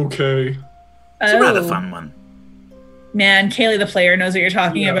 Okay. It's a rather fun one. Man, Kaylee the player knows what you're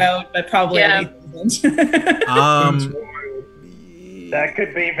talking about, but probably Elise doesn't. That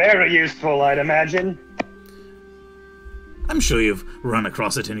could be very useful, I'd imagine. I'm sure you've run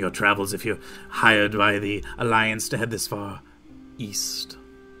across it in your travels if you're hired by the Alliance to head this far east.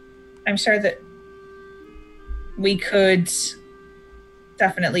 I'm sure that we could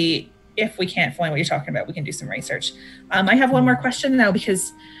definitely, if we can't find what you're talking about, we can do some research. I have one more question now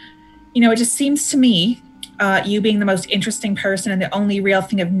because, it just seems to me, you being the most interesting person and the only real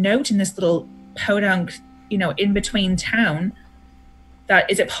thing of note in this little podunk, in between town, that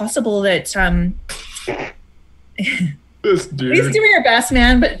is it possible that This dude. He's doing her best,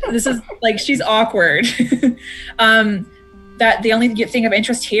 man, but this is like she's awkward. That the only thing of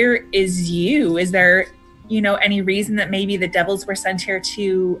interest here is you. Is there, any reason that maybe the devils were sent here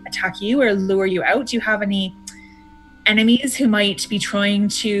to attack you or lure you out? Do you have any enemies who might be trying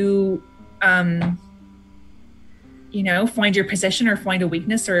to, find your position or find a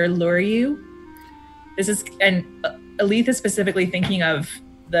weakness or lure you? And Aleth is specifically thinking of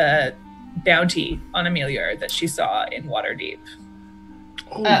the bounty on Amelior that she saw in Waterdeep.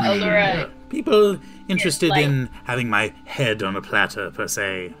 Allura. People interested in having my head on a platter, per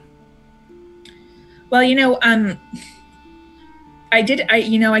se. Well, I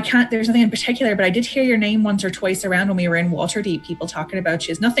can't, there's nothing in particular, but I did hear your name once or twice around when we were in Waterdeep, people talking about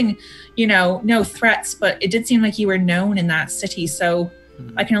you. It's nothing, no threats, but it did seem like you were known in that city. So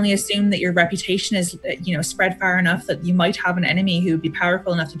I can only assume that your reputation is, spread far enough that you might have an enemy who would be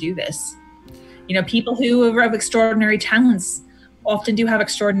powerful enough to do this. People who have extraordinary talents often do have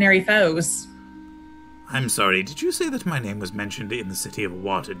extraordinary foes. I'm sorry, did you say that my name was mentioned in the city of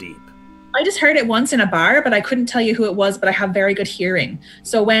Waterdeep? I just heard it once in a bar, but I couldn't tell you who it was, but I have very good hearing.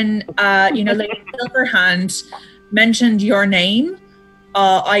 So when, Lady Silverhand mentioned your name,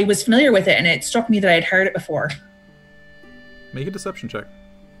 I was familiar with it, and it struck me that I had heard it before. Make a deception check.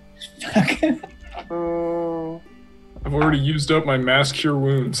 I've already used up my mass cure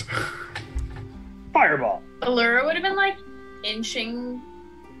wounds. Fireball. Allura would have been inching,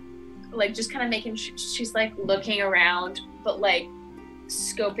 just kind of making she's looking around, but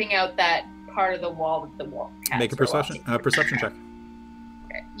scoping out that part of the wall with the wall. Make a perception check.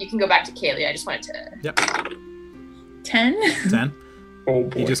 Okay. You can go back to Kaylee. I just wanted to. Yep. 10? 10. Oh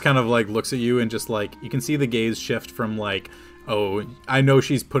boy. He just kind of looks at you and just you can see the gaze shift from oh, I know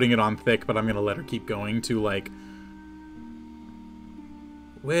she's putting it on thick, but I'm gonna let her keep going, to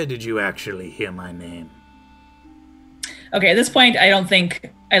where did you actually hear my name? Okay, at this point, I don't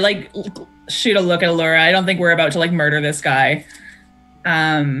think I shoot a look at Allura. I don't think we're about to murder this guy.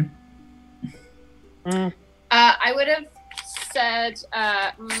 I would have said.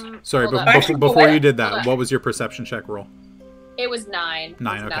 Sorry, hold up. before you did Hold that, up. what was your perception check roll? It was 9.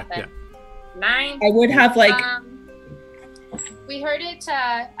 9. It was Okay, nothing. yeah. 9. I would have like We heard it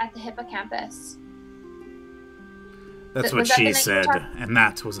at the hippocampus. That's Was what that she the night you said, talked- and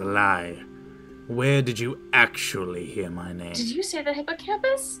that was a lie. Where did you actually hear my name? Did you say the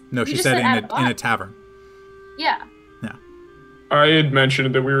hippocampus? No, You she just said at in bar. a tavern. Yeah. I had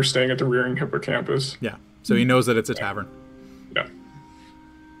mentioned that we were staying at the Rearing Hippocampus. Yeah, so he knows that it's a tavern. Yeah.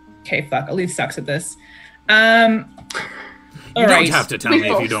 okay, fuck. Elise sucks at this. You All don't right. have to tell me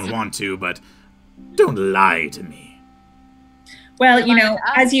if you don't want to, but don't lie to me. Well, you know, Line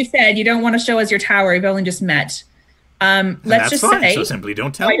up. as you said, you don't want to show us your tower. You've only just met. And Let's that's just fine, say so simply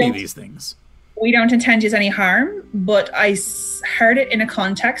don't tell I me don't- these things. we don't intend you any harm, but I heard it in a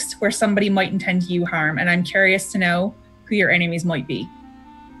context where somebody might intend you harm, and I'm curious to know who your enemies might be.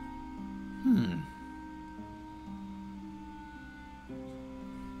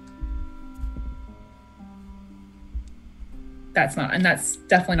 That's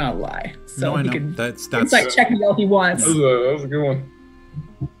definitely not a lie. So No, I he know. can That's insight check me all he wants. That was a good one.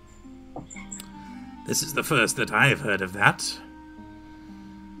 This is the first that I have heard of that.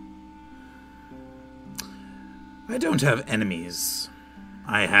 I don't have enemies.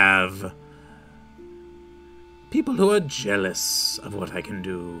 I have people who are jealous of what I can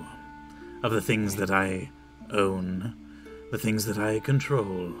do, of the things that I own, the things that I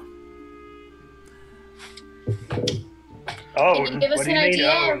control. Oh, Can you give us what do an you mean,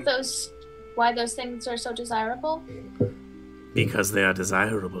 idea oh? of why those things are so desirable? Because they are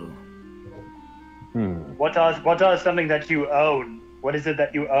desirable. What does something that you own? What is it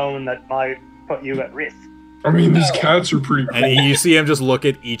that you own that might put you at risk? I mean, these cats are pretty cool. and you see him just look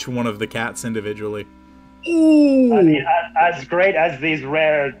at each one of the cats individually. I mean, as great as these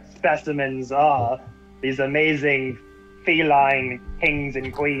rare specimens are, these amazing feline kings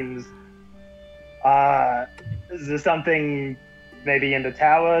and queens, is there something maybe in the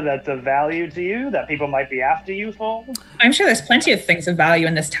tower that's of value to you that people might be after you for? I'm sure there's plenty of things of value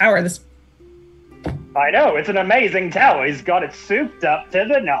in this tower. I know, it's an amazing tower. He's got it souped up to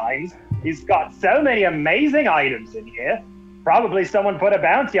the nines. He's got so many amazing items in here. Probably someone put a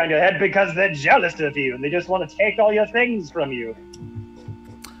bounty on your head because they're jealous of you and they just want to take all your things from you.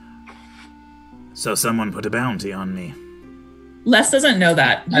 So someone put a bounty on me. Les doesn't know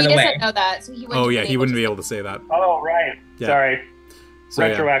that, by He the way. doesn't know that, so he wouldn't. Oh yeah, be he able wouldn't to- be able to say that. Oh, right. Yeah. Sorry. So,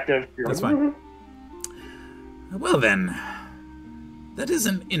 yeah, Retroactive. that's fine. Well then, that is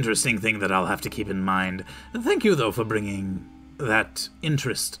an interesting thing that I'll have to keep in mind. Thank you, though, for bringing that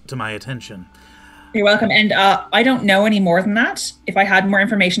interest to my attention. You're welcome. And I don't know any more than that. If I had more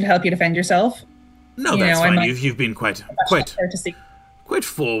information to help you defend yourself, No, You that's know, I fine. might- You've been quite fair to see.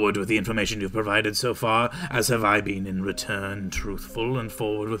 forward with the information you've provided so far, as have I been in return truthful and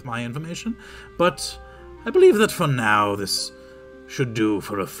forward with my information. But I believe that for now this should do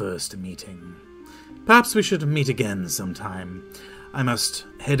for a first meeting. Perhaps we should meet again sometime. I must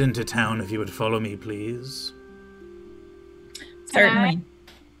head into town if you would follow me, please. Certainly.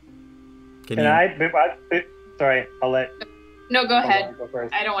 Can Can you? I? Sorry, I'll let. No, go ahead. Go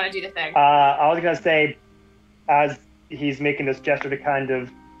first. I don't want to do the thing. I was gonna say, as he's making this gesture to kind of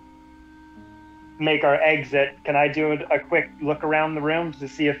make our exit, can I do a quick look around the room to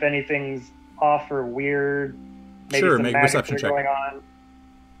see if anything's off or weird? Maybe Sure, some make magic perception that check. are going on.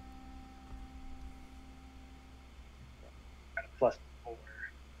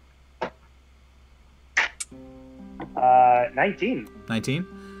 +4. 19. 19.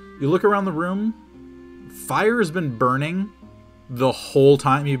 You look around the room. Fire has been burning the whole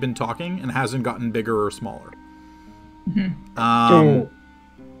time you've been talking and hasn't gotten bigger or smaller.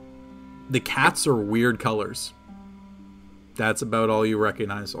 The cats are weird colors. That's about all you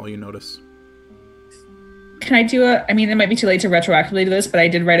recognize, all you notice. Can I do I mean, it might be too late to retroactively do this, but I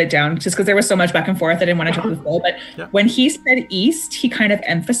did write it down just because there was so much back and forth. I didn't want to take the flow. But Yeah. when he said east, he kind of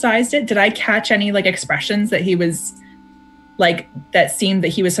emphasized it. Did I catch any like expressions that he was like, that seemed that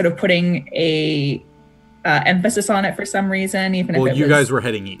he was sort of putting a emphasis on it for some reason, even Well, if it you was... guys were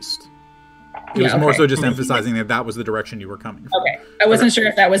heading east. It was Yeah, more okay. so just emphasizing that that was the direction you were coming from. Okay. I wasn't sure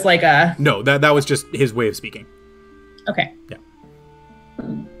if that was like a... No, that was just his way of speaking. Okay.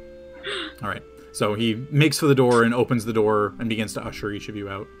 All right. So he makes for the door and opens the door and begins to usher each of you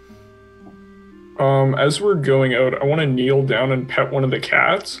out. As we're going out, I want to kneel down and pet one of the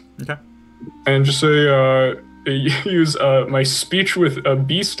cats Okay. and just say, use my speech with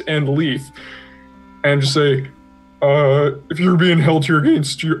Beast and Leaf, and just say, If you're being held here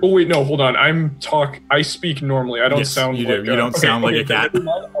against your... Oh, wait, no, hold on. I speak normally. I don't sound you like... do. You don't sound like a cat. I'm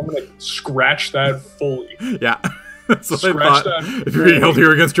going to scratch that fully. Yeah. That's what I Scratch thought. that. If you're being held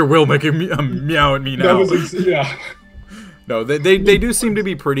here against your will, make a meow at me now. Yeah. No, they do seem to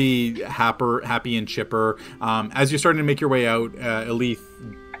be pretty happy and chipper. As you're starting to make your way out, Elith,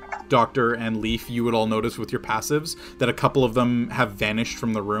 Doctor, and Leaf, you would all notice with your passives that a couple of them have vanished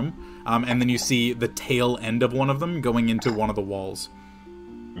from the room. And then you see the tail end of one of them going into one of the walls.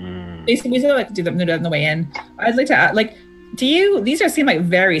 Basically, we still like to do that on the way in. I'd like to add, like, these seem like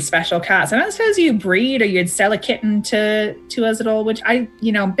very special cats. I don't suppose you breed or you'd sell a kitten to us at all, which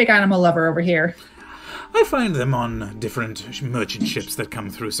big animal lover over here. I find them on different merchant ships that come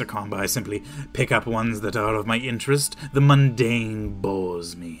through Secomber. I simply pick up ones that are of my interest. The mundane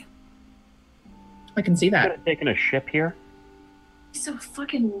bores me. I can see Could that. have taken a ship here. So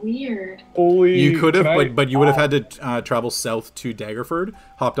fucking weird. You could have, but you would have had to travel south to Daggerford,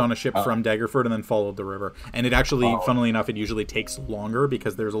 hopped on a ship from Daggerford, and then followed the river. And it actually, funnily enough, it usually takes longer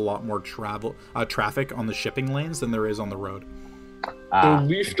because there's a lot more traffic on the shipping lanes than there is on the road. So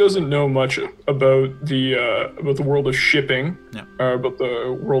Leaf doesn't know much about the world of shipping, about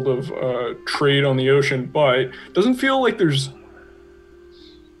the world of trade on the ocean, but doesn't feel like there's...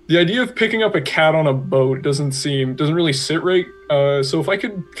 The idea of picking up a cat on a boat doesn't really sit right. So if I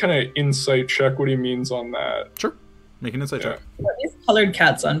could kind of insight check what he means on that. Sure. Make an insight check. These colored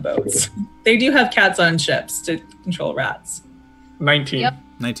cats on boats. They do have cats on ships to control rats. 19. Yep.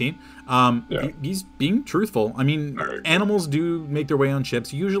 19. He's being truthful. I mean, animals do make their way on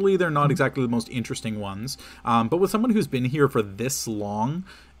ships. Usually they're not exactly the most interesting ones. But with someone who's been here for this long,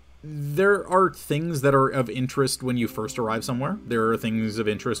 there are things that are of interest when you first arrive somewhere. There are things of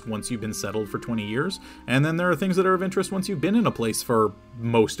interest once you've been settled for 20 years. And then there are things that are of interest once you've been in a place for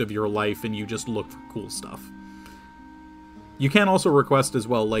most of your life and you just look for cool stuff. You can also request as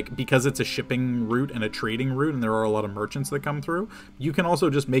well, like, because it's a shipping route and a trading route and there are a lot of merchants that come through, you can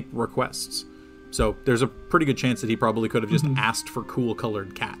also just make requests. So there's a pretty good chance that he probably could have just asked for cool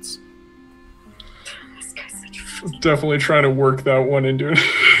colored cats. Definitely trying to work that one into an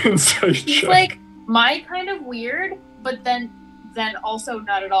insight check. He's like my kind of weird, but then also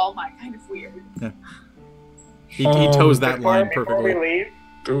not at all my kind of weird. Yeah. He toes that line Before we perfectly. leave,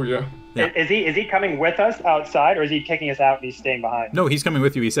 Oh yeah. Yeah. is he coming with us outside, or is he kicking us out and he's staying behind? No, he's coming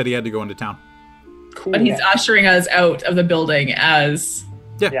with you. He said he had to go into town. Cool. But he's ushering us out of the building as...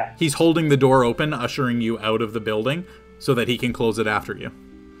 Yeah. He's holding the door open, ushering you out of the building so that he can close it after you.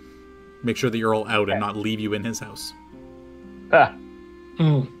 Make sure that you're all out and not leave you in his house. So,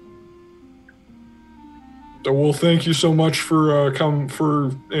 well, thank you so much for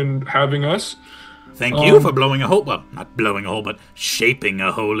having us. Thank you for blowing a hole. Well, not blowing a hole, but shaping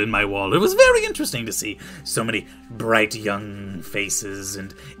a hole in my wall. It was very interesting to see so many bright young faces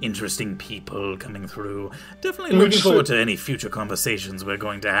and interesting people coming through. Definitely looking forward to any future conversations we're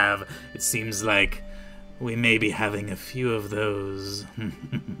going to have. It seems like we may be having a few of those.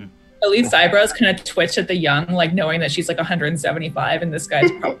 Elite's eyebrows kind of twitch at the young, like knowing that she's like 175 and this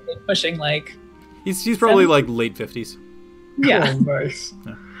guy's probably pushing like... He's probably like late 50s. Yeah. Oh, nice.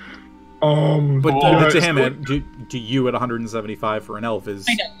 Yeah. But to him, to you at 175 for an elf is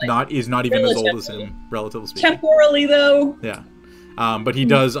not even as old as him, relatively speaking. Temporally, though. Yeah. But he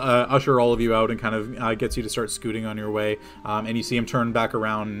does usher all of you out and kind of gets you to start scooting on your way. And you see him turn back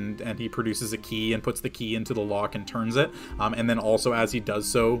around and he produces a key and puts the key into the lock and turns it. And then also as he does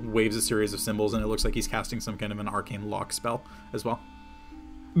so, waves a series of symbols and it looks like he's casting some kind of an arcane lock spell as well.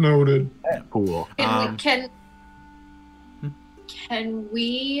 Noted. Yeah. Cool. Can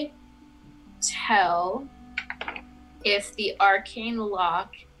we tell if the arcane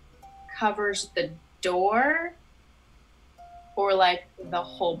lock covers the door or like the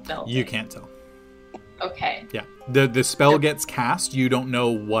whole building? You can't tell. Okay. Yeah. The spell gets cast. You don't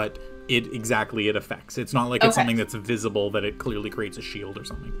know what it affects. It's not like it's something that's visible that it clearly creates a shield or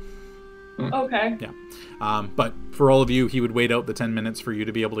something. Okay. Yeah. But for all of you, he would wait out the 10 minutes for you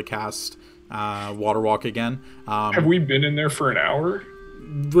to be able to cast Water Walk again. Have we been in there for an hour?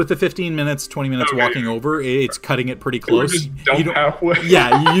 With the 15 minutes, 20 minutes walking over, it's cutting it pretty close. Just dump halfway.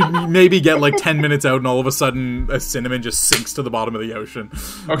 Yeah, you maybe get like 10 minutes out and all of a sudden a cinnamon just sinks to the bottom of the ocean.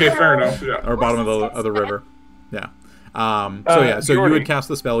 Okay, fair enough, yeah. Or bottom of the river. Yeah. So you would cast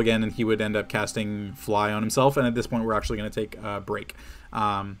the spell again and he would end up casting Fly on himself, and at this point we're actually going to take a break.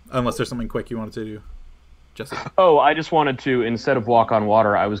 Unless there's something quick you wanted to do. Jesse. Oh, I just wanted to, instead of Walk on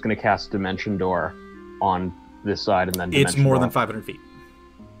Water, I was going to cast Dimension Door on this side and then Dimension It's more Door. than 500 feet.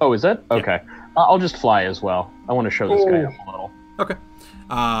 Oh, is it? Okay. I'll just fly as well. I want to show this guy up a little. Okay.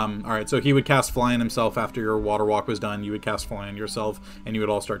 All right, so he would cast Fly on himself after your water walk was done. You would cast Fly on yourself, and you would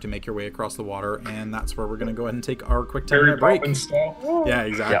all start to make your way across the water, and that's where we're going to go ahead and take our quick 10-minute break. Yeah,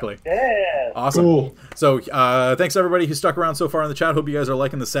 exactly. Yeah. Awesome. Cool. So thanks everybody who stuck around so far in the chat. Hope you guys are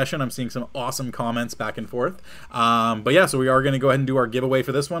liking the session. I'm seeing some awesome comments back and forth. But yeah, so we are going to go ahead and do our giveaway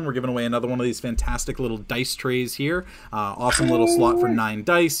for this one. We're giving away another one of these fantastic little dice trays here. Awesome little slot for 9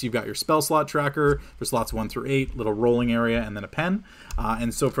 dice. You've got your spell slot tracker for slots 1 through 8, little rolling area, and then a pen.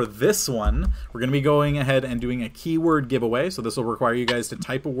 And so for this one, we're going to be going ahead and doing a keyword giveaway. So this will require you guys to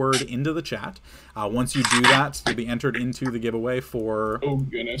type a word into the chat. Once you do that, you'll be entered into the giveaway for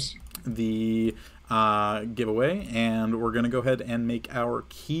the giveaway. And we're going to go ahead and make our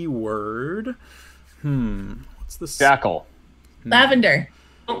keyword. What's this? Jackal. Lavender.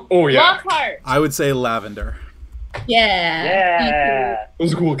 Oh yeah. Lockhart. I would say lavender. Yeah. Yeah. It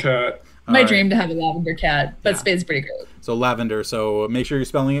was a cool cat. My dream to have a lavender cat, but Spade's pretty great. So lavender. So make sure you're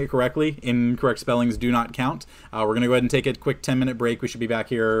spelling it correctly. Incorrect spellings do not count. We're going to go ahead and take a quick 10-minute break. We should be back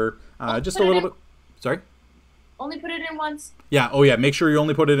here just a little bit. Sorry? Only put it in once. Yeah. Oh, yeah. Make sure you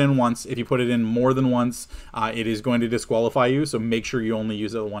only put it in once. If you put it in more than once, it is going to disqualify you. So make sure you only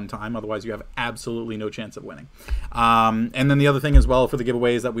use it one time. Otherwise, you have absolutely no chance of winning. And then the other thing as well for the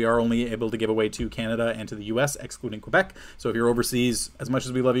giveaway is that we are only able to give away to Canada and to the U.S., excluding Quebec. So if you're overseas, as much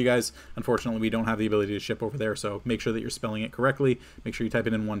as we love you guys, unfortunately, we don't have the ability to ship over there. So make sure that you're spelling it correctly. Make sure you type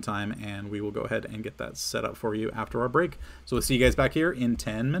it in one time, and we will go ahead and get that set up for you after our break. So we'll see you guys back here in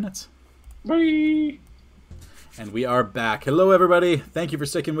 10 minutes. Bye. And we are back. Hello, everybody. Thank you for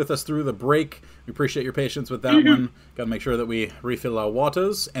sticking with us through the break. We appreciate your patience with that one. Got to make sure that we refill our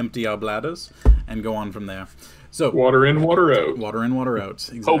waters, empty our bladders, and go on from there. So water in, water out. Water in, water out.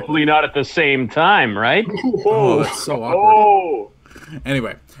 Exactly. Hopefully not at the same time, right? Oh, that's so awkward.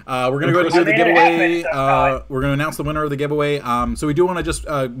 Anyway, we're going to go ahead and do the giveaway. We're going to announce the winner of the giveaway. So we do want to just,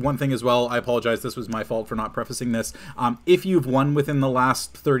 one thing as well, I apologize, this was my fault for not prefacing this. If you've won within the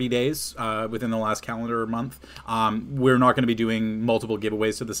last 30 days, within the last calendar month, we're not going to be doing multiple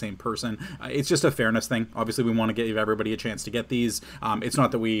giveaways to the same person. It's just a fairness thing. Obviously, we want to give everybody a chance to get these. It's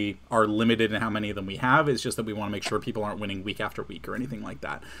not that we are limited in how many of them we have. It's just that we want to make sure people aren't winning week after week or anything like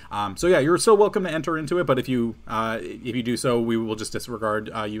that. So yeah, you're still welcome to enter into it, but if you do so, we will just disregard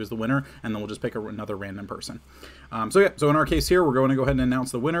you as the winner, and then we'll just pick another random person. So in our case here, we're going to go ahead and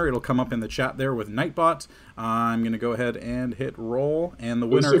announce the winner. It'll come up in the chat there with Nightbot. I'm going to go ahead and hit roll, and the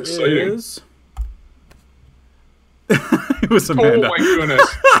winner is... It was Amanda. Oh my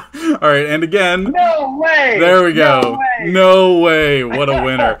goodness. All right, and again... No way! There we go. No way. What a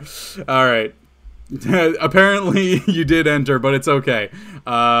winner. All right. Apparently you did enter, but it's okay.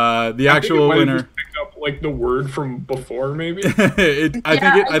 The actual winner... Like the word from before, maybe. I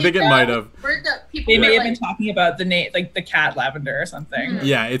think it might have. They may have been talking about the name, like the cat lavender or something.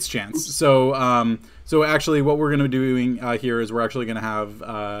 Yeah, it's chance. So, so actually, what we're going to be doing here is we're actually going to have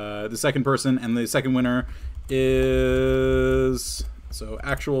the second person, and the second winner is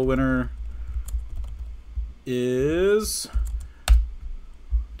actual winner is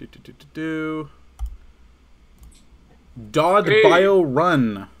Dodd Bio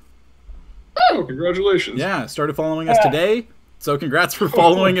Run. Oh, congratulations. Yeah, started following us today. So congrats for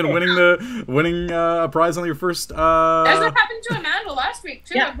following and winning a prize on your first... As it happened to Amanda last week,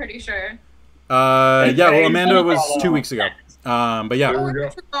 too, I'm pretty sure. Well, Amanda was 2 weeks ago. But yeah.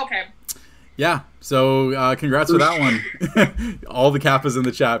 Okay. Yeah, so congrats for that one. All the Kappas in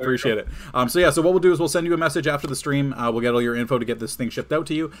the chat, appreciate it. So what we'll do is we'll send you a message after the stream. We'll get all your info to get this thing shipped out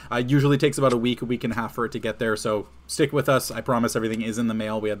to you. It usually takes about a week and a half for it to get there, so stick with us. I promise everything is in the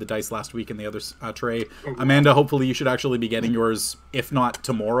mail. We had the dice last week in the other tray. Amanda, hopefully you should actually be getting yours, if not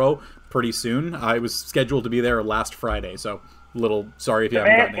tomorrow, pretty soon. It was scheduled to be there last Friday, so little sorry if you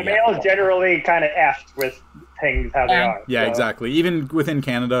haven't gotten it yet. The mail is generally kind of effed with things how they are. Yeah, exactly. Even within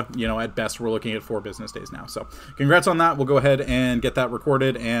Canada, at best we're looking at 4 business days now. So congrats on that. We'll go ahead and get that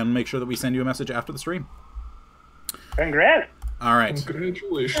recorded and make sure that we send you a message after the stream. Congrats. All right.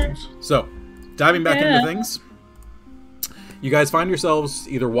 Congratulations. So diving back into things. You guys find yourselves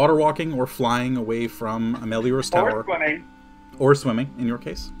either water walking or flying away from Amelior's tower. Or swimming, in your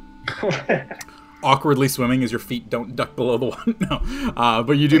case. Awkwardly swimming as your feet don't duck below the water. No.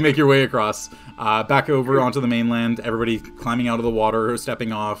 But you do make your way across. Back over onto the mainland. Everybody climbing out of the water,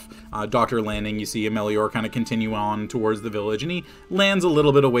 stepping off. Doctor landing. You see Amelior kind of continue on towards the village. And he lands a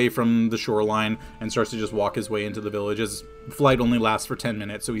little bit away from the shoreline and starts to just walk his way into the village. His flight only lasts for 10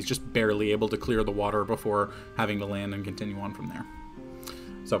 minutes, so he's just barely able to clear the water before having to land and continue on from there.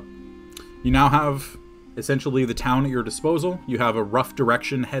 So, you now have... essentially the town at your disposal. You have a rough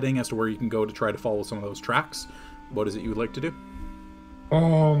direction heading as to where you can go to try to follow some of those tracks. What is it you would like to do?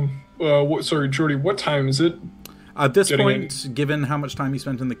 Sorry, Jordy, what time is it? At this point, given how much time you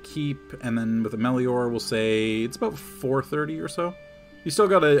spent in the keep, and then with the Melior, we'll say it's about 4:30 or so. You still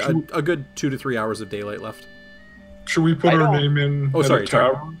got a good 2 to 3 hours of daylight left. Should we put our name in? Oh, sorry,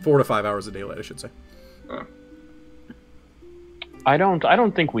 4 to 5 hours of daylight, I should say. I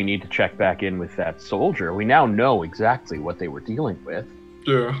don't think we need to check back in with that soldier. We now know exactly what they were dealing with.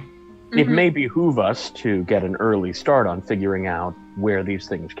 Yeah. It may behoove us to get an early start on figuring out where these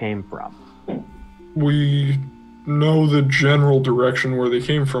things came from. We know the general direction where they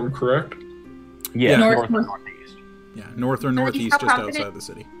came from, correct? Yeah, North. northeast. Yeah, north or northeast, just outside the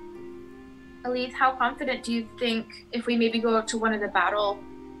city. Elise, how confident do you think, if we maybe go out to one of the battle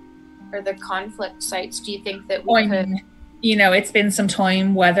or the conflict sites, do you think that we could... You know, it's been some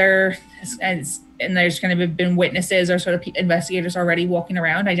time, whether, and there's going to have been witnesses or sort of investigators already walking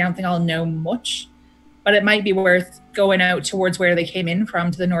around. I don't think I'll know much, but it might be worth going out towards where they came in from,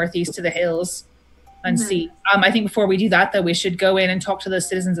 to the northeast, to the hills, and see. I think before we do that, though, we should go in and talk to the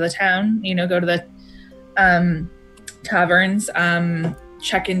citizens of the town, you know, go to the taverns,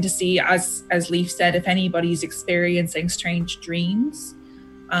 check in to see, as Leaf said, if anybody's experiencing strange dreams,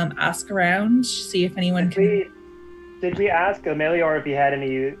 ask around, see if anyone can... Did we ask Melior if he had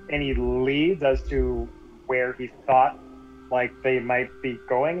any leads as to where he thought like they might be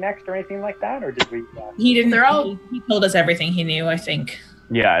going next or anything like that, or did we? He didn't. He told us everything he knew, I think.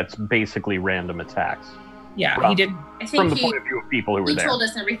 Yeah, it's basically random attacks. Yeah, he did. I think from the point of view of people who were there. He told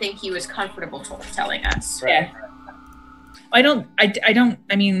us everything he was comfortable telling us. Right. Yeah.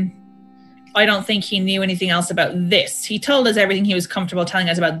 I don't think he knew anything else about this. He told us everything he was comfortable telling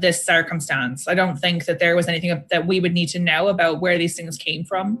us about this circumstance. I don't think that there was anything that we would need to know about where these things came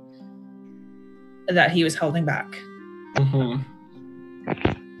from that he was holding back. Mm-hmm.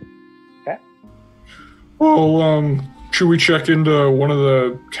 Okay. Well, should we check into one of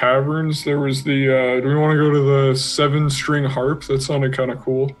the taverns? There was the, do we want to go to the 7-string harp? That sounded kind of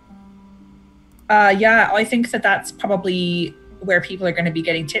cool. Yeah, I think that's probably where people are going to be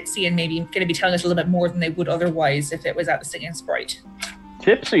getting tipsy and maybe going to be telling us a little bit more than they would otherwise if it was at the Singing Sprite.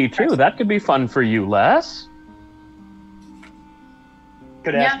 Tipsy, too. That could be fun for you, Les.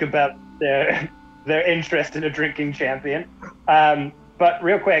 Could ask about their interest in a drinking champion. But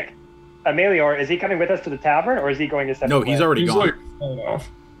real quick, Melior, is he coming with us to the tavern, or is he going to separate? No, he's already gone. Off.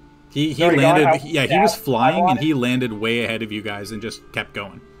 He landed. He was flying and he landed way ahead of you guys and just kept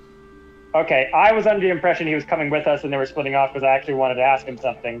going. Okay, I was under the impression he was coming with us and they were splitting off because I actually wanted to ask him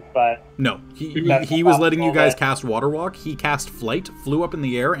something, but... No, he was letting you guys cast Water Walk. He cast Flight, flew up in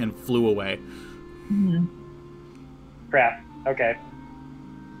the air, and flew away. Mm-hmm. Crap, okay.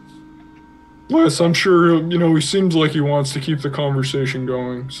 Les, I'm sure, he seems like he wants to keep the conversation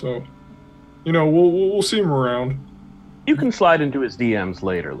going, so, we'll see him around. You can slide into his DMs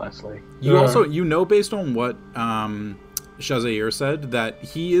later, Leslie. You also, based on what... Shazair said, that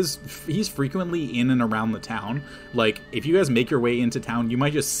he's frequently in and around the town. Like, if you guys make your way into town, you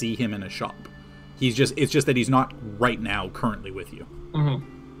might just see him in a shop. It's just that he's not right now currently with you. Mm-hmm.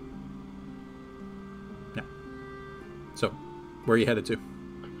 Yeah. So, where are you headed to?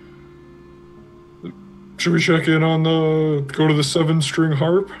 Should we check in on go to the 7-string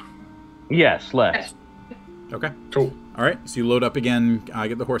harp? Yes, let's. Okay. Cool. All right, so you load up again,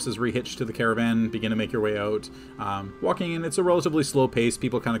 get the horses rehitched to the caravan, begin to make your way out. Walking in, it's a relatively slow pace,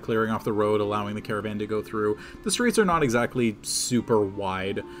 people kind of clearing off the road, allowing the caravan to go through. The streets are not exactly super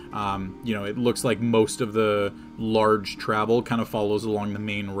wide. It looks like most of the large travel kind of follows along the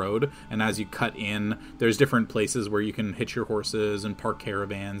main road, and as you cut in, there's different places where you can hitch your horses and park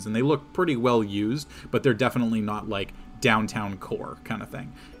caravans, and they look pretty well used, but they're definitely not like downtown core kind of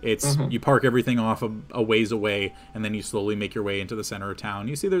thing. It's you park everything off a ways away, and then you slowly make your way into the center of town.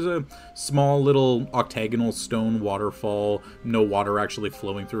 You see there's a small little octagonal stone waterfall, no water actually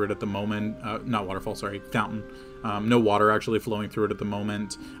flowing through it at the moment. Not waterfall, sorry, fountain. No water actually flowing through it at the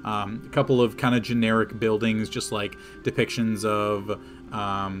moment. A couple of kind of generic buildings, just like depictions of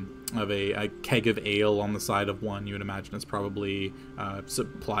a keg of ale on the side of one. You would imagine it's probably a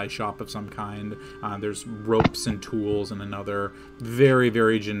supply shop of some kind. There's ropes and tools in another. Very,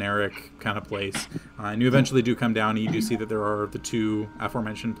 very generic kind of place. And you eventually do come down and you do see that there are the two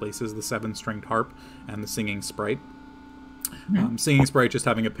aforementioned places, the 7-stringed harp and the Singing Sprite. Singing Sprite just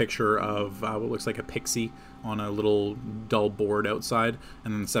having a picture of what looks like a pixie on a little dull board outside,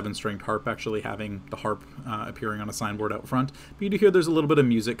 and then the 7-stringed harp actually having the harp appearing on a signboard out front. But you do hear there's a little bit of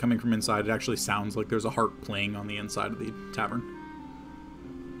music coming from inside. It actually sounds like there's a harp playing on the inside of the tavern.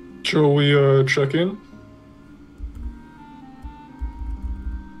 Shall we check in?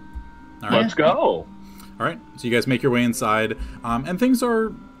 Let's go. All All right, so you guys make your way inside, and things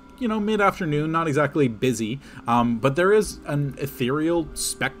are, mid-afternoon, not exactly busy, but there is an ethereal,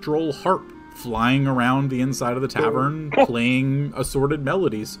 spectral harp flying around the inside of the tavern, playing assorted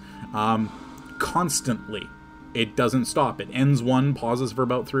melodies, constantly. It doesn't stop. It ends one, pauses for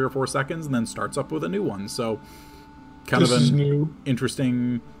about 3 or 4 seconds, and then starts up with a new one. So, kind of an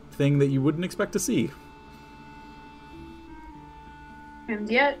interesting thing that you wouldn't expect to see. And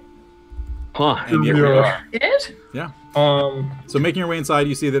yet... And yet we are. Did? Yeah. So making your way inside,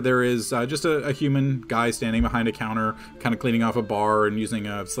 you see that there is just a human guy standing behind a counter, kind of cleaning off a bar and using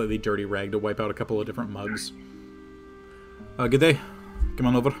a slightly dirty rag to wipe out a couple of different mugs. Good day. Come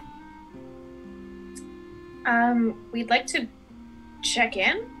on over. We'd like to check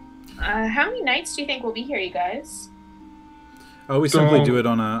in. How many nights do you think we'll be here, you guys? We simply do it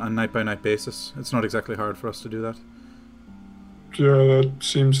on a night-by-night basis. It's not exactly hard for us to do that. Yeah, that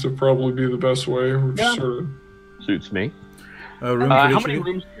seems to probably be the best way. Sort of... Suits me. How many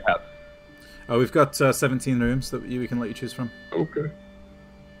rooms do you have? We've got 17 rooms that we can let you choose from. Okay.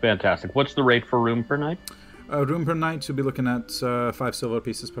 Fantastic. What's the rate for room per night? Room per night, you'll be looking at 5 silver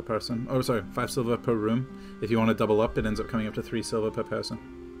pieces per person. Oh, sorry, 5 silver per room. If you want to double up, it ends up coming up to 3 silver per person.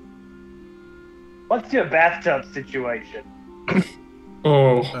 What's your bathtub situation?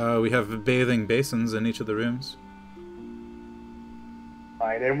 We have bathing basins in each of the rooms.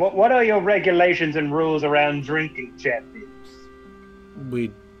 Fine, and what are your regulations and rules around drinking champions?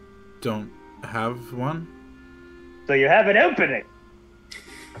 We don't have one. So you have an opening?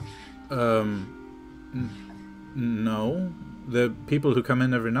 No. The people who come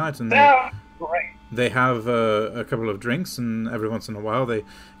in every night and they have a couple of drinks, and every once in a while they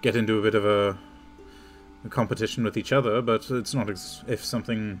get into a bit of a competition with each other, but it's not if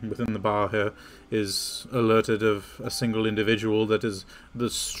something within the bar here is alerted of a single individual that is the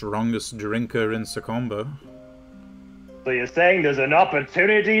strongest drinker in Secomber. So you're saying there's an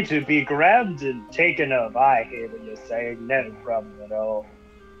opportunity to be grabbed and taken up? I hear what you're saying, no problem at all.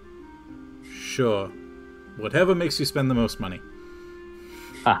 Sure. Whatever makes you spend the most money.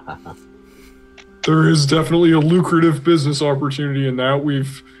 There is definitely a lucrative business opportunity in that.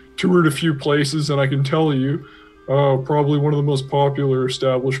 We've toured a few places, and I can tell you, probably one of the most popular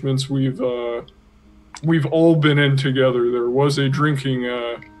establishments we've all been in together. There was a drinking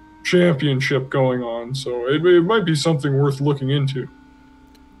championship going on, so it might be something worth looking into.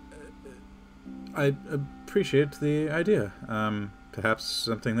 I appreciate the idea. Perhaps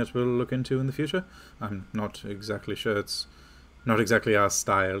something that we'll look into in the future. I'm not exactly sure. It's not exactly our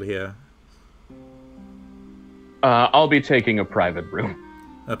style here. I'll be taking a private room.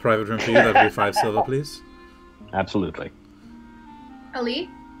 A private room for you, that'll be 5 silver, please. Absolutely. Ali?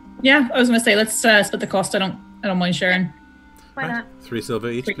 Yeah, I was going to say, let's split the cost. I don't mind sharing. Why not? 3 silver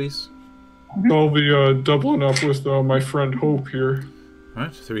each, please. I'll be doubling up with my friend Hope here. All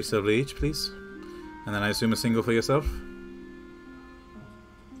right, 3 silver each, please. And then I assume a single for yourself?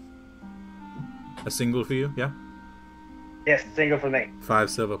 A single for you, yeah? Yes, single for me. 5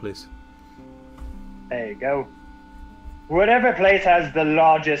 silver, please. There you go. Whatever place has the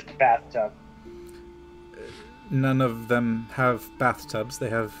largest bathtub. None of them have bathtubs. They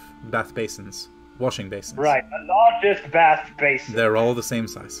have bath basins. Washing basins. Right, the largest bath basin. They're all the same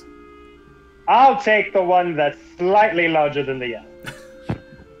size. I'll take the one that's slightly larger than the other.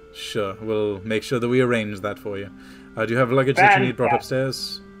 Sure, we'll make sure that we arrange that for you. Do you have luggage that you need brought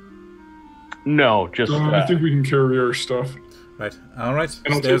upstairs? No, just... I think we can carry our stuff. Right, alright.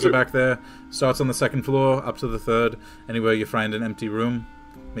 Stairs are back there. Starts on the 2nd floor, up to the 3rd. Anywhere you find an empty room,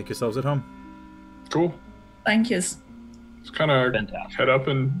 make yourselves at home. Cool. Thank you. Just kind of head up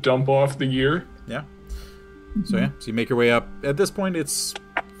and dump off the gear. Yeah. So you make your way up. At this point, it's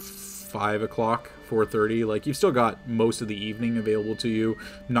 5 o'clock, 4:30. Like, you've still got most of the evening available to you.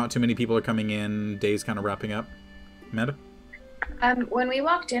 Not too many people are coming in. Day's kind of wrapping up. Amanda? When we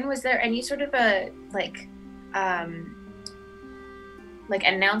walked in, was there any sort of a, like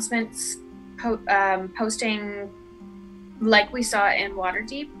announcements posting like we saw in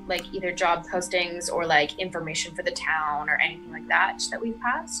Waterdeep, like either job postings or like information for the town or anything like that we've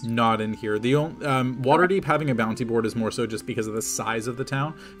passed? Not in here. The Waterdeep having a bounty board is more so just because of the size of the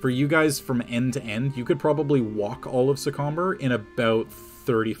town. For you guys, from end to end, you could probably walk all of Secomber in about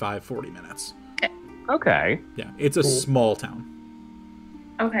 35-40 minutes. Okay. Yeah, it's a small town.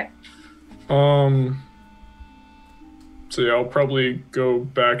 Okay. So yeah, I'll probably go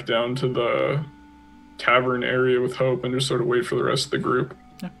back down to the tavern area with Hope and just sort of wait for the rest of the group.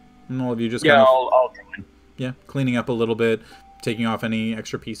 Yeah, and all of you just I'll join. Yeah, cleaning up a little bit, taking off any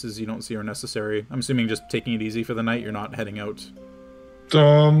extra pieces you don't see are necessary. I'm assuming just taking it easy for the night. You're not heading out.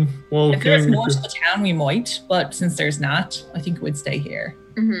 Well, If there's more to the town, we might, but since there's not, I think we'd stay here.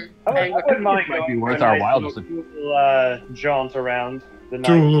 Mm-hmm. I wouldn't mind It might be going worth for a our nice while little just to- cool, jaunt around the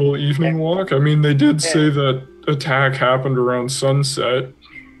do a night. little evening walk. I mean, they did say that attack happened around sunset.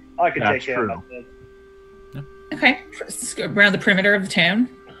 I could That's take care true. of that. Okay, around the perimeter of the town,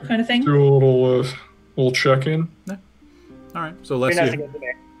 kind of thing. Do a little check-in. All right. So Be Les, nice to you, get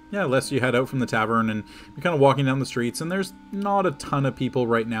there. yeah, Les, you head out from the tavern, and you're kind of walking down the streets, and there's not a ton of people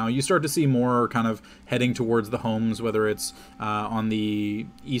right now. You start to see more kind of heading towards the homes, whether it's on the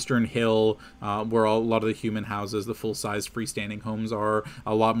eastern hill, where a lot of the human houses, the full-size freestanding homes are.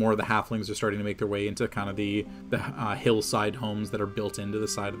 A lot more of the halflings are starting to make their way into kind of the hillside homes that are built into the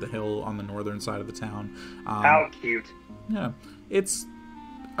side of the hill on the northern side of the town. How cute. Yeah, it's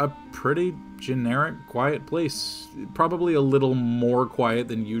a pretty generic, quiet place. Probably a little more quiet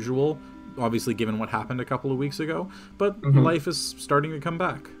than usual, obviously given what happened a couple of weeks ago. But life is starting to come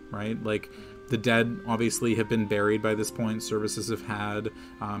back, right? Like, the dead obviously have been buried by this point. Services have had.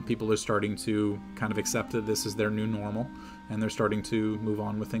 People are starting to kind of accept that this is their new normal, and they're starting to move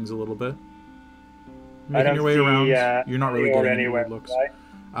on with things a little bit. Making your way around. You're not really getting any weird looks.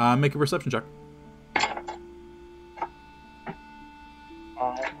 Right? Make a perception check.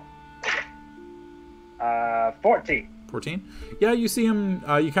 14. 14? Yeah, you see him,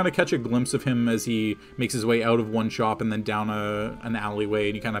 you kind of catch a glimpse of him as he makes his way out of one shop and then down an alleyway,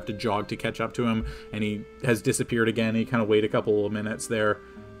 and you kind of have to jog to catch up to him, and he has disappeared again. You kind of wait a couple of minutes there.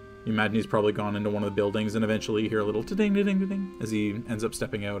 You imagine he's probably gone into one of the buildings, and eventually you hear a little ta-ding, ta-ding, ta-ding as he ends up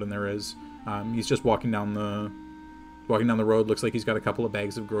stepping out, and there is. He's just walking down the road. Looks like he's got a couple of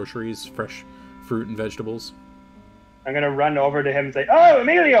bags of groceries, fresh fruit and vegetables. I'm gonna run over to him and say, "Oh,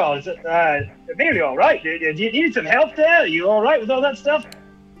 Emilio, Emilio, right? Do you need some help there? Are you all right with all that stuff?"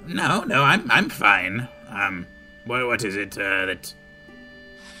 No, I'm fine. What is it that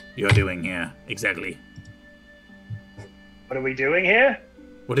you're doing here exactly? What are we doing here?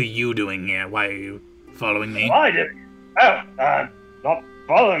 What are you doing here? Why are you following me? Why did? Not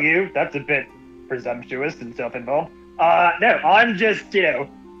following you. That's a bit presumptuous and self-involved. No, I'm just,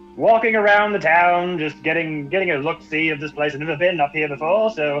 walking around the town, just getting a look-see of this place. I've never been up here before,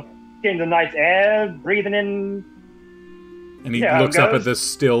 so getting the nice air, breathing in. And he looks up at the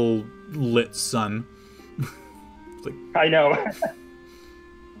still lit sun. I know.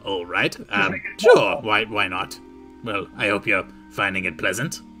 All right. Sure. Why not? Well, I hope you're finding it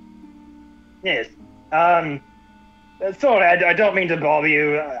pleasant. Yes. Sorry, I don't mean to bother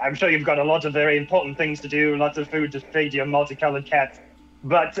you. I'm sure you've got a lot of very important things to do, lots of food to feed your multicolored cats.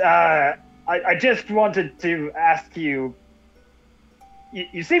 But I just wanted to ask you,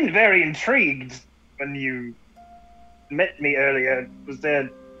 you seemed very intrigued when you met me earlier.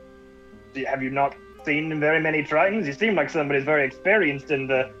 Have you not seen very many Tritons? You seem like somebody who's very experienced in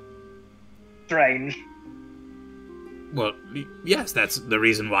the strange. Well, yes, that's the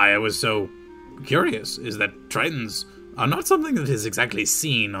reason why I was so curious, is that Tritons are not something that is exactly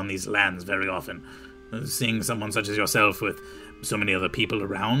seen on these lands very often. Seeing someone such as yourself with so many other people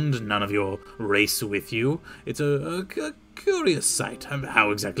around, none of your race with you, it's a curious sight.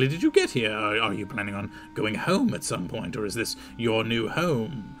 How exactly did you get here? Are you planning on going home at some point, or is this your new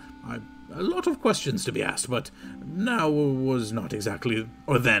home? A lot of questions to be asked, but now was not exactly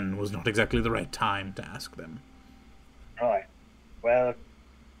the right time to ask them. Right. Well,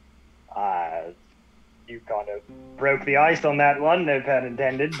 you kind of broke the ice on that one, no pun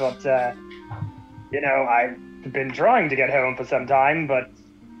intended, but, I've been trying to get home for some time, but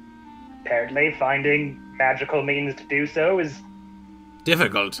apparently finding magical means to do so is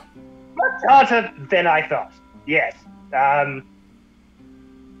difficult. Much harder than I thought. Yes.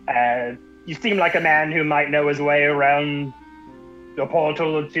 You seem like a man who might know his way around a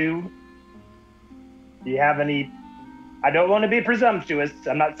portal or two. Do you have any... I don't want to be presumptuous.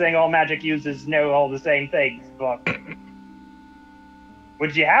 I'm not saying all magic users know all the same things, but...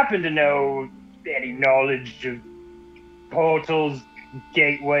 Would you happen to know any knowledge of portals,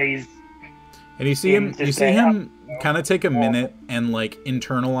 gateways? And you see him kind of take a minute and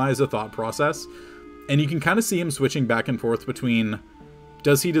internalize a thought process, and you can kind of see him switching back and forth between,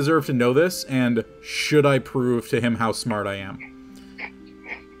 does he deserve to know this, and should I prove to him how smart I am?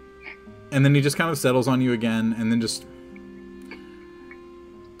 And then he just kind of settles on you again, and then just...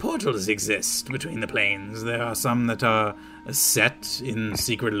 Portals exist between the planes. There are some that are set in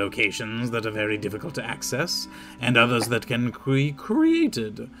secret locations that are very difficult to access, and others that can be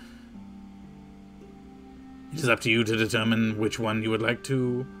created. It is up to you to determine which one you would like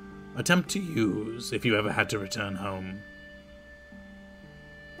to attempt to use if you ever had to return home.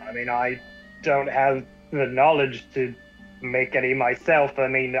 I mean, I don't have the knowledge to make any myself. I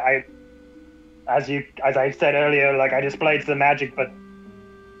mean, as I said earlier, like, I displayed some magic, but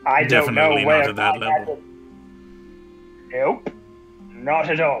I don't know Definitely where not at that my level. magic- Nope, not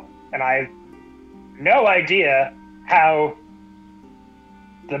at all. And I have no idea how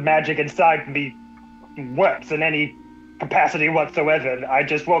the magic inside me works in any capacity whatsoever. I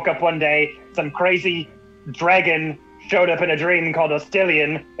just woke up one day, some crazy dragon showed up in a dream called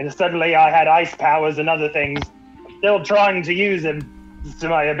Ostilian, and suddenly I had ice powers and other things. Still trying to use them to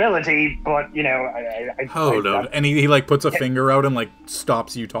my ability, but, you know, Hold on. And he like puts a finger out and like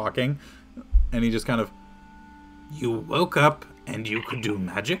stops you talking. And he just kind of, You woke up and you could do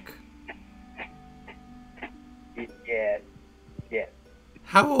magic? Yeah.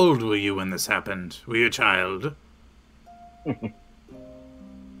 How old were you when this happened? Were you a child? Oh,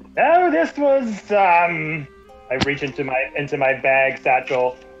 this was, I reach into my bag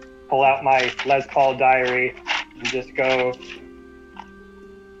satchel, pull out my Les Paul diary, and just go,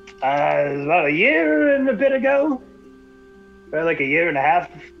 about a year and a bit ago. Or like a year and a half,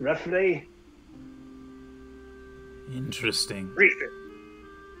 roughly. Interesting. Recent.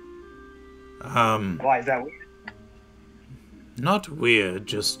 Why is that weird? Not weird,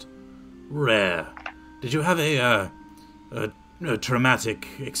 just rare. Did you have a traumatic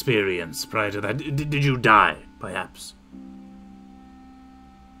experience prior to that? Did you die, perhaps?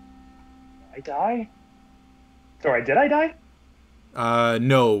 I die? Sorry, did I die?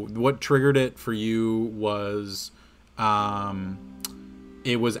 No. What triggered it for you was,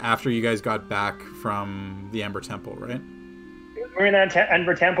 it was after you guys got back from the Amber Temple, right? We were in that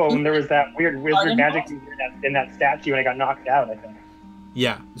Ember Temple when there was that weird wizard magic in that statue and I got knocked out, I think.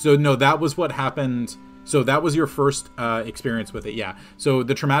 Yeah. So, no, that was what happened. So that was your first experience with it, yeah. So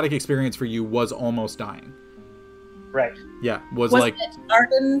the traumatic experience for you was almost dying. Right. Yeah, was Wasn't like... it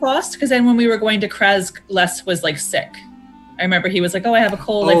Ardenvost? Because then when we were going to Krez, Les was like sick. I remember he was like, "Oh, I have a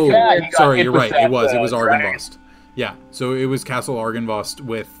cold." I feel weird." Sorry, you're right. that, It was dragon. Ardenvost. Yeah, so it was Castle Ardenvost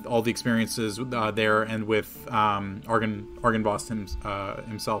with all the experiences there, and with Ardenvost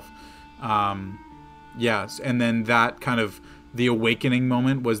himself. Yes, and then that kind of the awakening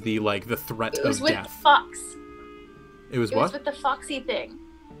moment was the threat It was of with death. Fox. It was It what? was with the Foxy thing.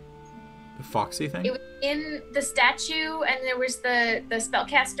 The Foxy thing? It was in the statue, and there was the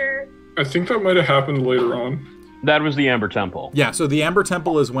spellcaster. I think that might have happened later on. That was the Amber Temple. Yeah, so the Amber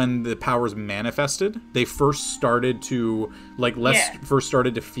Temple is when the powers manifested. They first started to, first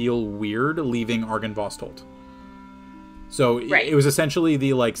started to feel weird leaving Argynvostholt. So Right. it was essentially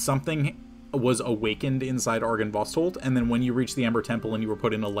something was awakened inside Argynvostholt, and then when you reached the Amber Temple and you were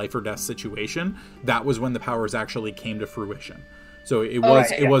put in a life or death situation, that was when the powers actually came to fruition. So it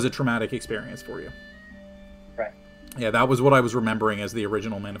was a traumatic experience for you. Right. Yeah, that was what I was remembering as the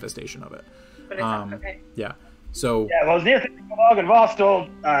original manifestation of it. But it's not okay. Yeah. So Yeah, well, near Morgan Vostel,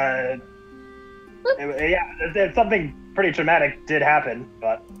 something pretty traumatic did happen,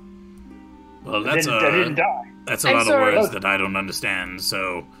 but Well, I didn't die. that's a I'm lot of sorry. words that I don't understand.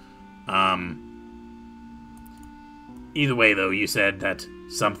 So, either way, though, you said that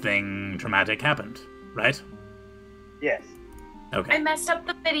something traumatic happened, right? Yes. Okay. I messed up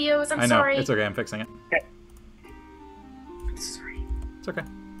the videos. I'm I know sorry. it's okay. I'm fixing it. I'm sorry. It's okay.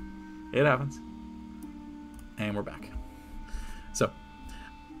 It happens. And we're back. So,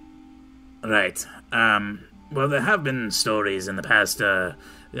 Right. Well, there have been stories in the past.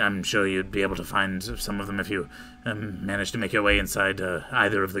 I'm sure you'd be able to find some of them if you manage to make your way inside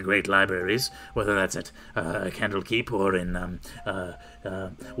either of the great libraries, whether that's at Candlekeep or in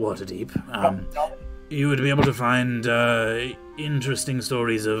Waterdeep. You would be able to find interesting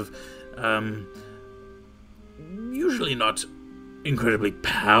stories of usually not incredibly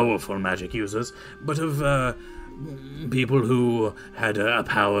powerful magic users, but of people who had a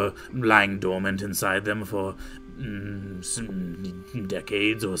power lying dormant inside them for some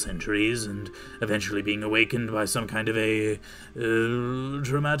decades or centuries, and eventually being awakened by some kind of a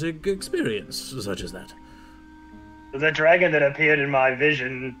traumatic experience such as that. The dragon that appeared in my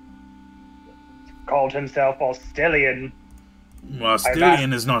vision called himself Ostilian. Well,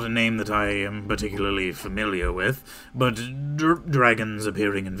 Stylian is not a name that I am particularly familiar with, but dragons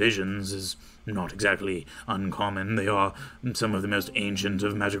appearing in visions is not exactly uncommon. They are some of the most ancient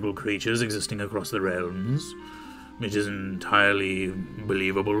of magical creatures existing across the realms. It is entirely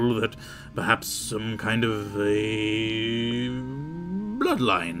believable that perhaps some kind of a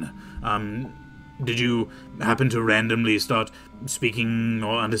bloodline. Did you happen to randomly start speaking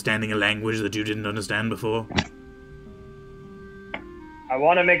or understanding a language that you didn't understand before? I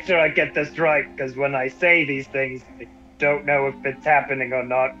want to make sure I get this right, because when I say these things, I don't know if it's happening or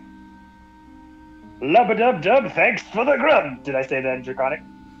not. Lub-a-dub-dub, thanks for the grub. Did I say that in Draconic?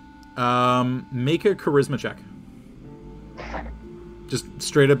 Make a charisma check. Just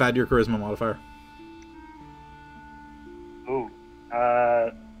straight up add your charisma modifier. Ooh.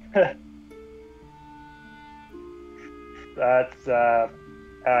 That's an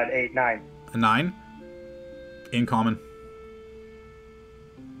 8, 9. A 9? In common.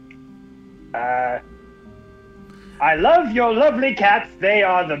 I love your lovely cats. They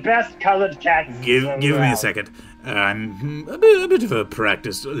are the best colored cats. Give me a second. I'm a bit of a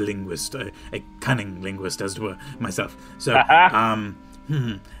practiced linguist, a cunning linguist as to myself. So,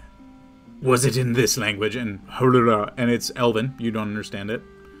 Was it in this language? And it's Elven. You don't understand it.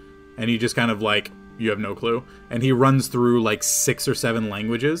 And you just kind of you have no clue. And he runs through 6 or 7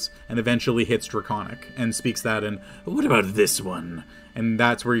 languages and eventually hits Draconic and speaks that. And what about this one? And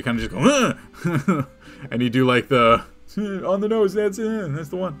that's where you kind of just go, and you do the on the nose. That's the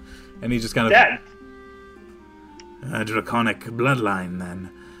one. And he just kind of a Draconic bloodline,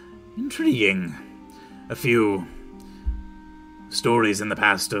 then. Intriguing. A few stories in the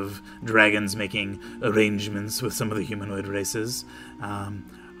past of dragons making arrangements with some of the humanoid races,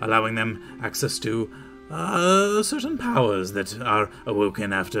 allowing them access to certain powers that are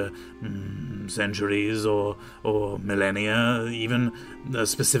awoken after centuries or millennia, even a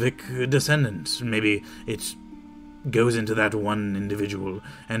specific descendant. Maybe it goes into that one individual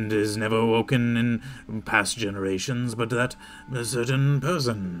and is never awoken in past generations, but that a certain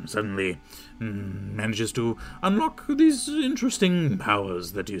person suddenly manages to unlock these interesting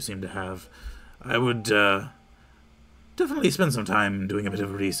powers that you seem to have. I would definitely spend some time doing a bit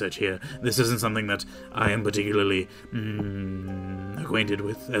of research here. This isn't something that I am particularly acquainted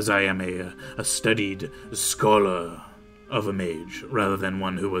with, as I am a studied scholar of a mage, rather than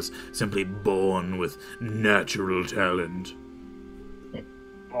one who was simply born with natural talent.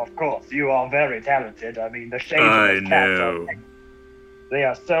 Of course, you are very talented. I mean, the shades I of those cats know. They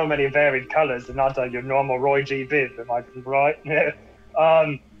are so many varied colors and not your normal Roy G. Biv, am I right?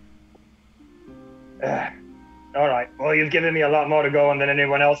 Alright, well, you've given me a lot more to go on than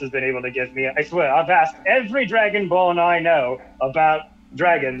anyone else has been able to give me. I swear, I've asked every Dragonborn I know about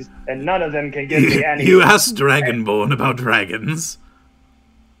dragons, and none of them can give me any. You asked Dragonborn about dragons?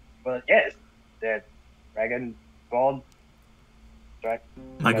 Well, yes, they're Dragonborn.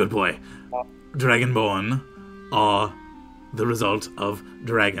 My good boy. Dragonborn are the result of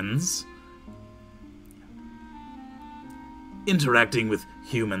dragons interacting with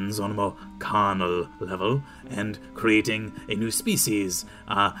humans on a more carnal level and creating a new species.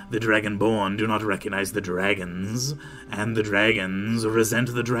 The Dragonborn do not recognize the dragons, and the dragons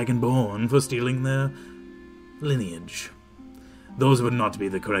resent the Dragonborn for stealing their lineage. Those would not be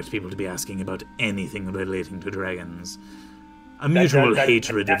the correct people to be asking about anything relating to dragons. A mutual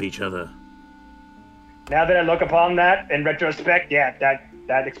hatred of each other. Now that I look upon that in retrospect, yeah,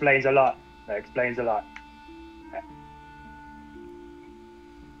 that explains a lot. That explains a lot.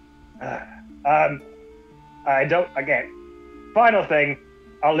 I don't, again, final thing,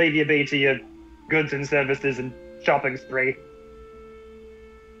 I'll leave you be to your goods and services and shopping spree.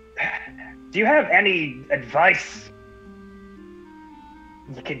 Do you have any advice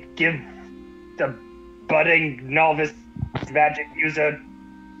you could give the budding novice magic user?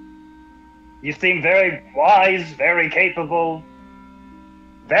 You seem very wise, very capable,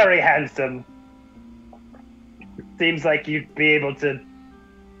 very handsome. Seems like you'd be able to...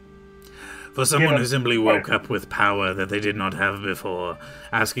 For someone who simply woke up with power that they did not have before,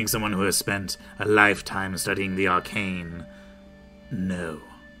 asking someone who has spent a lifetime studying the arcane, no.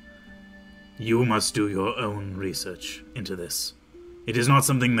 You must do your own research into this. It is not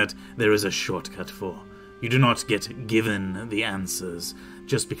something that there is a shortcut for. You do not get given the answers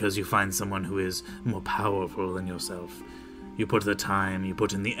just because you find someone who is more powerful than yourself. You put the time, you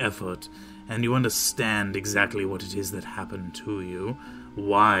put in the effort, and you understand exactly what it is that happened to you,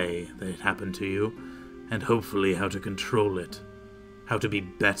 why it happened to you, and hopefully how to control it, how to be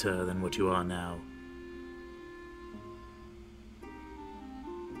better than what you are now.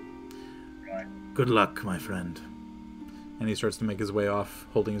 Good luck, my friend. And he starts to make his way off,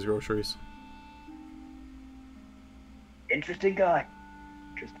 holding his groceries. Interesting guy.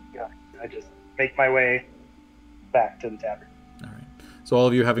 I just make my way back to the tavern. All right. So all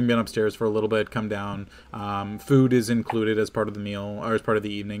of you, having been upstairs for a little bit, come down. Food is included as part of the meal, or as part of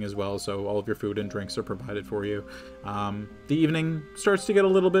the evening as well, so all of your food and drinks are provided for you. The evening starts to get a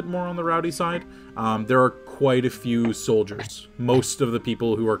little bit more on the rowdy side. There are quite a few soldiers. Most of the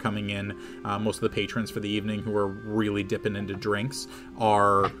people who are coming in, most of the patrons for the evening who are really dipping into drinks,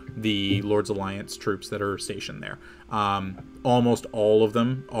 are the Lord's Alliance troops that are stationed there. Almost all of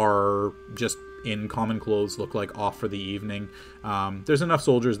them are just in common clothes look like off for the evening. There's enough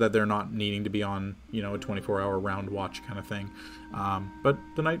soldiers that they're not needing to be on, a 24-hour round watch kind of thing. But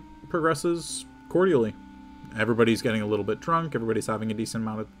the night progresses cordially. Everybody's getting a little bit drunk. Everybody's having a decent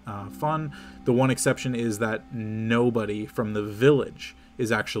amount of fun. The one exception is that nobody from the village is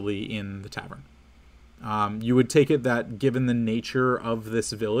actually in the tavern. You would take it that given the nature of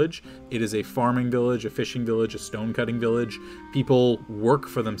this village, it is a farming village, a fishing village, a stone cutting village. People work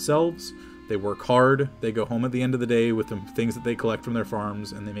for themselves. They work hard. They go home at the end of the day with the things that they collect from their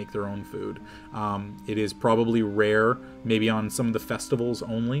farms, and they make their own food. It is probably rare, maybe on some of the festivals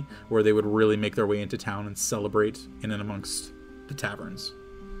only, where they would really make their way into town and celebrate in and amongst the taverns.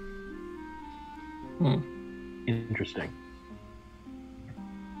 Interesting.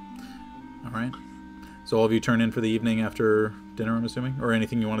 All right. So all of you turn in for the evening after dinner, I'm assuming? Or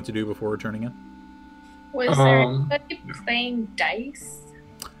anything you wanted to do before turning in? Was there anybody playing dice?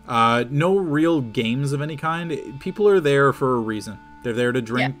 No real games of any kind. People are there for a reason. They're there to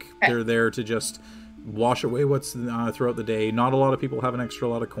drink. Yeah. Okay. They're there to just wash away what's throughout the day. Not a lot of people have an extra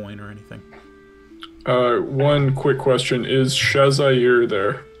lot of coin or anything. One quick question. Is Shazair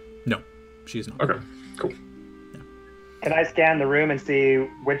there? No, she's not. Okay, cool. Can I scan the room and see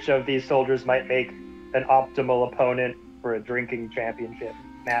which of these soldiers might make an optimal opponent for a drinking championship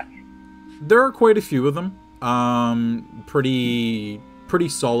match? There are quite a few of them. Pretty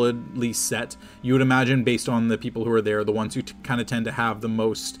solidly set. You would imagine, based on the people who are there, the ones who kind of tend to have the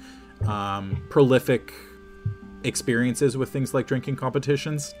most prolific experiences with things like drinking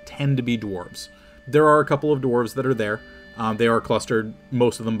competitions tend to be dwarves. There are a couple of dwarves that are there. They are clustered,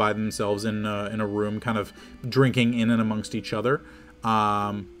 most of them by themselves, in a room, kind of drinking in and amongst each other.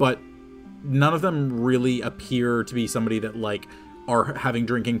 But none of them really appear to be somebody that are having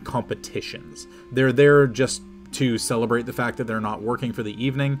drinking competitions. They're there just to celebrate the fact that they're not working for the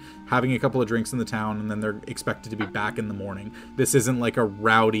evening, having a couple of drinks in the town, and then they're expected to be back in the morning. This isn't like a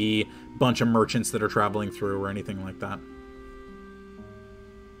rowdy bunch of merchants that are traveling through or anything like that.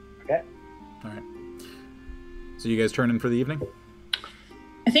 Okay. All right. So you guys turn in for the evening?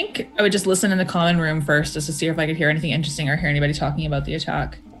 I think I would just listen in the common room first, just to see if I could hear anything interesting or hear anybody talking about the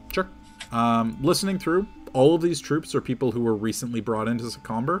attack. Sure. Listening through, all of these troops are people who were recently brought into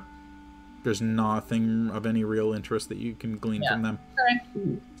Secomber. There's nothing of any real interest that you can glean from them.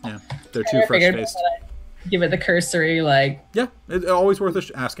 Okay. Yeah, they're too fresh-faced. Give it the cursory, Yeah, it's always worth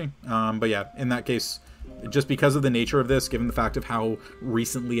asking. But yeah, in that case, just because of the nature of this, given the fact of how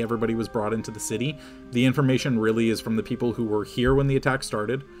recently everybody was brought into the city, the information really is from the people who were here when the attack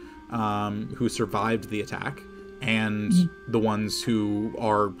started, who survived the attack, and the ones who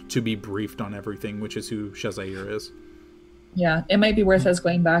are to be briefed on everything, which is who Shazair is. Yeah, it might be worth us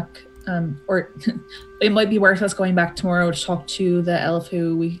going back, or it might be worth us going back tomorrow to talk to the elf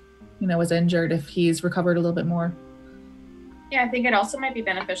who was injured, if he's recovered a little bit more. Yeah, I think it also might be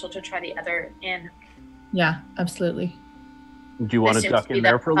beneficial to try the other inn. Yeah, absolutely. Do you want to duck in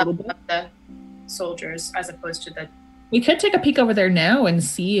there for a little bit? Of the soldiers, as opposed to the. We could take a peek over there now and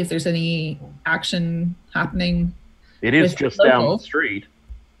see if there's any action happening. It is just down the street.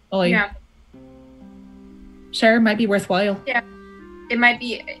 Oh yeah. Sure, might be worthwhile. Yeah, it might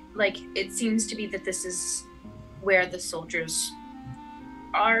be it seems to be that this is where the soldiers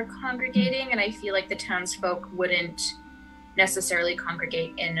are congregating, and I feel like the townsfolk wouldn't necessarily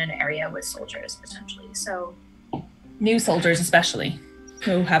congregate in an area with soldiers potentially. So new soldiers, especially,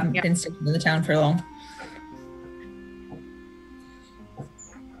 who haven't been sticking in the town for long.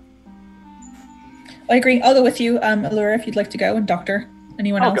 I agree. I'll go with you, Allura, if you'd like to go, and Doctor.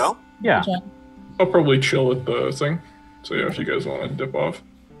 Anyone else? I'll go. Yeah. I'll probably chill at the thing. So yeah, if you guys want to dip off.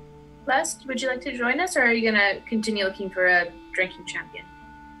 Les, would you like to join us, or are you going to continue looking for a drinking champion?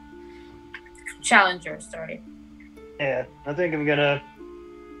 Challenger, sorry. Yeah, I think I'm gonna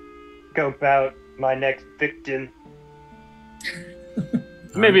scope out my next victim.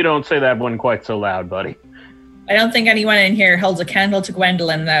 Maybe don't say that one quite so loud, buddy. I don't think anyone in here holds a candle to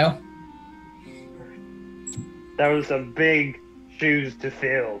Gwendolyn, though. That was some big shoes to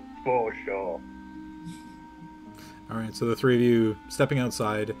fill, for sure. All right, so the three of you stepping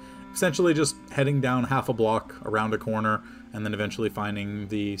outside, essentially just heading down half a block, around a corner, and then eventually finding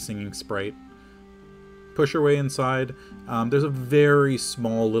the singing sprite. Push your way inside. There's a very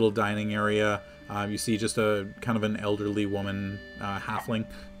small little dining area. You see just a kind of an elderly woman, halfling,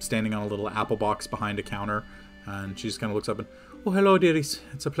 standing on a little apple box behind a counter. And she just kind of looks up and, "Oh, hello, dearies.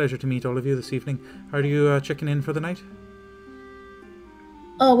 It's a pleasure to meet all of you this evening. Are you checking in for the night?"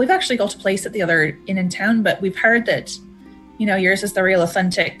 Oh, we've actually got a place at the other inn in town, but we've heard that, yours is the real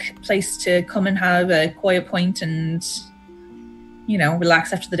authentic place to come and have a quiet point and,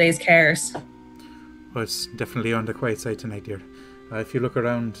 relax after the day's cares. Well, it's definitely on the quiet side tonight, dear. If you look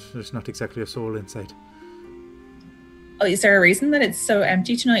around, there's not exactly a soul inside. Oh, is there a reason that it's so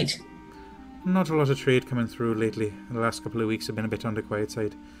empty tonight? Not a lot of trade coming through lately. The last couple of weeks have been a bit on the quiet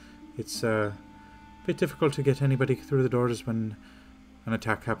side. It's a bit difficult to get anybody through the doors when an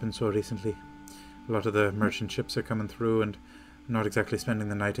attack happened so recently. A lot of the merchant ships are coming through and not exactly spending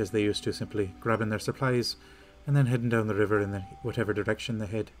the night as they used to, simply grabbing their supplies and then heading down the river in whatever direction they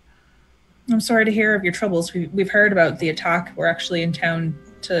head. I'm sorry to hear of your troubles. We've heard about the attack. We're actually in town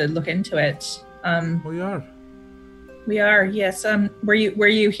to look into it. We are. We are, yes. Were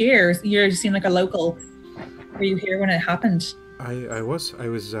you here? You seem like a local. Were you here when it happened? I was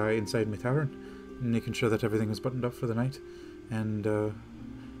inside my tavern, making sure that everything was buttoned up for the night, and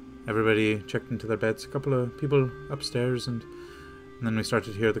everybody checked into their beds. A couple of people upstairs, and then we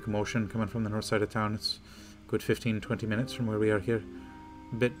started to hear the commotion coming from the north side of town. It's a good 15-20 minutes from where we are here.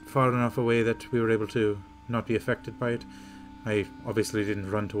 A bit far enough away that we were able to not be affected by it. I obviously didn't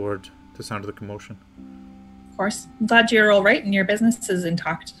run toward the sound of the commotion. Of course. I'm glad you're all right and your business is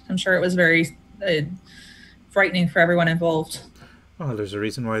intact. I'm sure it was very frightening for everyone involved. Well, there's a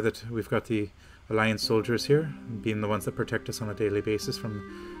reason why that we've got the Alliance soldiers here, being the ones that protect us on a daily basis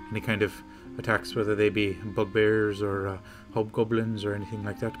from any kind of attacks, whether they be bugbears or hobgoblins or anything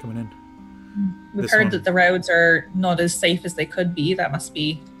like that coming in. We've heard that the roads are not as safe as they could be. That must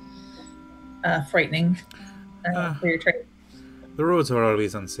be frightening for your trade. The roads are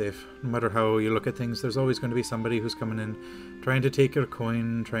always unsafe. No matter how you look at things, there's always going to be somebody who's coming in, trying to take your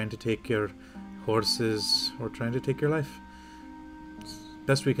coin, trying to take your horses, or trying to take your life.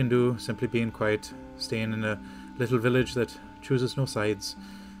 Best we can do, simply being quiet, staying in a little village that chooses no sides,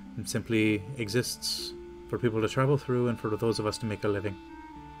 and simply exists for people to travel through and for those of us to make a living.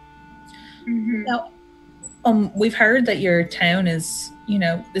 Mm-hmm. Now, we've heard that your town is,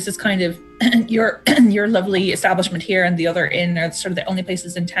 this is kind of your lovely establishment here and the other inn are sort of the only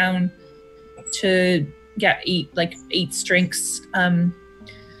places in town to eat drinks.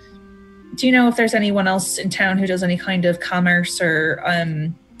 Do you know if there's anyone else in town who does any kind of commerce or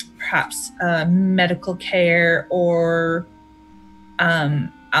perhaps medical care or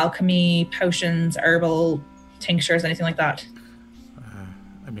alchemy, potions, herbal tinctures, anything like that?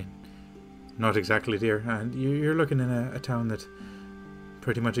 Not exactly, dear. And you're looking in a town that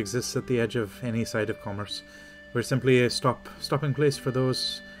pretty much exists at the edge of any side of commerce. We're simply a stopping place for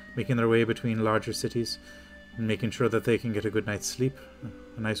those making their way between larger cities and making sure that they can get a good night's sleep,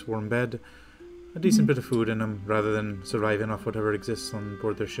 a nice warm bed, a decent bit of food in them, rather than surviving off whatever exists on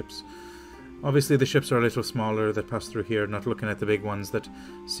board their ships. Obviously, the ships are a little smaller that pass through here, not looking at the big ones that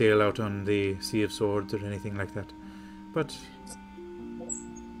sail out on the Sea of Swords or anything like that. But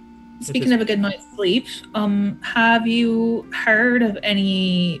speaking of a good night's sleep, have you heard of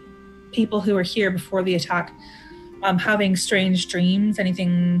any people who were here before the attack having strange dreams?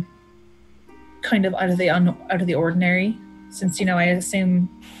 Anything kind of out of the ordinary? Since I assume,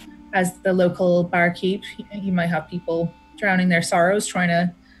 as the local barkeep, you might have people drowning their sorrows, trying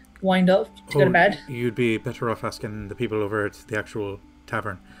to wind up to go to bed. You'd be better off asking the people over at the actual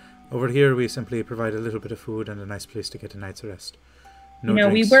tavern. Over here, we simply provide a little bit of food and a nice place to get a night's rest. No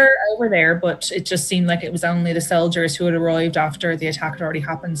drinks. We were over there, but it just seemed like it was only the soldiers who had arrived after the attack had already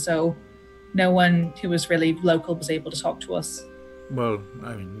happened, so no one who was really local was able to talk to us. Well,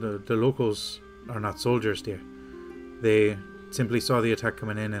 the locals are not soldiers, dear. They simply saw the attack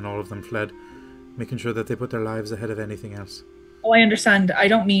coming in and all of them fled, making sure that they put their lives ahead of anything else. Oh, I understand. I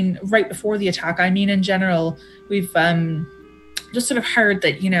don't mean right before the attack. I mean in general. We've just sort of heard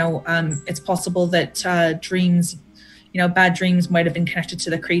that, it's possible that dreams, bad dreams might have been connected to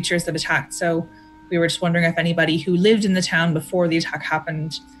the creatures that attacked. So we were just wondering if anybody who lived in the town before the attack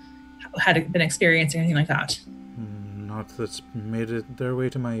happened had been experiencing anything like that. Not that's made it their way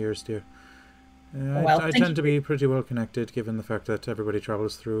to my ears, dear. I tend to be pretty well connected, given the fact that everybody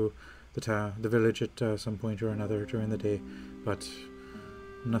travels through the village at some point or another during the day, but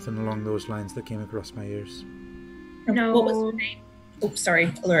nothing along those lines that came across my ears. No. What was your name? Oh, sorry,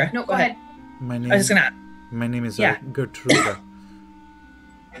 Allura. No, go ahead. My name. I was just gonna. My name is Gertruda.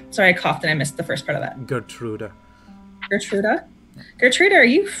 Sorry, I coughed and I missed the first part of that. Gertruda. Gertruda? Gertruda, are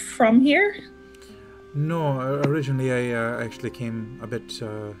you from here? No, originally I actually came a bit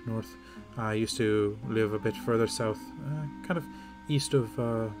north. I used to live a bit further south, kind of east of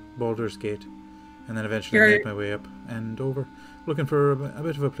Baldur's Gate, and then eventually made my way up and over, looking for a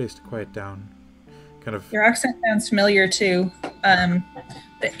bit of a place to quiet down. Your accent sounds familiar too.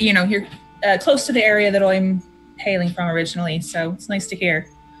 You're close to the area that I'm hailing from originally, so it's nice to hear.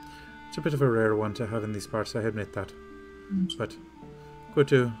 It's a bit of a rare one to have in these parts, I admit that. But good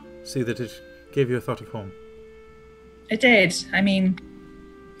to see that it gave you a thought of home. It did. I mean,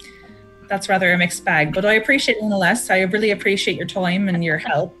 that's rather a mixed bag, but I appreciate it nonetheless. I really appreciate your time and your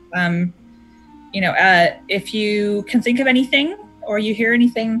help. If you can think of anything or you hear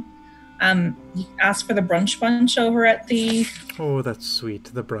anything, you ask for the brunch bunch over at the... Oh, that's sweet.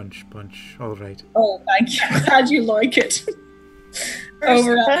 The brunch bunch. All right. Oh, thank you. Glad you like it.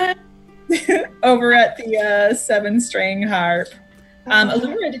 over at the 7-string harp.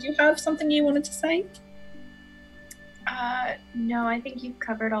 Allura, did you have something you wanted to say? No, I think you've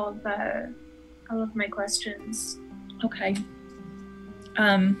covered all of my questions. Okay.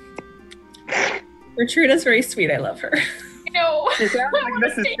 Gertruda's very sweet. I love her. I know. She sounds like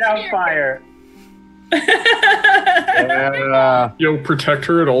Mrs. Doubtfire. Yo, protect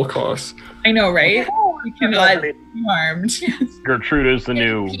her at all costs. I know, right? You cannot be harmed. Gertrude is the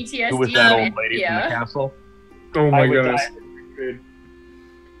new. PTSD. Who was that old lady from the castle? Oh I my would goodness. die.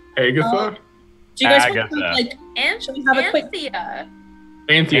 Agatha? Do you guys Agatha. want And Shall we have a quick- Anthea.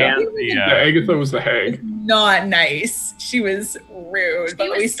 Anthea. Anthea. Yeah, Agatha was the hag. not nice? She was rude,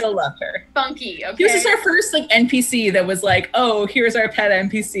 but we was- still love her. Funky, okay? She was just our first NPC that was like, oh, here's our pet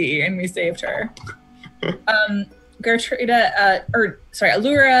NPC, and we saved her. Gertruda,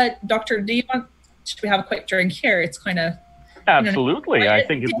 Allura, Doctor, should we have a quick drink here? It's kind of... Absolutely. I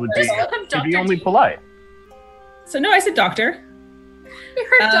think it would be, I'm to be Dr. only D. polite. So no, I said doctor. We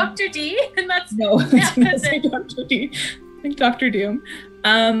heard Dr. D, and that's... No, I Yeah, didn't that's say it. Dr. D. I think Dr. Doom.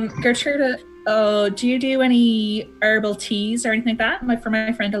 Gertruda, do you do any herbal teas or anything like that for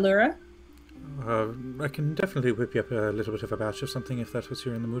my friend Allura? I can definitely whip you up a little bit of a batch of something if that's what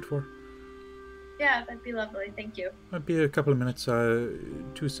you're in the mood for. Yeah, that'd be lovely. Thank you. Might be a couple of minutes. 2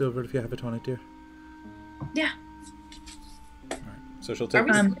 silver if you have it on it, dear. Yeah. All right. So she'll take.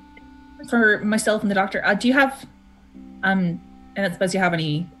 For myself and the doctor, do you have, and I suppose you have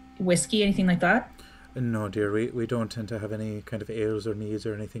any whiskey, anything like that? No, dear. We don't tend to have any kind of ales or meads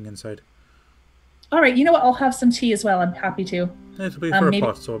or anything inside. All right. You know what? I'll have some tea as well. I'm happy to. It'll be for a maybe-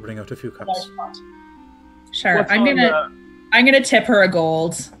 pot, so I'll bring out a few cups. Sure. What's I'm on gonna tip her a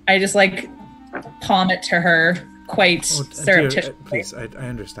gold. I just palm it to her quite Oh, dear, surreptitiously. please, I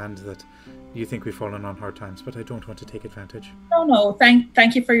understand that you think we've fallen on hard times, but I don't want to take advantage. No.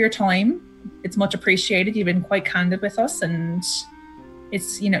 Thank you for your time. It's much appreciated. You've been quite candid with us, and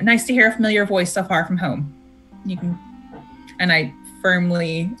it's nice to hear a familiar voice so far from home. You can, and I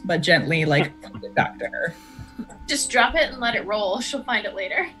firmly but gently put it back to her. Just drop it and let it roll. She'll find it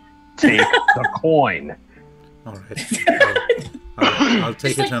later. Take the coin. All right. I'll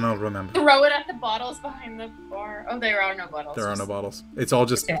take Just it and I'll remember. Throw it at the bottles behind the bar. Oh, there are no bottles. There are no bottles. It's all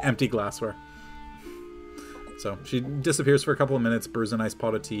just empty glassware. So she disappears for a couple of minutes, brews a nice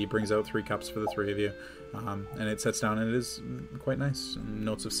pot of tea, brings out 3 cups for the 3 of you, and it sets down, and it is quite nice.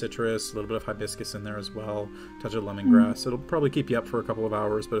 Notes of citrus, a little bit of hibiscus in there as well, touch of lemongrass. It'll probably keep you up for a couple of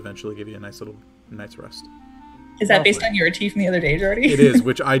hours, but eventually give you a nice night's rest. Is that based on your tea from the other day, Jordy? It is,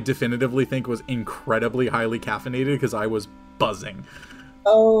 which I definitively think was incredibly highly caffeinated because I was buzzing.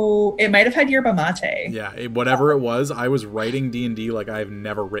 Oh, it might have had yerba mate. Yeah, whatever it was, I was writing D&D like I've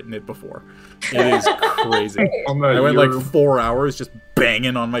never written it before. It is crazy. I went 4 hours just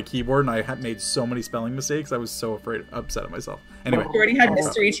banging on my keyboard, and I had made so many spelling mistakes. I was so upset at myself. Anyway, Jordy had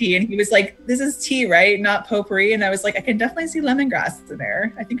mystery tea, and he was like, "This is tea, right? Not potpourri." And I was like, "I can definitely see lemongrass in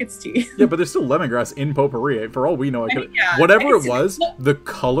there. I think it's tea." yeah, but there's still lemongrass in potpourri. For all we know, Yeah, whatever it was, the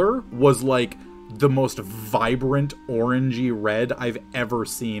color was the most vibrant orangey red I've ever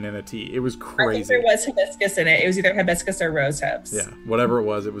seen in a tea. It was I think crazy. there was hibiscus in it. It was either hibiscus or rose hips. Yeah, whatever it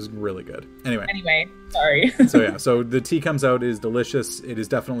was really good. Anyway, sorry. So the tea comes out, is delicious. It is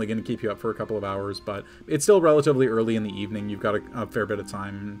definitely going to keep you up for a couple of hours, but it's still relatively early in the evening. You've got a fair bit of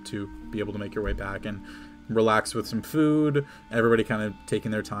time to be able to make your way back and relax with some food. Everybody kind of taking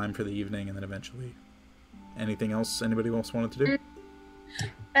their time for the evening, and then eventually, anything else anybody else wanted to do?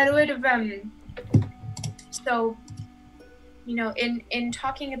 I would have so in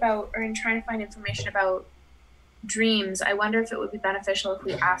talking about or in trying to find information about dreams, I wonder if it would be beneficial if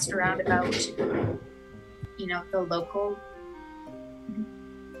we asked around about the local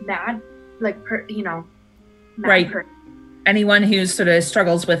mad mad Right. person. Anyone who sort of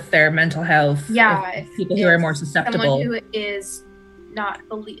struggles with their mental health. Yeah, People who are more susceptible. Someone who is not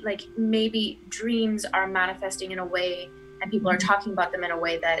maybe dreams are manifesting in a way, and people are talking about them in a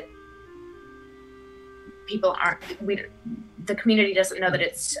way that people aren't. The community doesn't know that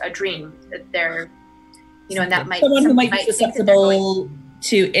it's a dream. That they're, and that might Someone who might be think that they're susceptible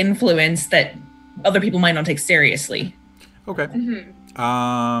to influence that other people might not take seriously. Okay.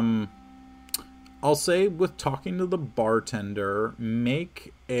 Mm-hmm. I'll say with talking to the bartender,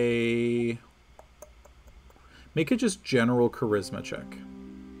 make a Make a just general charisma check.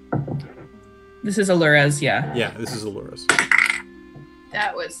 This is Allura's, yeah. Yeah, this is Allura's.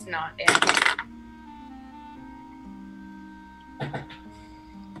 That was not it.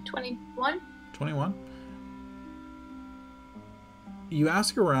 21? 21. You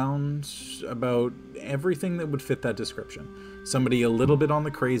ask around about everything that would fit that description. Somebody a little bit on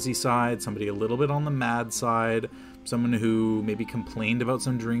the crazy side, somebody a little bit on the mad side, someone who maybe complained about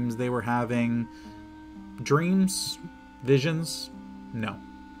some dreams they were having. Dreams, visions, no.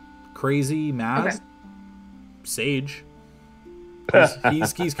 Crazy, mad, Okay. sage.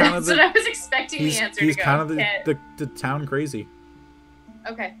 He's kind of That's what I was expecting the answer he's to go. kind of Cat. the town crazy.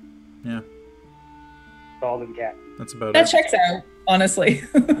 Okay. Yeah, Golden cat. that's about That it. checks out, honestly.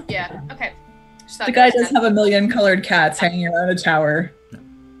 Yeah, okay. Just thought The there guy was does have a million colored cats hanging around a tower.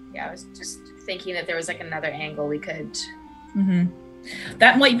 Yeah, I was just thinking that there was like another angle we could. Hmm.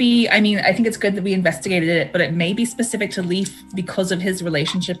 That might be, I mean, I think it's good that we investigated it, but it may be specific to Leaf because of his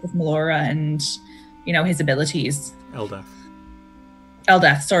relationship with Melora and, you know, his abilities. Eldath.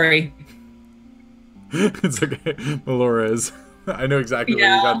 Eldath, sorry. It's okay. Melora is. I know exactly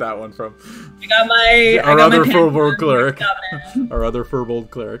where you got that one from. I got my Our I got other my Furbold cleric. Got Our other Furbold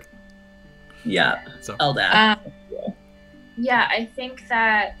cleric. Yeah, So Eldath. Yeah, I think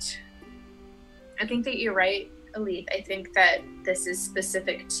that you're right, Alith. I think that this is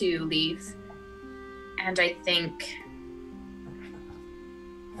specific to Leaf, and I think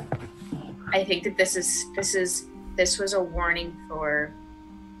that this was a warning for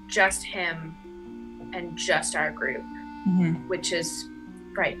just him and just our group, Hmm. which is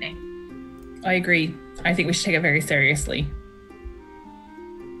frightening. I agree. I think we should take it very seriously.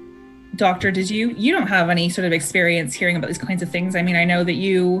 Doctor, you don't have any sort of experience hearing about these kinds of things? I mean, I know that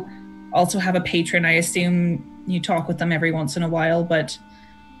you also have a patron. I assume you talk with them every once in a while, but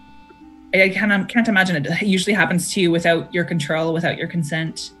I can't imagine it usually happens to you without your control, without your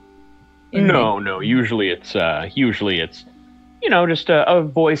consent. No. Usually it's you know, just a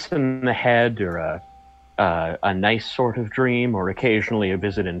voice in the head or a nice sort of dream, or occasionally a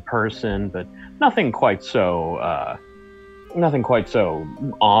visit in person, but nothing quite so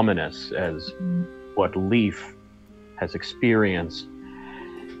ominous as what Leaf has experienced.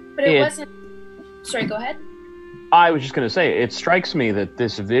 But it wasn't. Sorry, go ahead. I was just going to say, it strikes me that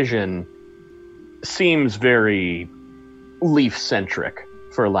this vision seems very Leaf-centric,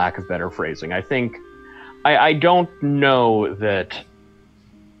 for lack of better phrasing. I think, I don't know that,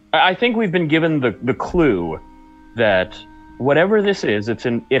 I think we've been given the clue that whatever this is,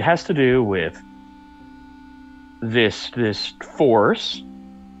 it has to do with this force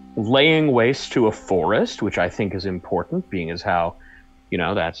laying waste to a forest, which I think is important, being as how, you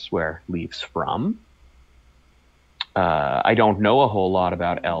know, that's where Leaf's from. I don't know a whole lot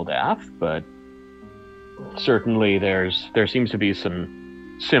about Eldath, but certainly there seems to be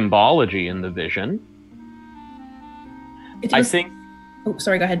some symbology in the vision. I think... Oh,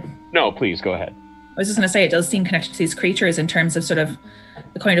 sorry, go ahead. No, please, go ahead. I was just going to say, it does seem connected to these creatures in terms of sort of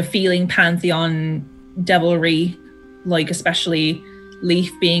the kind of feeling pantheon devilry, like especially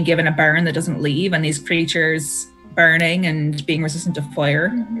Leaf being given a burn that doesn't leave, and these creatures burning and being resistant to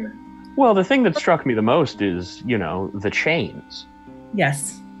fire. Well, the thing that struck me the most is, you know, the chains.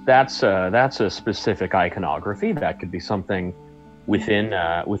 Yes. That's a specific iconography. That could be something within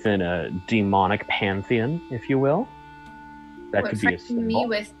a demonic pantheon, if you will. That What could be a frightened me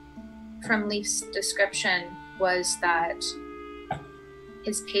symbol. from Leaf's description was that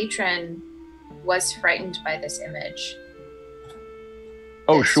his patron was frightened by this image.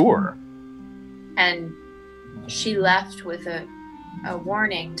 Oh, This- sure. And she left with a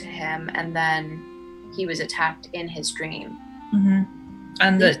warning to him, and then he was attacked in his dream. Mm-hmm.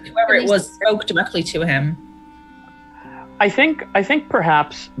 And that whoever it was spoke directly to him. I think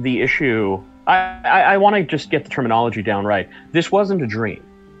perhaps the issue. I want to just get the terminology down right. This wasn't a dream.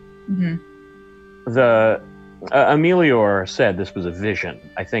 Mm-hmm. The Amelior said this was a vision.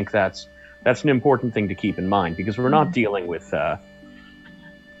 I think that's an important thing to keep in mind, because we're not dealing with a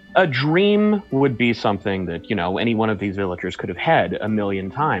dream. Would be something that, you know, any one of these villagers could have had a million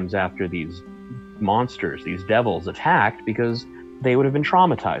times after these monsters, these devils, attacked, because they would have been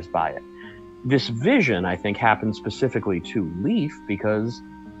traumatized by it. This vision, I think, happened specifically to Leaf because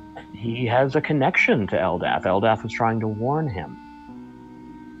he has a connection to Eldath. Eldath was trying to warn him.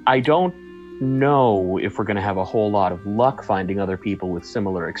 I don't know if we're going to have a whole lot of luck finding other people with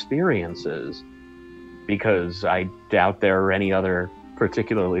similar experiences, because I doubt there are any other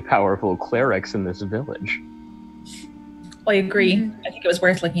particularly powerful clerics in this village. I agree. I think it was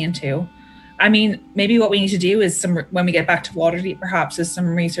worth looking into. I mean, maybe what we need to do is when we get back to Waterdeep, perhaps, is some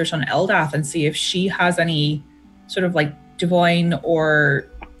research on Eldath and see if she has any sort of like divine or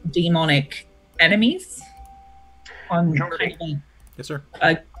demonic enemies on kind of Yes, sir.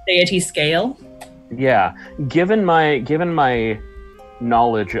 a deity scale? Yeah, given my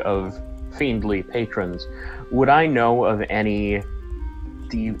knowledge of fiendly patrons, would I know of any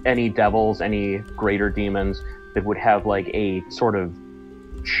devils, any greater demons that would have like a sort of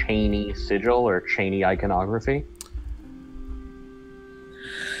chainy sigil or chainy iconography?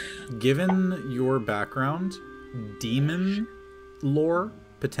 Given your background, demon lore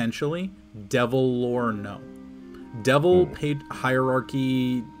potentially, devil lore no. Devil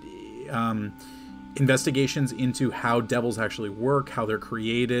hierarchy, investigations into how devils actually work, how they're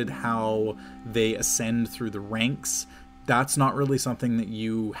created, how they ascend through the ranks. That's not really something that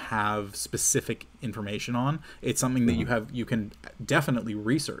you have specific information on. It's something that you can definitely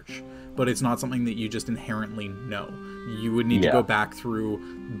research, but it's not something that you just inherently know. You would need to go back through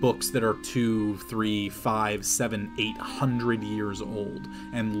books that are 2, 3, 5, 7, 800 years old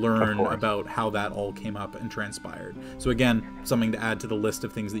and learn about how that all came up and transpired. So again, something to add to the list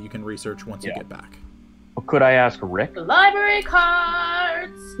of things that you can research once you get back. Well, could I ask Rick? Library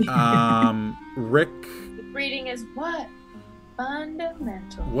cards. Rick. Reading is what?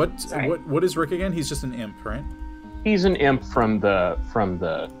 Fundamental. What is Rick again? He's just an imp, right? He's an imp from the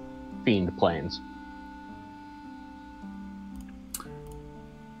fiend planes.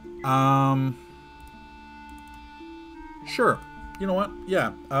 Sure. You know what?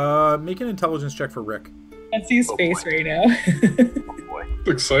 Yeah. Make an intelligence check for Rick. I see his face right now. It's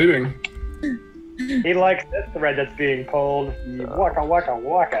exciting. He likes this thread that's being pulled. Waka waka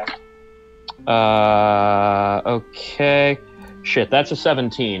waka. Okay. Shit, that's a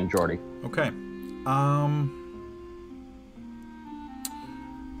 17, Jordy. Okay. All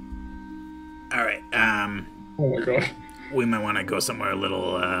right. Oh my god. We might want to go somewhere a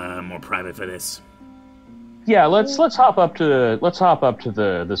little more private for this. Yeah, let's hop up to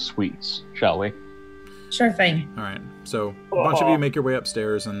the suites, shall we? Sure thing. All right. So a bunch of you make your way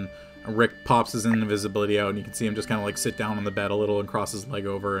upstairs, and Rick pops his invisibility out, and you can see him just kind of like sit down on the bed a little and cross his leg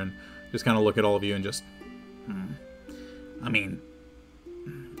over and just kind of look at all of you and just... I mean,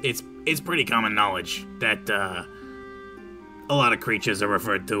 it's pretty common knowledge that a lot of creatures are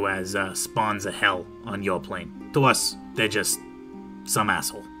referred to as spawns of hell on your plane. To us, they're just some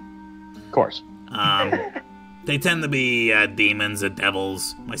asshole. Of course. They tend to be demons or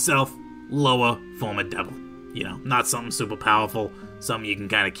devils. Myself, lower form of devil. You know, not something super powerful, something you can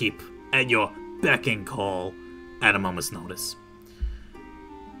kind of keep at your beck and call at a moment's notice.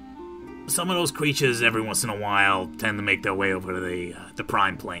 Some of those creatures, every once in a while, tend to make their way over to the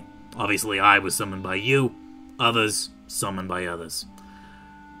prime plane. Obviously, I was summoned by you, others summoned by others.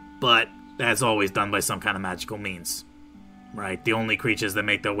 But that's always done by some kind of magical means, right? The only creatures that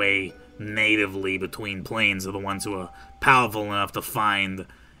make their way natively between planes are the ones who are powerful enough to find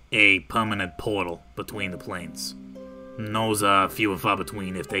a permanent portal between the planes. And those are few and far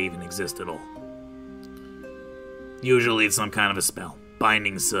between if they even exist at all. Usually it's some kind of a spell.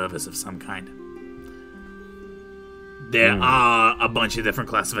 Binding service of some kind. There are a bunch of different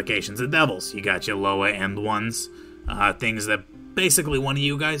classifications of devils. You got your lower end ones, things that basically one of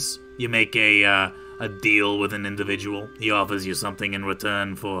you guys, you make a deal with an individual. He offers you something in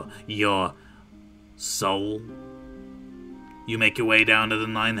return for your soul. You make your way down to the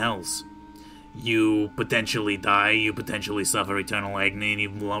 9 hells. You potentially die, you potentially suffer eternal agony, and you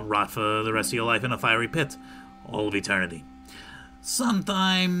rot for the rest of your life in a fiery pit. All of eternity.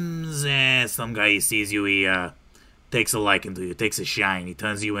 Sometimes, some guy sees you, he takes a liking to you, takes a shine. He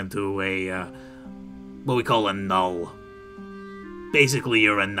turns you into a, what we call a null. Basically,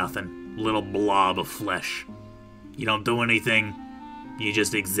 you're a nothing. Little blob of flesh. You don't do anything. You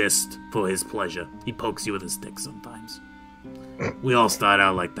just exist for his pleasure. He pokes you with a stick sometimes. We all start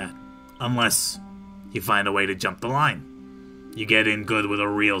out like that. Unless you find a way to jump the line. You get in good with a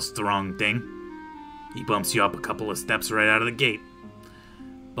real strong thing. He bumps you up a couple of steps right out of the gate.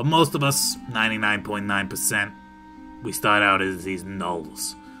 But most of us, 99.9%, we start out as these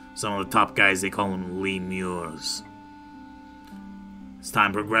nulls. Some of the top guys, they call them lemures. As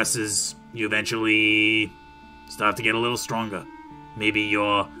time progresses, you eventually start to get a little stronger. Maybe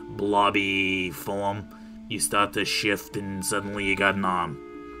your blobby form, you start to shift and suddenly you got an arm.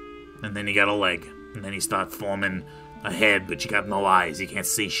 And then you got a leg. And then you start forming a head, but you got no eyes, you can't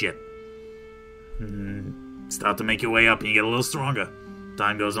see shit. And start to make your way up and you get a little stronger.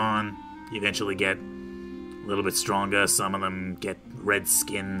 Time goes on, you eventually get a little bit stronger. Some of them get red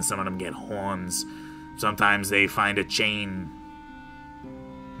skin, some of them get horns. Sometimes they find a chain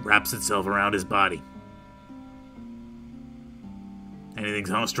wraps itself around his body. Anything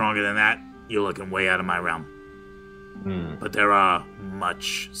stronger than that, you're looking way out of my realm. But there are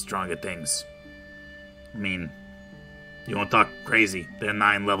much stronger things. I mean, you won't talk crazy. There are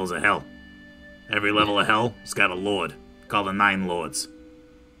 9 levels of hell. Every level of hell has got a lord, called the 9 lords.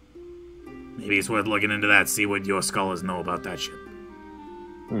 Maybe it's worth looking into that, see what your scholars know about that shit.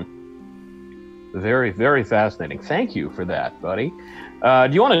 Very, very fascinating. Thank you for that, buddy. Do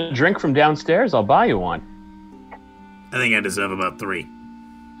you want a drink from downstairs? I'll buy you one. I think I deserve about 3.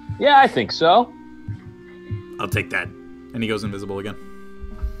 Yeah, I think so. I'll take that. And he goes invisible again.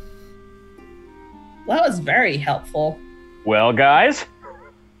 That was very helpful. Well, guys.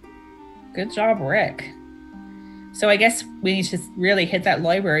 Good job, Rick. So I guess we need to really hit that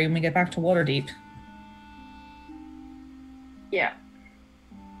library when we get back to Waterdeep. Yeah.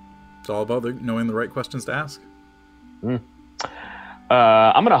 It's all about knowing the right questions to ask. I'm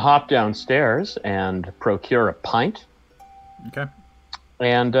going to hop downstairs and procure a pint. Okay.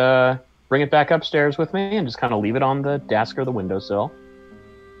 And bring it back upstairs with me and just kind of leave it on the desk or the windowsill.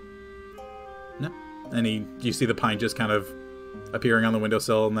 No. And you see the pint just kind of appearing on the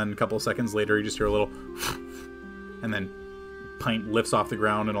windowsill, and then a couple of seconds later you just hear a little and then pint lifts off the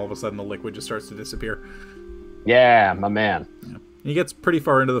ground, and all of a sudden the liquid just starts to disappear. Yeah, my man. Yeah. He gets pretty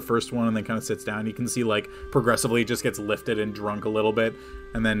far into the first one and then kind of sits down. You can see, like, progressively it just gets lifted and drunk a little bit.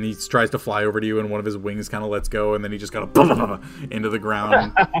 And then he tries to fly over to you, and one of his wings kind of lets go, and then he just kind of into the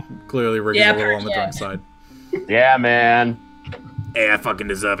ground. Clearly wriggles a little on the drunk side. Yeah, man. Hey, I fucking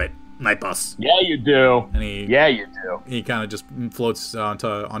deserve it. Night boss. Yeah, you do. And He kind of just floats on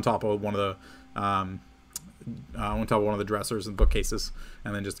top of one of the on top of one of the dressers and bookcases,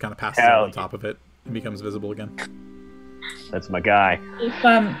 and then just kind of passes out on top of it and becomes visible again. That's my guy.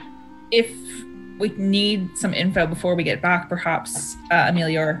 If we need some info before we get back, perhaps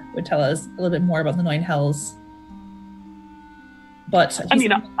Emilior would tell us a little bit more about the 9 hells. But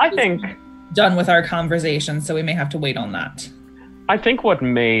I think done with our conversation, so we may have to wait on that. I think what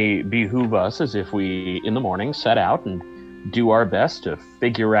may behoove us is if we, in the morning, set out and do our best to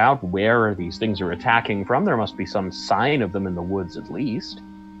figure out where these things are attacking from. There must be some sign of them in the woods, at least.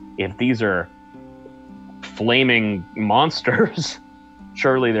 If these are flaming monsters,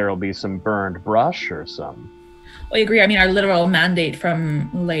 surely there will be some burned brush or some. I agree. I mean, our literal mandate from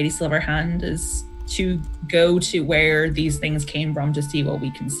Lady Silverhand is to go to where these things came from to see what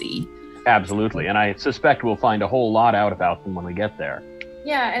we can see. Absolutely, and I suspect we'll find a whole lot out about them when we get there.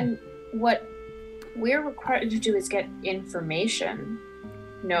 Yeah, and what we're required to do is get information.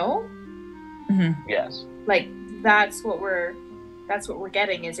 No? Mm-hmm. Yes. Like, that's what we're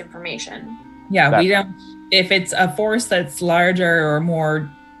getting is information. Yeah, we don't. If it's a force that's larger or more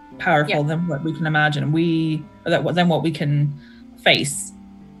powerful than what we can imagine, than what we can face,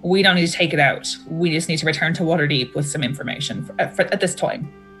 we don't need to take it out. We just need to return to Waterdeep with some information at this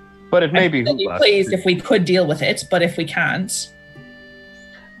time. But it may be pleased if we could deal with it, but if we can't,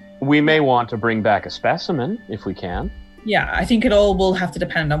 we may want to bring back a specimen if we can. Yeah, I think it all will have to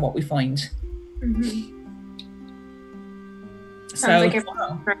depend on what we find. Mm-hmm. Sounds like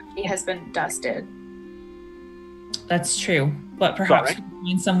everything has been dusted. That's true, but perhaps we can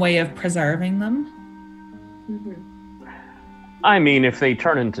find some way of preserving them. Mm-hmm. I mean, if they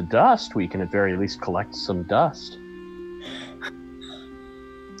turn into dust, we can at very least collect some dust.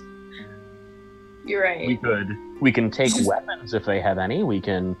 You're right. We can take weapons if they have any. We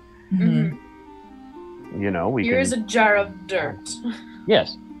can, Here's a jar of dirt.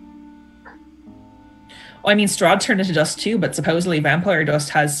 Yes. Well, I mean, Strahd turned into dust too, but supposedly vampire dust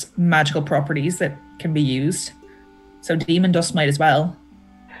has magical properties that can be used. So demon dust might as well.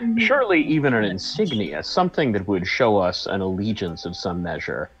 Mm-hmm. Surely even an insignia, something that would show us an allegiance of some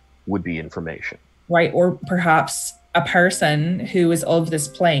measure, would be information. Right, or perhaps a person who is of this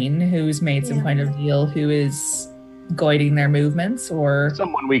plane, who's made some kind of deal, who is guiding their movements, or...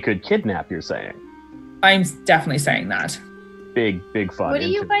 Someone we could kidnap, you're saying? I'm definitely saying that. Big fun. What do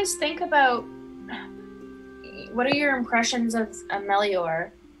you guys think about... What are your impressions of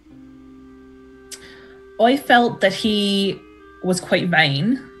Emilior? I felt that he was quite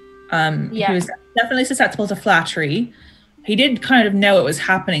vain. He was definitely susceptible to flattery. He did kind of know it was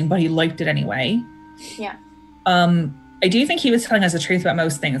happening, but he liked it anyway. Yeah. I do think he was telling us the truth about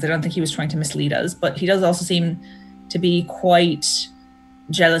most things. I don't think he was trying to mislead us, but he does also seem to be quite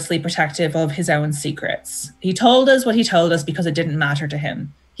jealously protective of his own secrets. He told us what he told us because it didn't matter to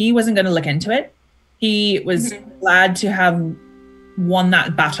him. He wasn't going to look into it. He was glad to have won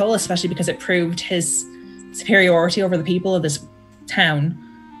that battle, especially because it proved his superiority over the people of this town,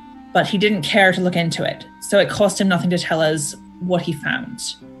 but he didn't care to look into it. So it cost him nothing to tell us what he found.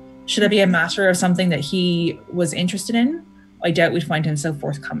 Should it be a matter of something that he was interested in, I doubt we'd find him so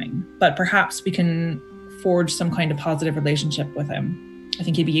forthcoming. But perhaps we can forge some kind of positive relationship with him. I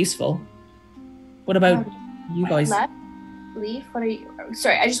think he'd be useful. What about you guys? Leaf, what are you?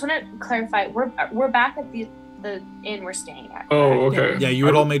 Sorry, I just want to clarify. We're back at the inn we're staying at. Oh, okay. Yeah, you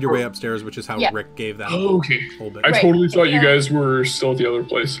had all made your way upstairs, which is how Rick gave that. Oh, okay. Whole bit. I totally thought you guys were still at the other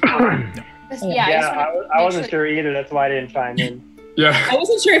place. I wasn't sure either. That's why I didn't chime in. Yeah. I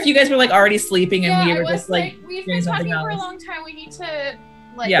wasn't sure if you guys were like already sleeping and we were I just like we've doing been something talking else. for a long time. We need to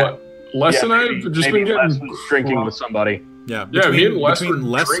like. Yeah. Les and I have just been Les getting was drinking with somebody. Yeah, me and Les between were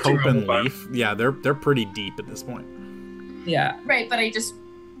Les, drinking Hope, the and whole time. Leaf, yeah, they're pretty deep at this point. Yeah. Right, but I just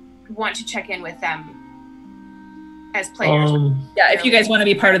want to check in with them as players. Yeah, if you guys want to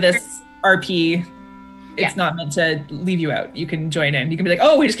be part of this RP, it's Yeah. not meant to leave you out. You can join in. You can be like,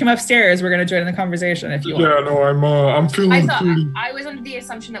 oh, we just came upstairs. We're going to join in the conversation if you want. Yeah, no, I'm feeling pretty. I was under the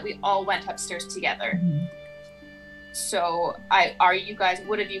assumption that we all went upstairs together. Mhm. So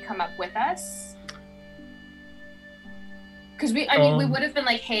would have you come up with us? Because we would have been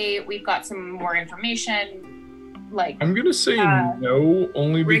like, hey, we've got some more information. Like, I'm gonna say no,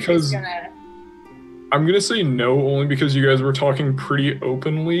 only Rick because is gonna... I'm gonna say no, only because you guys were talking pretty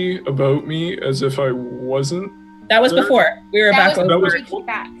openly about me as if I wasn't. That was before. We were back That over. was before we came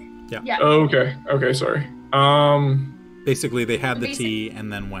back. Yeah. Oh, okay. Okay, sorry. Basically, they had the tea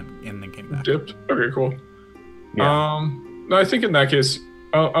and then went and then came back. Dipped. Okay, cool. Yeah. No, I think in that case,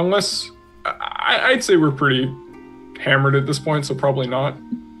 unless I'd say we're pretty hammered at this point, so probably not.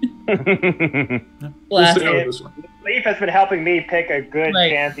 We'll stay out of this one. Leaf has been helping me pick a good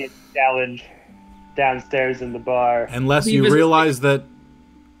Right. champion challenge downstairs in the bar. Unless Leaf you is- realize that.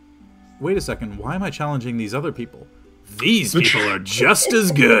 Wait a second. Why am I challenging these other people? These people are just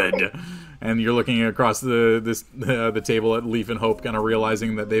as good. And you're looking across the table at Leaf and Hope, kind of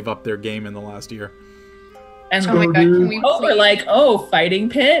realizing that they've upped their game in the last year. And Oh my god, can we we're like, fighting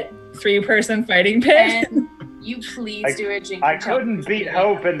pit? 3-person fighting pit? Can you please do a drinking I challenge? couldn't beat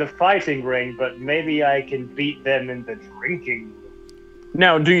Hope in the fighting ring, but maybe I can beat them in the drinking.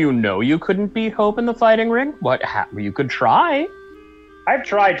 Now, do you know you couldn't beat Hope in the fighting ring? You could try. I've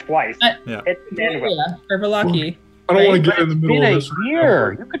tried twice. Yeah. It's been well. Yeah, for Velaki. I don't want to get in the It's middle been of a this. right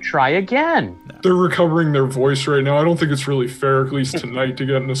year. now. You could try again. They're recovering their voice right now. I don't think it's really fair, at least tonight, to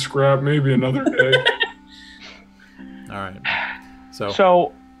get in a scrap. Maybe another day. All right.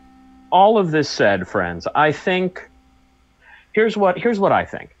 So all of this said, friends, I think here's what I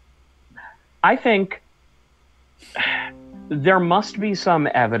think. I think there must be some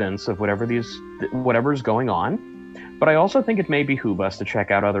evidence of whatever's going on, but I also think it may behoove us to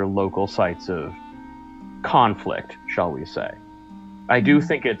check out other local sites of conflict, shall we say. I do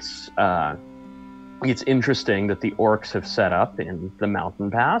think it's interesting that the orcs have set up in the mountain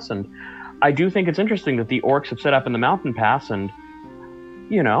pass, and I do think it's interesting that the orcs have set up in the mountain pass, and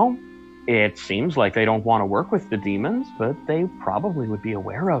it seems like they don't want to work with the demons, but they probably would be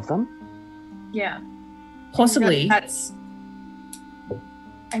aware of them. Yeah. Possibly. At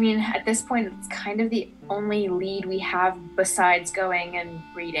this point, it's kind of the only lead we have besides going and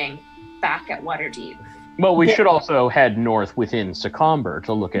reading back at Waterdeep. Well, we should also head north within Secomber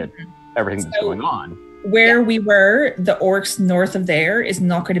to look at everything that's going on. Where we were, the orcs north of there is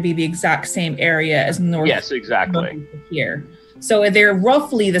not going to be the exact same area as north. Yes, exactly. North of here. So they're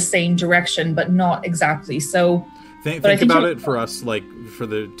roughly the same direction, but not exactly. So think about it for us, like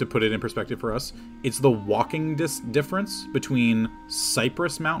to put it in perspective for us, it's the walking difference between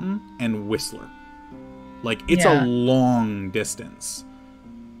Cypress Mountain and Whistler. Like it's a long distance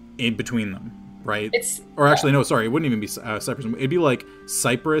in between them, right? It wouldn't even be Cypress. It'd be like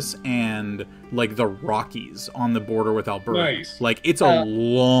Cypress and like the Rockies on the border with Alberta. Nice. Like it's a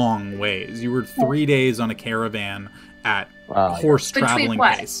long ways. You were 3 days on a caravan at horse traveling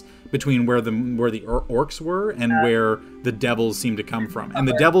pace between where the orcs were and where the devils seem to come from. And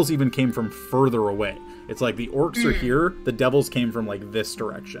the devils even came from further away. It's like the orcs are here, the devils came from like this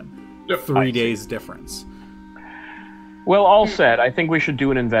direction. 3 days difference. Well, all said, I think we should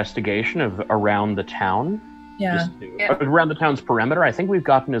do an investigation of around the town. Yeah. Around the town's perimeter. I think we've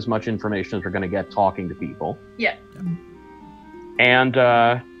gotten as much information as we're going to get talking to people. Yeah.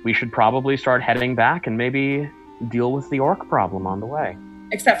 And we should probably start heading back and maybe deal with the orc problem on the way.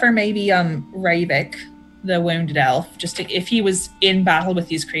 Except for maybe Ravik, the wounded elf. If he was in battle with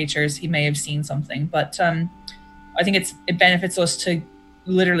these creatures, he may have seen something. But I think it benefits us to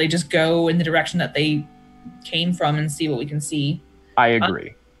literally just go in the direction that they came from and see what we can see. I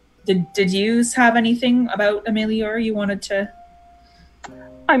agree. Did you have anything about Amelior you wanted to?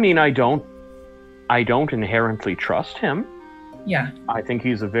 I mean, I don't inherently trust him. Yeah. I think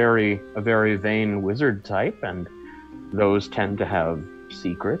he's a very vain wizard type, and those tend to have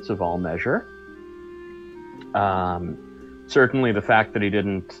secrets of all measure. Certainly the fact that he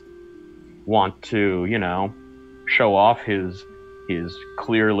didn't want to, show off his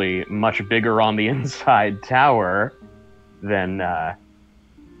clearly much bigger on the inside tower than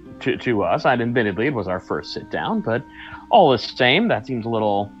to us. And admittedly, it was our first sit down, but all the same, that seems a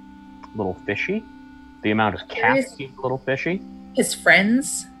little fishy. The amount of cats seems a little fishy. His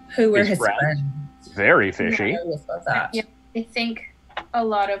friends, who were his friends? Very fishy. Yeah, I think a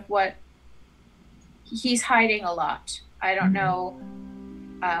lot of what he's hiding a lot. I don't know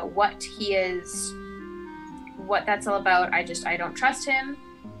what he is, what that's all about. I don't trust him.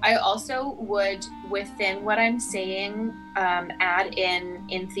 I also would, within what I'm saying, add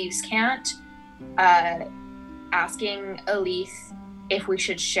in Thieves Can't, asking Elise if we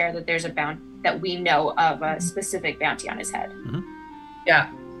should share that there's a bounty, that we know of a specific bounty on his head. Mm-hmm. Yeah.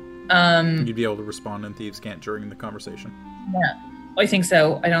 You'd be able to respond in Thieves Can't during the conversation. Yeah, I think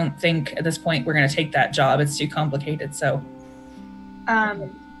so. I don't think at this point we're going to take that job. It's too complicated, so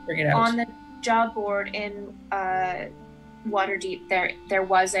figure it out. On the job board in Waterdeep, there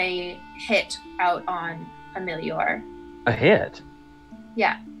was a hit out on Amelior. A hit?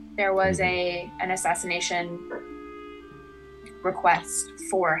 Yeah, there was an assassination request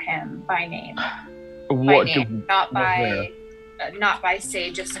for him by name. What? By name, not by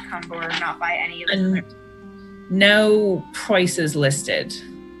Sage of Secomber, not by any of the. No prices listed.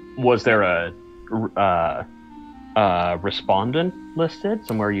 Was there a respondent listed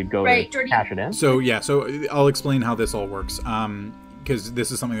somewhere you'd go to cash it in? So I'll explain how this all works. Because this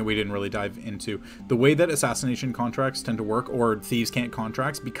is something that we didn't really dive into. The way that assassination contracts tend to work, or Thieves Can't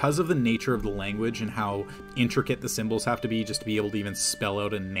contracts, because of the nature of the language and how intricate the symbols have to be just to be able to even spell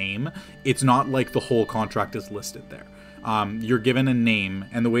out a name, it's not like the whole contract is listed there. You're given a name,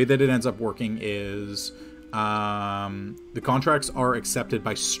 and the way that it ends up working is the contracts are accepted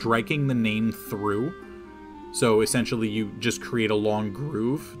by striking the name through. So essentially you just create a long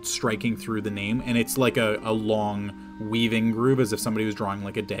groove striking through the name, and it's like a long weaving groove as if somebody was drawing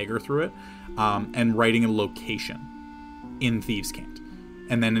like a dagger through it, and writing a location in Thieves Can't.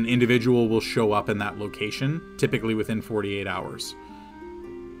 And then an individual will show up in that location, typically within 48 hours.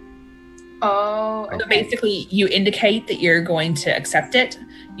 Oh, okay. So basically you indicate that you're going to accept it,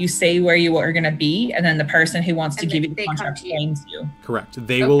 you say where you are going to be, and then the person who wants to give you the contract finds you. Correct.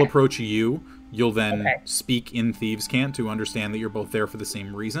 They will approach you. You'll then speak in Thieves Can't to understand that you're both there for the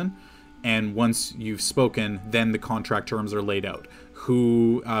same reason. And once you've spoken, then the contract terms are laid out.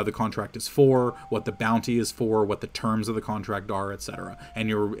 Who the contract is for, what the bounty is for, what the terms of the contract are, etc.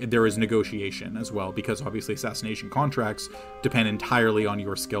 And there is negotiation as well, because obviously assassination contracts depend entirely on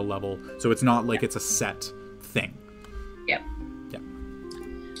your skill level. So it's not like it's a set thing. Yep. Yeah.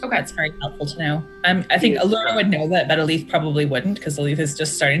 Okay, that's very helpful to know. I think Allura would know that, but Alith probably wouldn't, because Alith is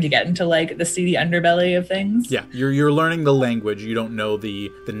just starting to get into like the seedy underbelly of things. Yeah, you're learning the language. You don't know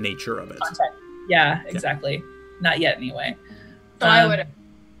the nature of it. Content. Yeah, exactly. Yeah. Not yet, anyway. So I would have.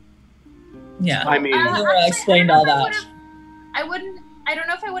 Yeah. I mean, Allura explained all that. I wouldn't. I don't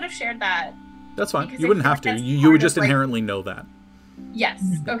know if I would have shared that. That's fine. You wouldn't have to. You would just inherently know that. Yes.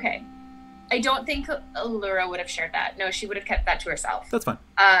 Okay. I don't think Allura would have shared that. No, she would have kept that to herself. That's fine.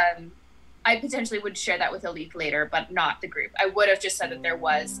 I potentially would share that with Elite later, but not the group. I would have just said that there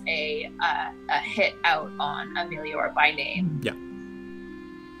was a hit out on Amelior by name. Yeah.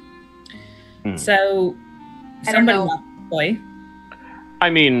 So, somebody left the boy. I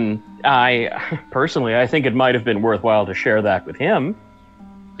mean, I think it might have been worthwhile to share that with him.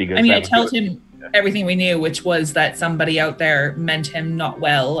 Because I mean, I told him everything we knew, which was that somebody out there meant him not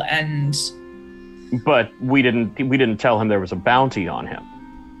well, and. But we didn't tell him there was a bounty on him.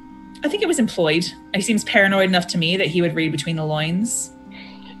 I think it was employed. He seems paranoid enough to me that he would read between the lines.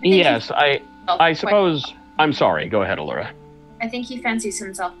 Yes, I suppose. I'm sorry. Go ahead, Allura. I think he fancies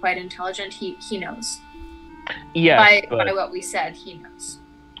himself quite intelligent. He knows. Yes, by what we said, he knows.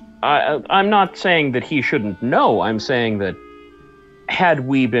 I'm not saying that he shouldn't know. I'm saying that had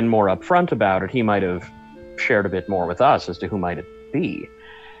we been more upfront about it, he might have shared a bit more with us as to who might it be.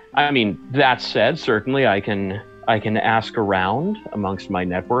 I mean, that said, certainly I can ask around amongst my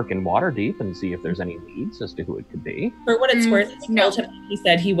network in Waterdeep and see if there's any leads as to who it could be. For what it's worth, he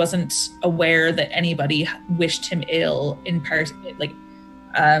said he wasn't aware that anybody wished him ill in particular.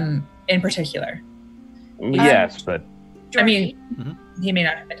 Yes, but I mean, he may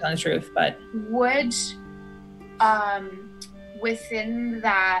not have been telling the truth, but would within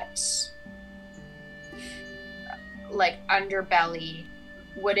that like underbelly,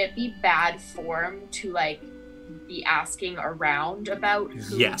 would it be bad form to like be asking around about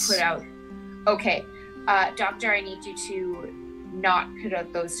who put out? Okay, Doctor, I need you to not put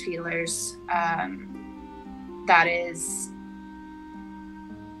out those feelers. that is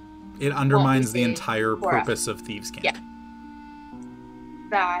It undermines the Obviously, entire for us. purpose of Thieves' Camp. Yeah.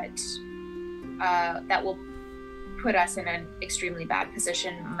 that will put us in an extremely bad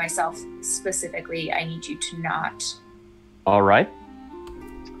position. Myself specifically, I need you to not All right.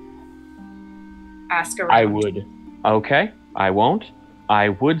 ask around. I would. Okay, I won't. I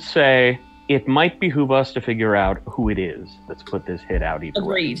would say it might behoove us to figure out who it is that's put this hit out either way.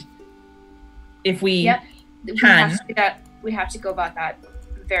 Agreed. If we Yep. We can. have to do that. We have to go about that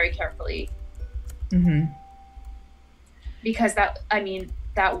very carefully Mhm. because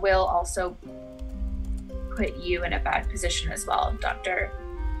that will also put you in a bad position as well, Doctor.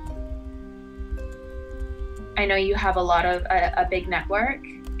 I know you have a big network,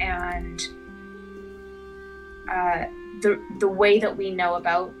 and the way that we know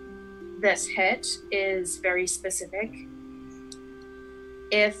about this hit is very specific.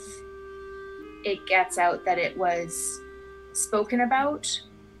 If it gets out that it was spoken about,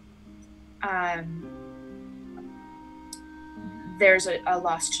 there's a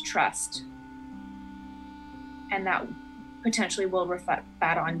lost trust, and that potentially will reflect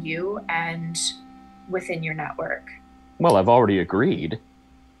that on you and within your network. Well, I've already agreed.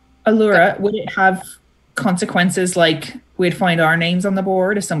 Allura, would it have consequences like we'd find our names on the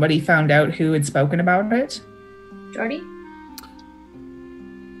board if somebody found out who had spoken about it? Jordy?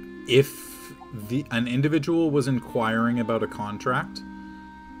 If an individual was inquiring about a contract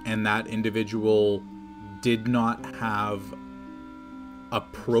and that individual did not have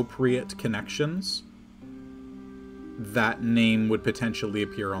appropriate connections, that name would potentially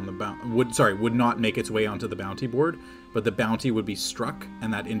appear on the would not make its way onto the bounty board, but the bounty would be struck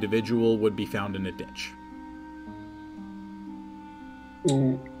and that individual would be found in a ditch.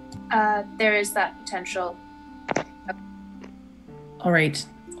 Ooh. There is that potential. All right.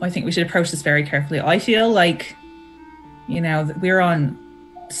 I think we should approach this very carefully. I feel like, that we're on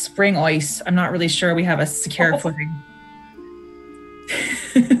spring ice. I'm not really sure we have a secure footing.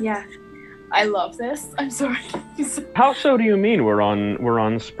 Yeah. I love this. I'm sorry. How so do you mean we're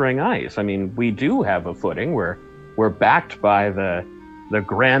on spring ice? I mean, we do have a footing. We're backed by the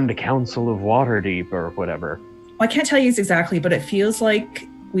Grand Council of Waterdeep or whatever. I can't tell you exactly, but it feels like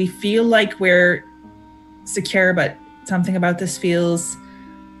we're secure, but something about this feels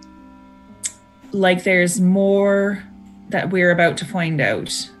like there's more that we're about to find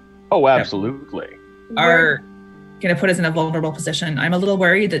out. Oh, absolutely. Are going to put us in a vulnerable position. I'm a little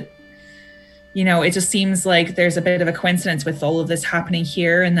worried that, it just seems like there's a bit of a coincidence with all of this happening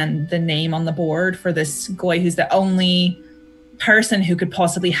here, and then the name on the board for this guy who's the only person who could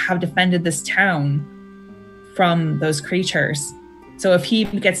possibly have defended this town from those creatures. So if he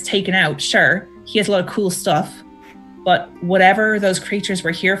gets taken out, sure, he has a lot of cool stuff, but whatever those creatures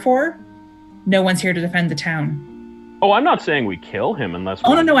were here for, no one's here to defend the town. Oh, I'm not saying we kill him unless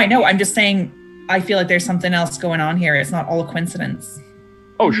Oh, no, I know. I'm just saying I feel like there's something else going on here. It's not all a coincidence.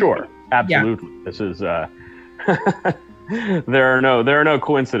 Oh, sure. Absolutely. Yeah. This is there are no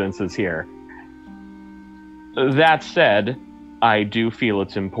coincidences here. That said, I do feel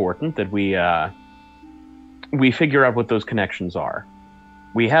it's important that we figure out what those connections are.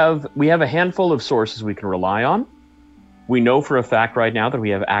 We have a handful of sources we can rely on. We know for a fact right now that we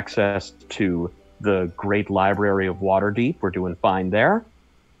have access to the Great Library of Waterdeep. We're doing fine there.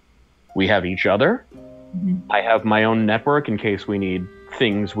 We have each other. Mm-hmm. I have my own network in case we need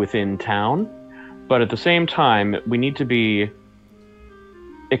things within town. But at the same time, we need to be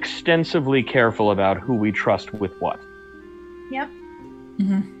extensively careful about who we trust with what. Yep.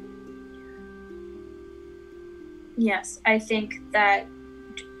 Mm-hmm. Yes, I think that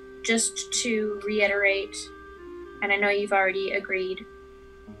just to reiterate, and I know you've already agreed,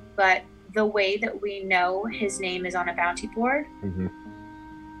 but the way that we know his name is on a bounty board, mm-hmm.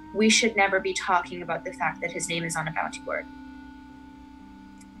 we should never be talking about the fact that his name is on a bounty board.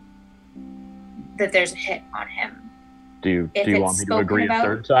 That there's a hit on him. Do you want me to agree a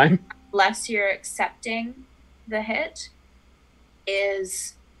third time? Less you're accepting the hit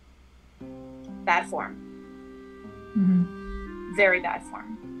is bad form. Mm-hmm. Very bad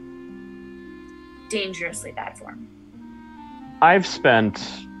form. Dangerously bad form. I've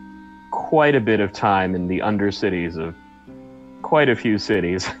spent quite a bit of time in the undercities of quite a few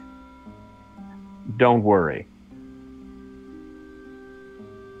cities. Don't worry.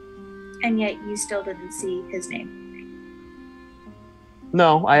 And yet you still didn't see his name.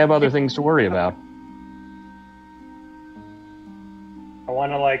 No, I have other things to worry about. I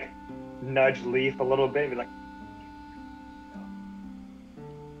want to nudge Leaf a little bit and be like,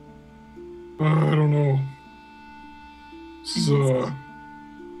 I don't know. This is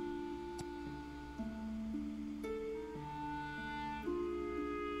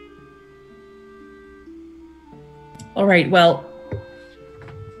All right. Well,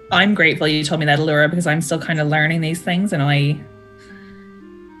 I'm grateful you told me that, Allura, because I'm still kind of learning these things, and I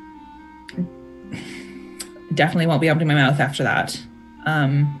definitely won't be opening my mouth after that.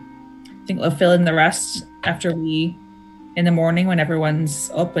 I think we'll fill in the rest in the morning when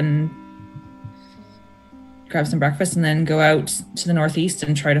everyone's up, and grab some breakfast, and then go out to the northeast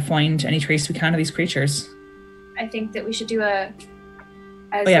and try to find any trace we can of these creatures. I think that we should do the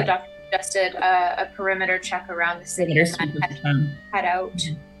doctor suggested, a perimeter check around the city and then head out.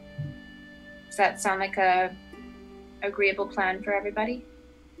 Mm-hmm. Does that sound like a agreeable plan for everybody?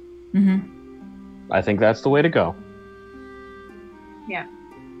 Mm-hmm. I think that's the way to go. Yeah.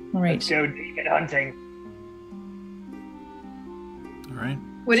 All right. Let's go demon hunting. All right.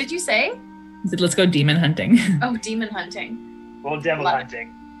 What did you say? I said, let's go demon hunting. Oh, demon hunting. Well, devil hunting.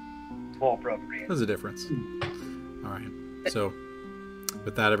 More appropriate. There's a difference. All right. So,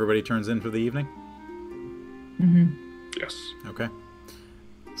 with that, everybody turns in for the evening? Mm-hmm. Yes. Okay.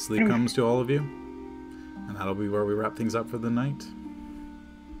 Sleep comes to all of you, and that'll be where we wrap things up for the night.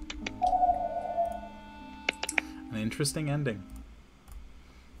 An interesting ending.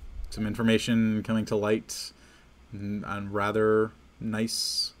 Some information coming to light, and rather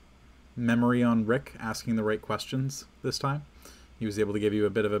nice memory on Rick asking the right questions this time. He was able to give you a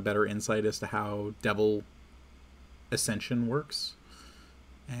bit of a better insight as to how devil ascension works,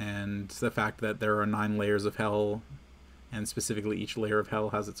 and the fact that there are 9 layers of hell, and specifically each layer of hell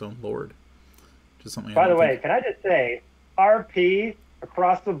has its own lord. Which is something. By the way, can I just say, RP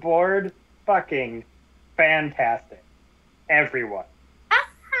across the board, fucking fantastic. Everyone.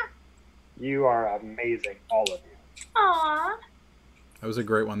 You are amazing, all of you. Aww. That was a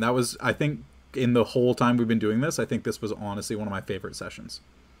great one. That was, I think, in the whole time we've been doing this, I think this was honestly one of my favorite sessions.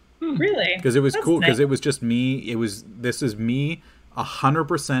 Really? Because it was That's cool, because nice. it was just me. This is me,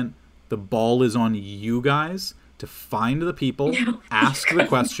 100%. The ball is on you guys to find the people, ask the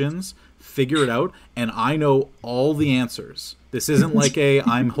questions, figure it out, and I know all the answers. This isn't like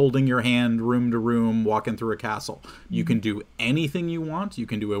I'm holding your hand room to room, walking through a castle. You can do anything you want. You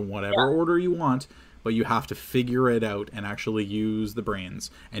can do it in whatever order you want, but you have to figure it out and actually use the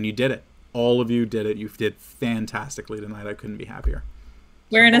brains. And you did it. All of you did it. You did fantastically tonight. I couldn't be happier.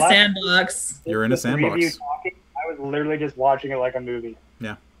 We're in a sandbox. You're in a The three of you sandbox. talking, I was literally just watching it like a movie.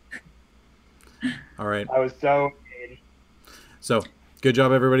 Yeah. All right. I was so engaged. So, good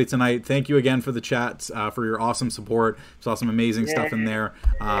job, everybody, tonight. Thank you again for the chat, for your awesome support. Saw some amazing stuff in there.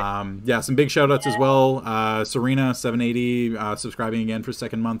 Some big shout-outs as well. Serena780, subscribing again for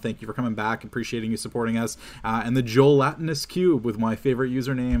second month. Thank you for coming back. Appreciating you supporting us. And the Joel Latinus Cube with my favorite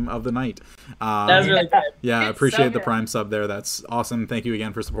username of the night. That was really good. Yeah, It's appreciate so the good. Prime sub there. That's awesome. Thank you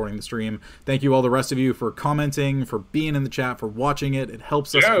again for supporting the stream. Thank you all the rest of you for commenting, for being in the chat, for watching it. It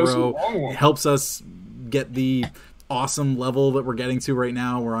helps us Yeah, it was a grow. long one. It helps us get the awesome level that we're getting to right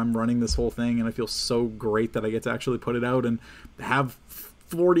now, where I'm running this whole thing, and I feel so great that I get to actually put it out and have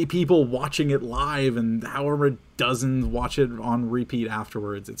 40 people watching it live, and however dozens watch it on repeat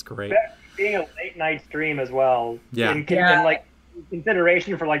afterwards. It's great. Being a late night stream as well. Yeah. In like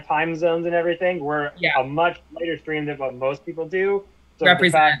consideration for like time zones and everything, we're a much later stream than what most people do. So the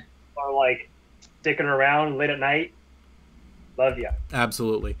Represent. fact people are like sticking around late at night. Love you.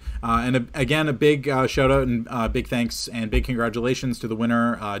 Absolutely. Again, a big shout out and big thanks and big congratulations to the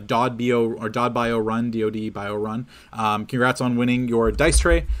winner, Dodd Bio Run, DOD Bio Run. Congrats on winning your dice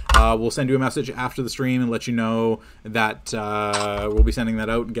tray. We'll send you a message after the stream and let you know that we'll be sending that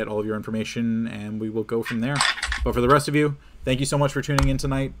out and get all of your information, and we will go from there. But for the rest of you, thank you so much for tuning in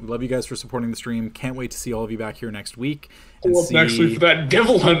tonight. We love you guys for supporting the stream. Can't wait to see all of you back here next week. And Next week for that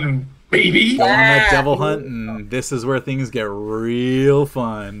devil hunting, baby. Go on that devil hunt, and this is where things get real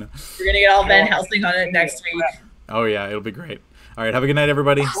fun. We're going to get all Van Helsing on it next week. Oh yeah, it'll be great. All right, have a good night,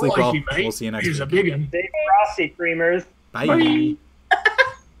 everybody. Sleep well. Crikey, mate. We'll see you next Here's week. a big one. Stay frosty, creamers. Bye. Bye.